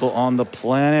best people on the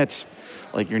planet.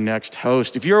 Like your next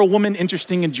host. If you're a woman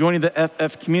interested in joining the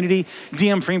FF community,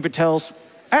 DM Frame Fatales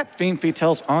at Fame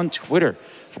Fatales on Twitter.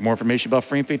 For more information about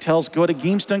Frame Fatales, go to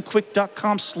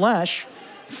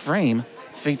gamesdonequick.com/Frame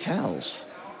Fatales.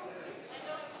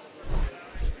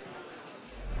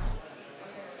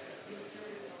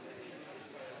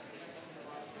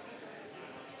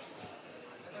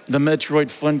 The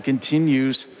Metroid fun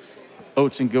continues.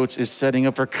 Oats and Goats is setting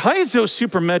up for Kaizo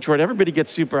Super Metroid. Everybody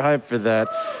gets super hyped for that.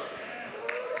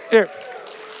 Here.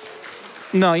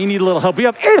 No, you need a little help. We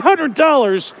have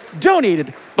 $800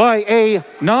 donated by a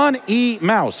non-E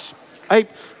mouse.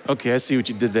 Okay, I see what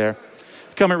you did there.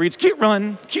 Comment reads, cute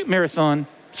run, cute marathon,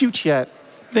 cute chat.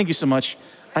 Thank you so much.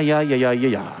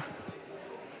 Yeah.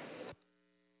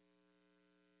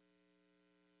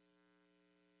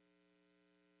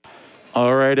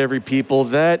 All right, every people,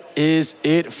 that is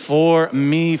it for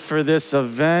me for this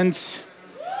event.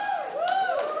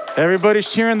 Everybody's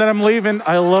cheering that I'm leaving.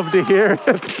 I love to hear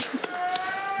it.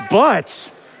 But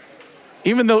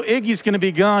even though Iggy's going to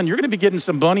be gone, you're going to be getting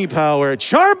some bunny power.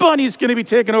 Char Bunny's going to be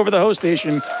taking over the host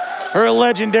station. Her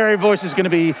legendary voice is going to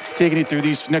be taking you through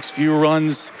these next few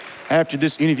runs after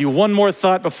this interview. One more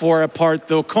thought before I part,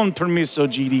 though. Con permiso,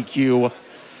 GDQ.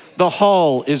 The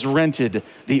hall is rented.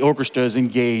 The orchestra is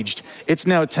engaged. It's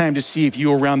now time to see if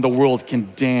you around the world can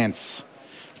dance.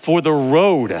 For the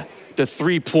road to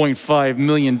 $3.5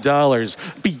 million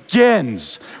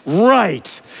begins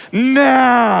right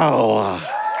now.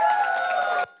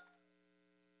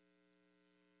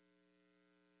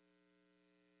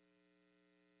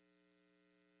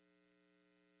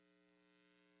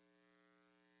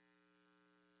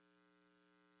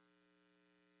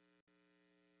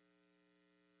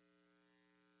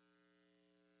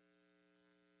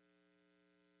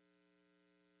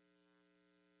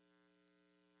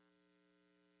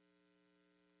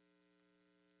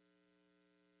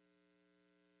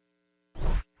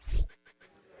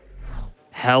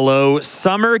 Hello,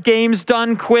 Summer Games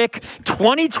Done Quick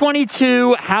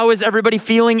 2022. How is everybody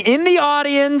feeling in the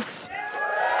audience?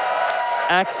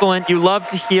 Excellent. You love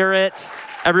to hear it.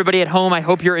 Everybody at home, I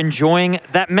hope you're enjoying.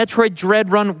 That Metroid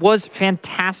Dread run was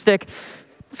fantastic.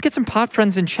 Let's get some pod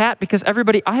friends in chat because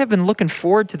everybody, I have been looking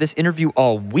forward to this interview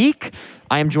all week.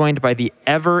 I am joined by the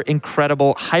ever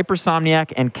incredible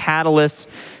Hypersomniac and Catalystz.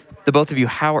 The both of you,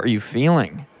 how are you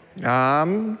feeling?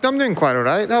 I'm doing quite all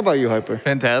right. How about you, Hyper?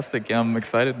 Fantastic. Yeah, I'm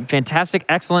excited. Fantastic.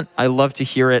 Excellent. I love to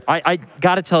hear it. I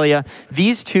got to tell you,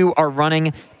 these two are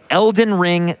running Elden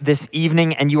Ring this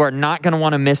evening, and you are not going to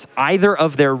want to miss either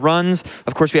of their runs.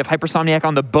 Of course, we have Hypersomniac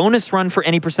on the bonus run for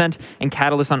any percent and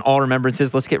Catalystz on all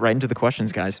remembrances. Let's get right into the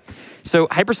questions, guys. So,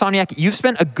 Hypersomniac, you've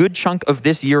spent a good chunk of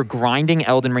this year grinding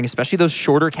Elden Ring, especially those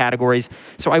shorter categories.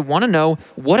 So I want to know,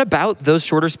 what about those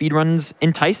shorter speedruns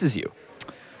entices you?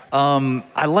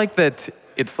 I like that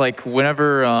it's like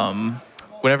whenever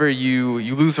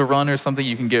you lose a run or something,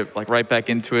 you can get like right back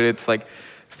into it. It's like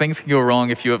things can go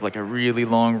wrong if you have like a really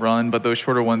long run, but those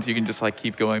shorter ones you can just like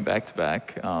keep going back to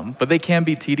back. But they can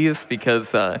be tedious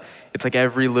because it's like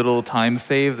every little time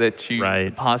save that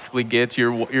you possibly get,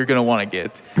 you're gonna want to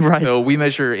get. Right. So we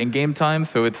measure in-game time.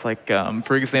 So it's like,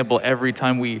 for example, every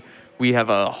time we have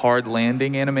a hard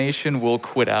landing animation, we'll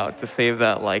quit out to save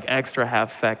that like extra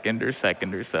half second or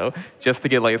so, just to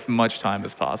get like as much time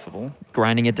as possible.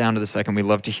 Grinding it down to the second, we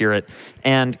love to hear it.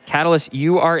 And Catalystz,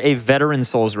 you are a veteran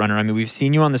Souls runner. I mean, we've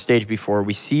seen you on the stage before.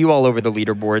 We see you all over the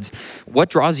leaderboards.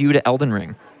 What draws you to Elden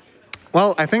Ring?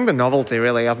 Well, I think the novelty,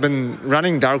 really. I've been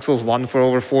running Dark Souls 1 for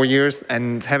over 4 years,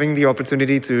 and having the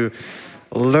opportunity to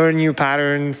learn new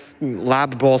patterns,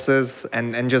 lab bosses,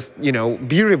 and just, you know,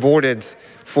 be rewarded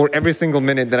for every single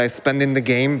minute that I spend in the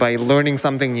game by learning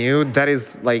something new, that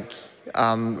is like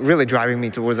really driving me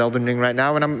towards Elden Ring right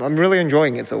now, and I'm really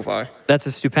enjoying it so far. That's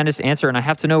a stupendous answer, and I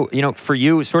have to know, you know, for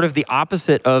you, sort of the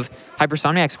opposite of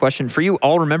Hypersomniac's question, for you,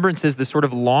 All Remembrances, the sort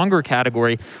of longer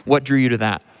category, what drew you to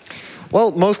that?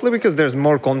 Well, mostly because there's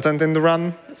more content in the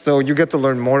run, so you get to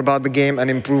learn more about the game and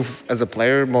improve as a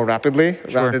player more rapidly,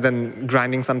 rather than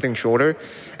grinding something shorter.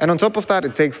 And on top of that,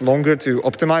 it takes longer to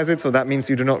optimize it, so that means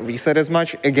you do not reset as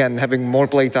much. Again, having more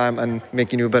playtime and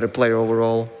making you a better player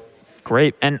overall.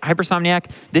 Great. And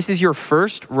Hypersomniac, this is your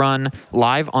first run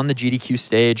live on the GDQ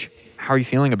stage. How are you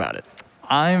feeling about it?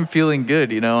 I'm feeling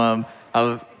good. You know, I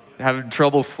was having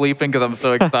trouble sleeping because I'm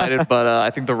so excited, but I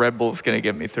think the Red Bull is going to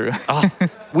get me through.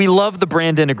 We love the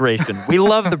brand integration. We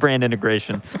love the brand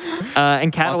integration.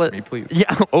 And Catalystz, me, please.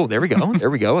 Yeah. Oh, there we go. There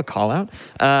we go. A call out.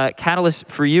 Catalystz,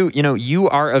 for you, you know, you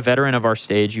are a veteran of our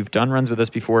stage. You've done runs with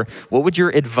us before. What would your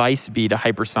advice be to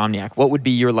Hypersomniac? What would be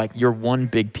your one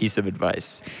big piece of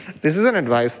advice? This is an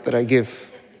advice that I give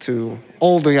to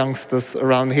all the youngsters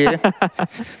around here.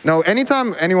 Now,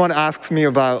 anytime anyone asks me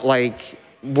about like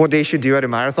what they should do at a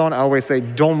marathon, I always say,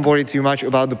 don't worry too much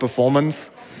about the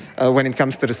performance when it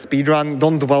comes to the speed run.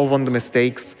 Don't dwell on the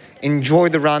mistakes. Enjoy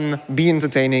the run, be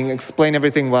entertaining, explain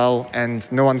everything well,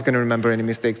 and no one's going to remember any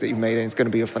mistakes that you've made, and it's going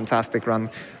to be a fantastic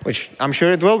run, which I'm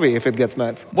sure it will be if it gets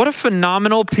met. What a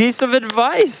phenomenal piece of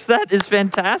advice. That is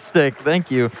fantastic.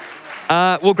 Thank you.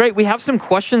 Well, great. We have some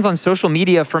questions on social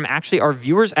media from actually our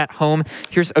viewers at home.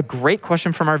 Here's a great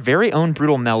question from our very own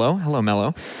Brutal Mellow. Hello,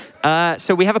 Mellow.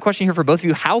 So we have a question here for both of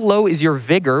you. How low is your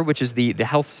vigor, which is the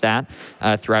health stat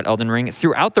throughout Elden Ring,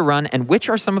 throughout the run, and which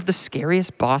are some of the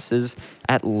scariest bosses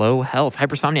at low health?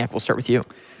 Hypersomniac, we'll start with you.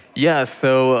 Yeah,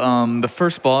 so the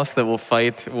first boss that we'll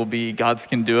fight will be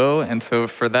Godskin Duo, and so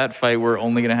for that fight, we're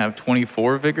only going to have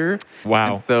 24 vigor.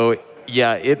 Wow. And so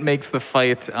yeah, it makes the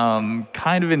fight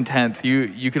kind of intense.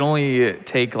 You can only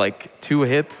take like 2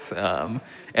 hits,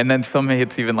 and then some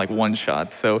hits even like 1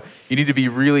 shot. So you need to be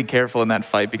really careful in that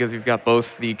fight because you've got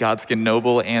both the Godskin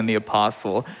Noble and the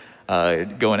Apostle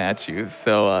going at you.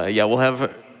 So yeah, we'll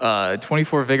have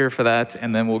 24 vigor for that,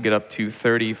 and then we'll get up to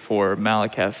 30 for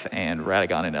Malekith and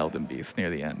Radagon and Elden Beast near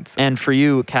the end. So. And for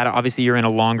you, Kat, obviously you're in a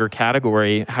longer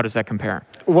category. How does that compare?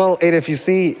 Well, if you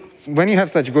see, when you have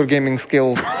such good gaming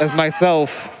skills as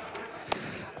myself,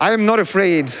 I am not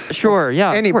afraid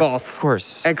any boss. Of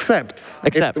course. Except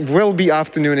it will be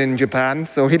afternoon in Japan,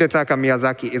 so Hidetaka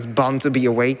Miyazaki is bound to be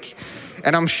awake.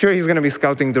 And I'm sure he's going to be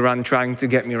scouting the run, trying to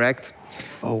get me wrecked.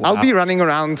 Oh, wow. I'll be running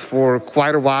around for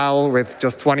quite a while with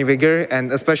just 20 vigor,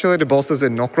 and especially the bosses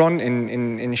in Nokron,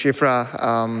 in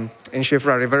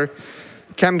Shifra River,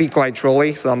 can be quite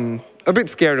trolly, so I'm a bit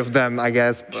scared of them, I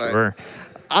guess. But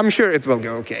I'm sure it will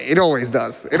go okay. It always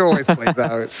does. It always plays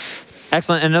out.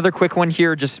 Excellent. Another quick one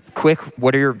here, just quick.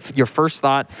 What are your first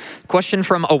thought? Question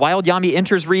from A Wild Yami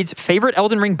Enters reads, favorite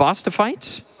Elden Ring boss to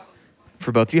fight?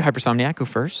 For both of you, Hypersomniac, go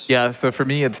first. Yeah, so for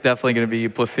me, it's definitely going to be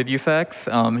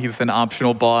Placidusax. He's an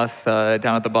optional boss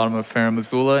down at the bottom of Farum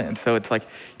Azula, and so it's like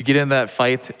you get in that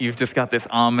fight, you've just got this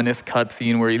ominous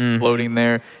cutscene where he's floating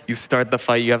there. You start the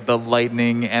fight, you have the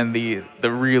lightning and the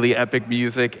really epic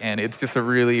music, and it's just a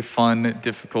really fun,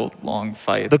 difficult, long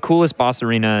fight. The coolest boss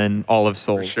arena in all of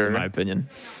Souls, in my opinion.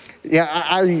 Yeah,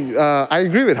 I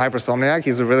agree with Hypersomniac.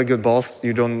 He's a really good boss.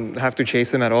 You don't have to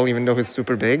chase him at all, even though he's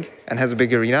super big and has a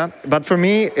big arena. But for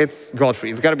me, it's Godfrey.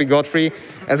 It's got to be Godfrey.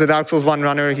 As a Dark Souls 1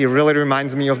 runner, he really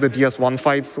reminds me of the DS1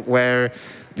 fights where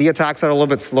the attacks are a little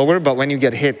bit slower, but when you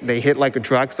get hit, they hit like a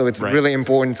truck. So it's really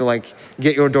important to like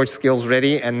get your dodge skills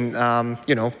ready and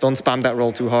you know, don't spam that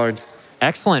roll too hard.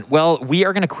 Excellent. Well, we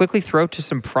are going to quickly throw to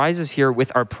some prizes here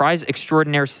with our prize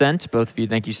extraordinaire Sent. Both of you,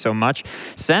 thank you so much.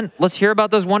 Sent, let's hear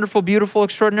about those wonderful, beautiful,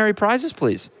 extraordinary prizes,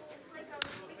 please.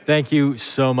 Thank you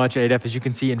so much, Adef. As you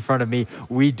can see in front of me,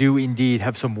 we do indeed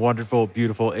have some wonderful,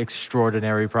 beautiful,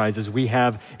 extraordinary prizes. We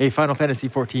have a Final Fantasy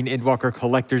XIV Endwalker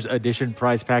Collector's Edition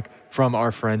prize pack from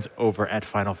our friends over at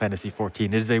Final Fantasy XIV.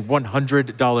 It is a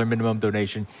 $100 minimum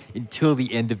donation until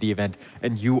the end of the event,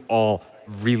 and you all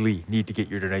really need to get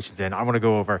your donations in. I want to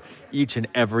go over each and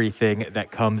everything that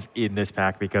comes in this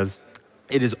pack because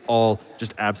it is all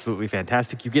just absolutely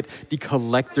fantastic. You get the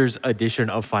collector's edition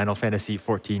of Final Fantasy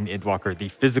XIV Endwalker, the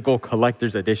physical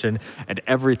collector's edition, and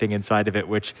everything inside of it,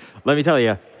 which, let me tell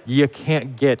you, you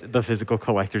can't get the physical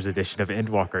collector's edition of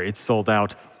Endwalker. It's sold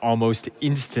out almost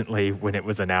instantly when it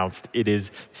was announced. It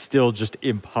is still just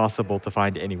impossible to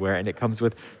find anywhere, and it comes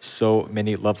with so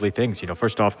many lovely things. You know,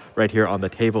 first off, right here on the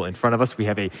table in front of us, we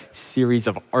have a series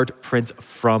of art prints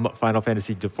from Final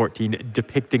Fantasy XIV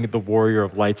depicting the Warrior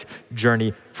of Light's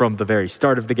journey from the very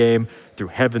start of the game through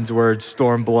Heavensward,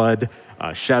 Stormblood,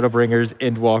 Shadowbringers,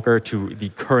 Endwalker, to the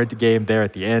current game there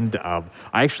at the end.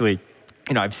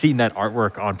 You know, I've seen that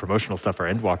artwork on promotional stuff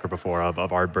for Endwalker before of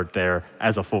Ardbert there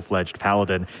as a full-fledged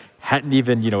paladin. Hadn't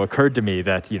even, you know, occurred to me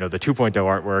that, you know, the 2.0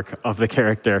 artwork of the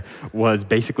character was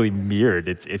basically mirrored.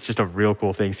 It's just a real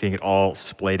cool thing seeing it all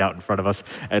splayed out in front of us.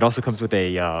 It also comes with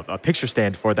a picture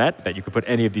stand for that you could put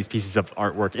any of these pieces of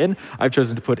artwork in. I've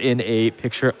chosen to put in a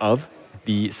picture of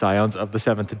the Scions of the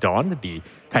Seventh Dawn, the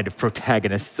kind of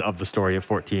protagonists of the story of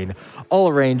 14, all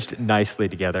arranged nicely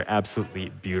together. Absolutely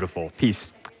beautiful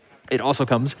piece. It also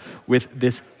comes with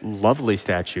this lovely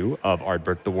statue of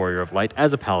Ardbert, the Warrior of Light,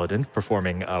 as a paladin,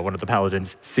 performing one of the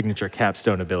paladin's signature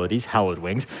capstone abilities, Hallowed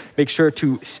Wings. Make sure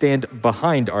to stand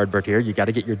behind Ardbert here. You got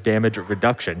to get your damage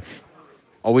reduction.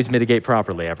 Always mitigate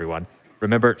properly, everyone.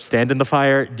 Remember, stand in the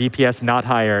fire, DPS not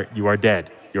higher, you are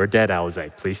dead. You are dead,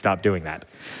 Alize. Please stop doing that.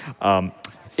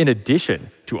 In addition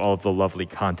to all of the lovely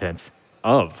contents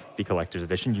of the Collector's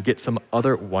Edition, you get some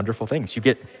other wonderful things. You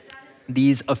get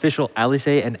these official Alice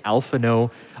and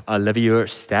Alphino Levieur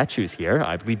statues here.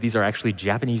 I believe these are actually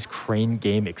Japanese Crane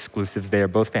game exclusives. They are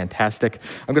both fantastic.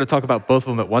 I'm going to talk about both of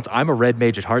them at once. I'm a red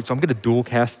mage at heart, so I'm going to dual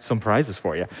cast some prizes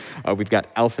for you. We've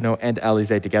got Alphino and Alice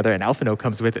together, and Alphino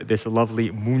comes with this lovely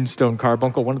Moonstone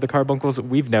Carbuncle, one of the Carbuncles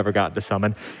we've never gotten to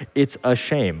summon. It's a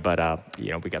shame, but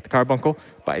you know, we got the Carbuncle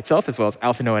by itself, as well as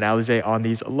Alphino and Alice on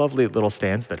these lovely little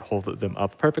stands that hold them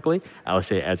up perfectly.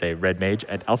 Alice as a red mage,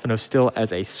 and Alphino still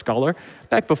as a scholar,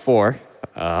 back before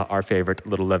our favorite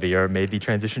little Levieur made the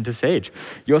transition to Sage.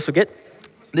 You also get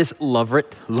this lovely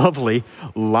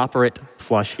Loporrit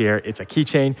plush here. It's a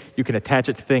keychain. You can attach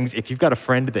it to things. If you've got a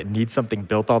friend that needs something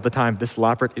built all the time, this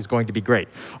Loporrit is going to be great.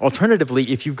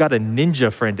 Alternatively, if you've got a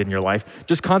ninja friend in your life,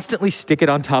 just constantly stick it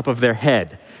on top of their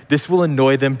head. This will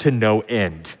annoy them to no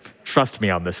end. Trust me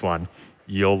on this one.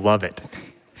 You'll love it.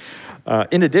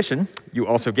 In addition, you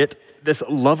also get this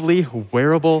lovely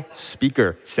wearable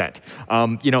speaker set.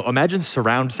 You know, imagine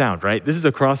surround sound, right? This is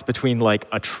a cross between like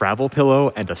a travel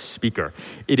pillow and a speaker.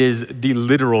 It is the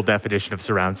literal definition of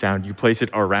surround sound. You place it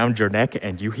around your neck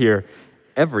and you hear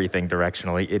everything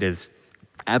directionally. It is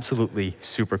absolutely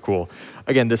super cool.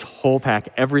 Again, this whole pack,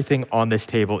 everything on this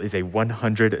table is a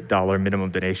 $100 minimum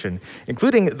donation,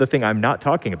 including the thing I'm not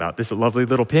talking about, this lovely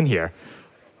little pin here.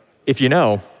 If you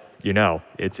know, you know.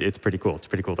 It's pretty cool. It's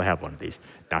pretty cool to have one of these.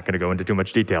 Not going to go into too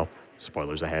much detail.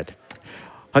 Spoilers ahead.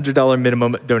 $100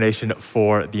 minimum donation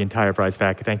for the entire prize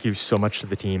pack. Thank you so much to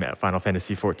the team at Final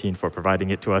Fantasy XIV for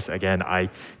providing it to us. Again, I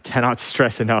cannot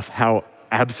stress enough how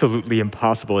absolutely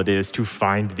impossible it is to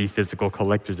find the physical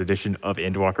collector's edition of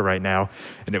Endwalker right now.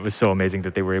 And it was so amazing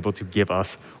that they were able to give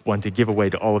us one to give away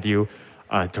to all of you,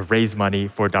 to raise money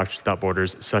for Doctors Without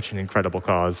Borders, such an incredible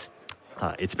cause.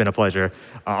 It's been a pleasure.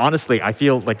 Honestly, I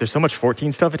feel like there's so much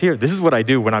 14 stuff in here. This is what I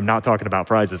do when I'm not talking about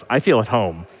prizes. I feel at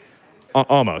home.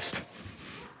 Almost.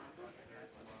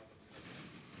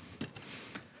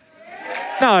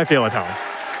 Now I feel at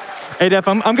home. Hey, Def,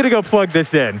 I'm going to go plug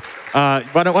this in.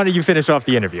 Why don't you finish off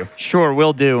the interview? Sure,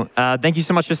 will do. Thank you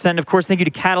so much, Sent. Of course, thank you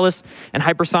to Catalystz and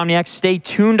Hypersomniac. Stay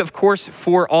tuned, of course,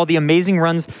 for all the amazing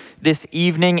runs this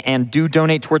evening, and do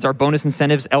donate towards our bonus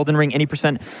incentives. Elden Ring, any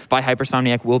percent by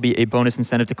Hypersomniac will be a bonus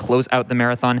incentive to close out the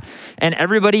marathon. And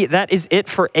everybody, that is it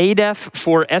for ADEF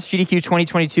for SGDQ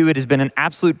 2022. It has been an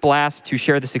absolute blast to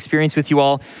share this experience with you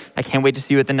all. I can't wait to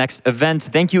see you at the next event.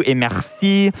 Thank you et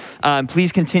merci.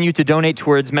 Please continue to donate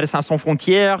towards Médecins Sans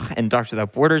Frontières and Doctors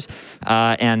Without Borders.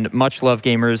 And much love,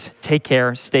 gamers. Take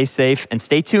care, stay safe, and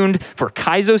stay tuned for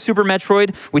Kaizo Super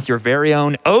Metroid with your very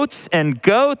own Oats and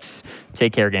Goats.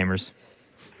 Take care, gamers.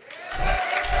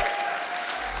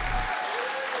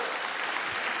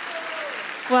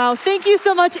 Wow, thank you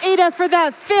so much, Adef, for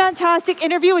that fantastic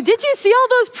interview. And did you see all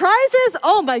those prizes?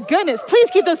 Oh my goodness, please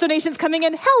keep those donations coming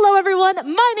in. Hello, everyone.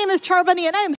 My name is Charbunny, and I am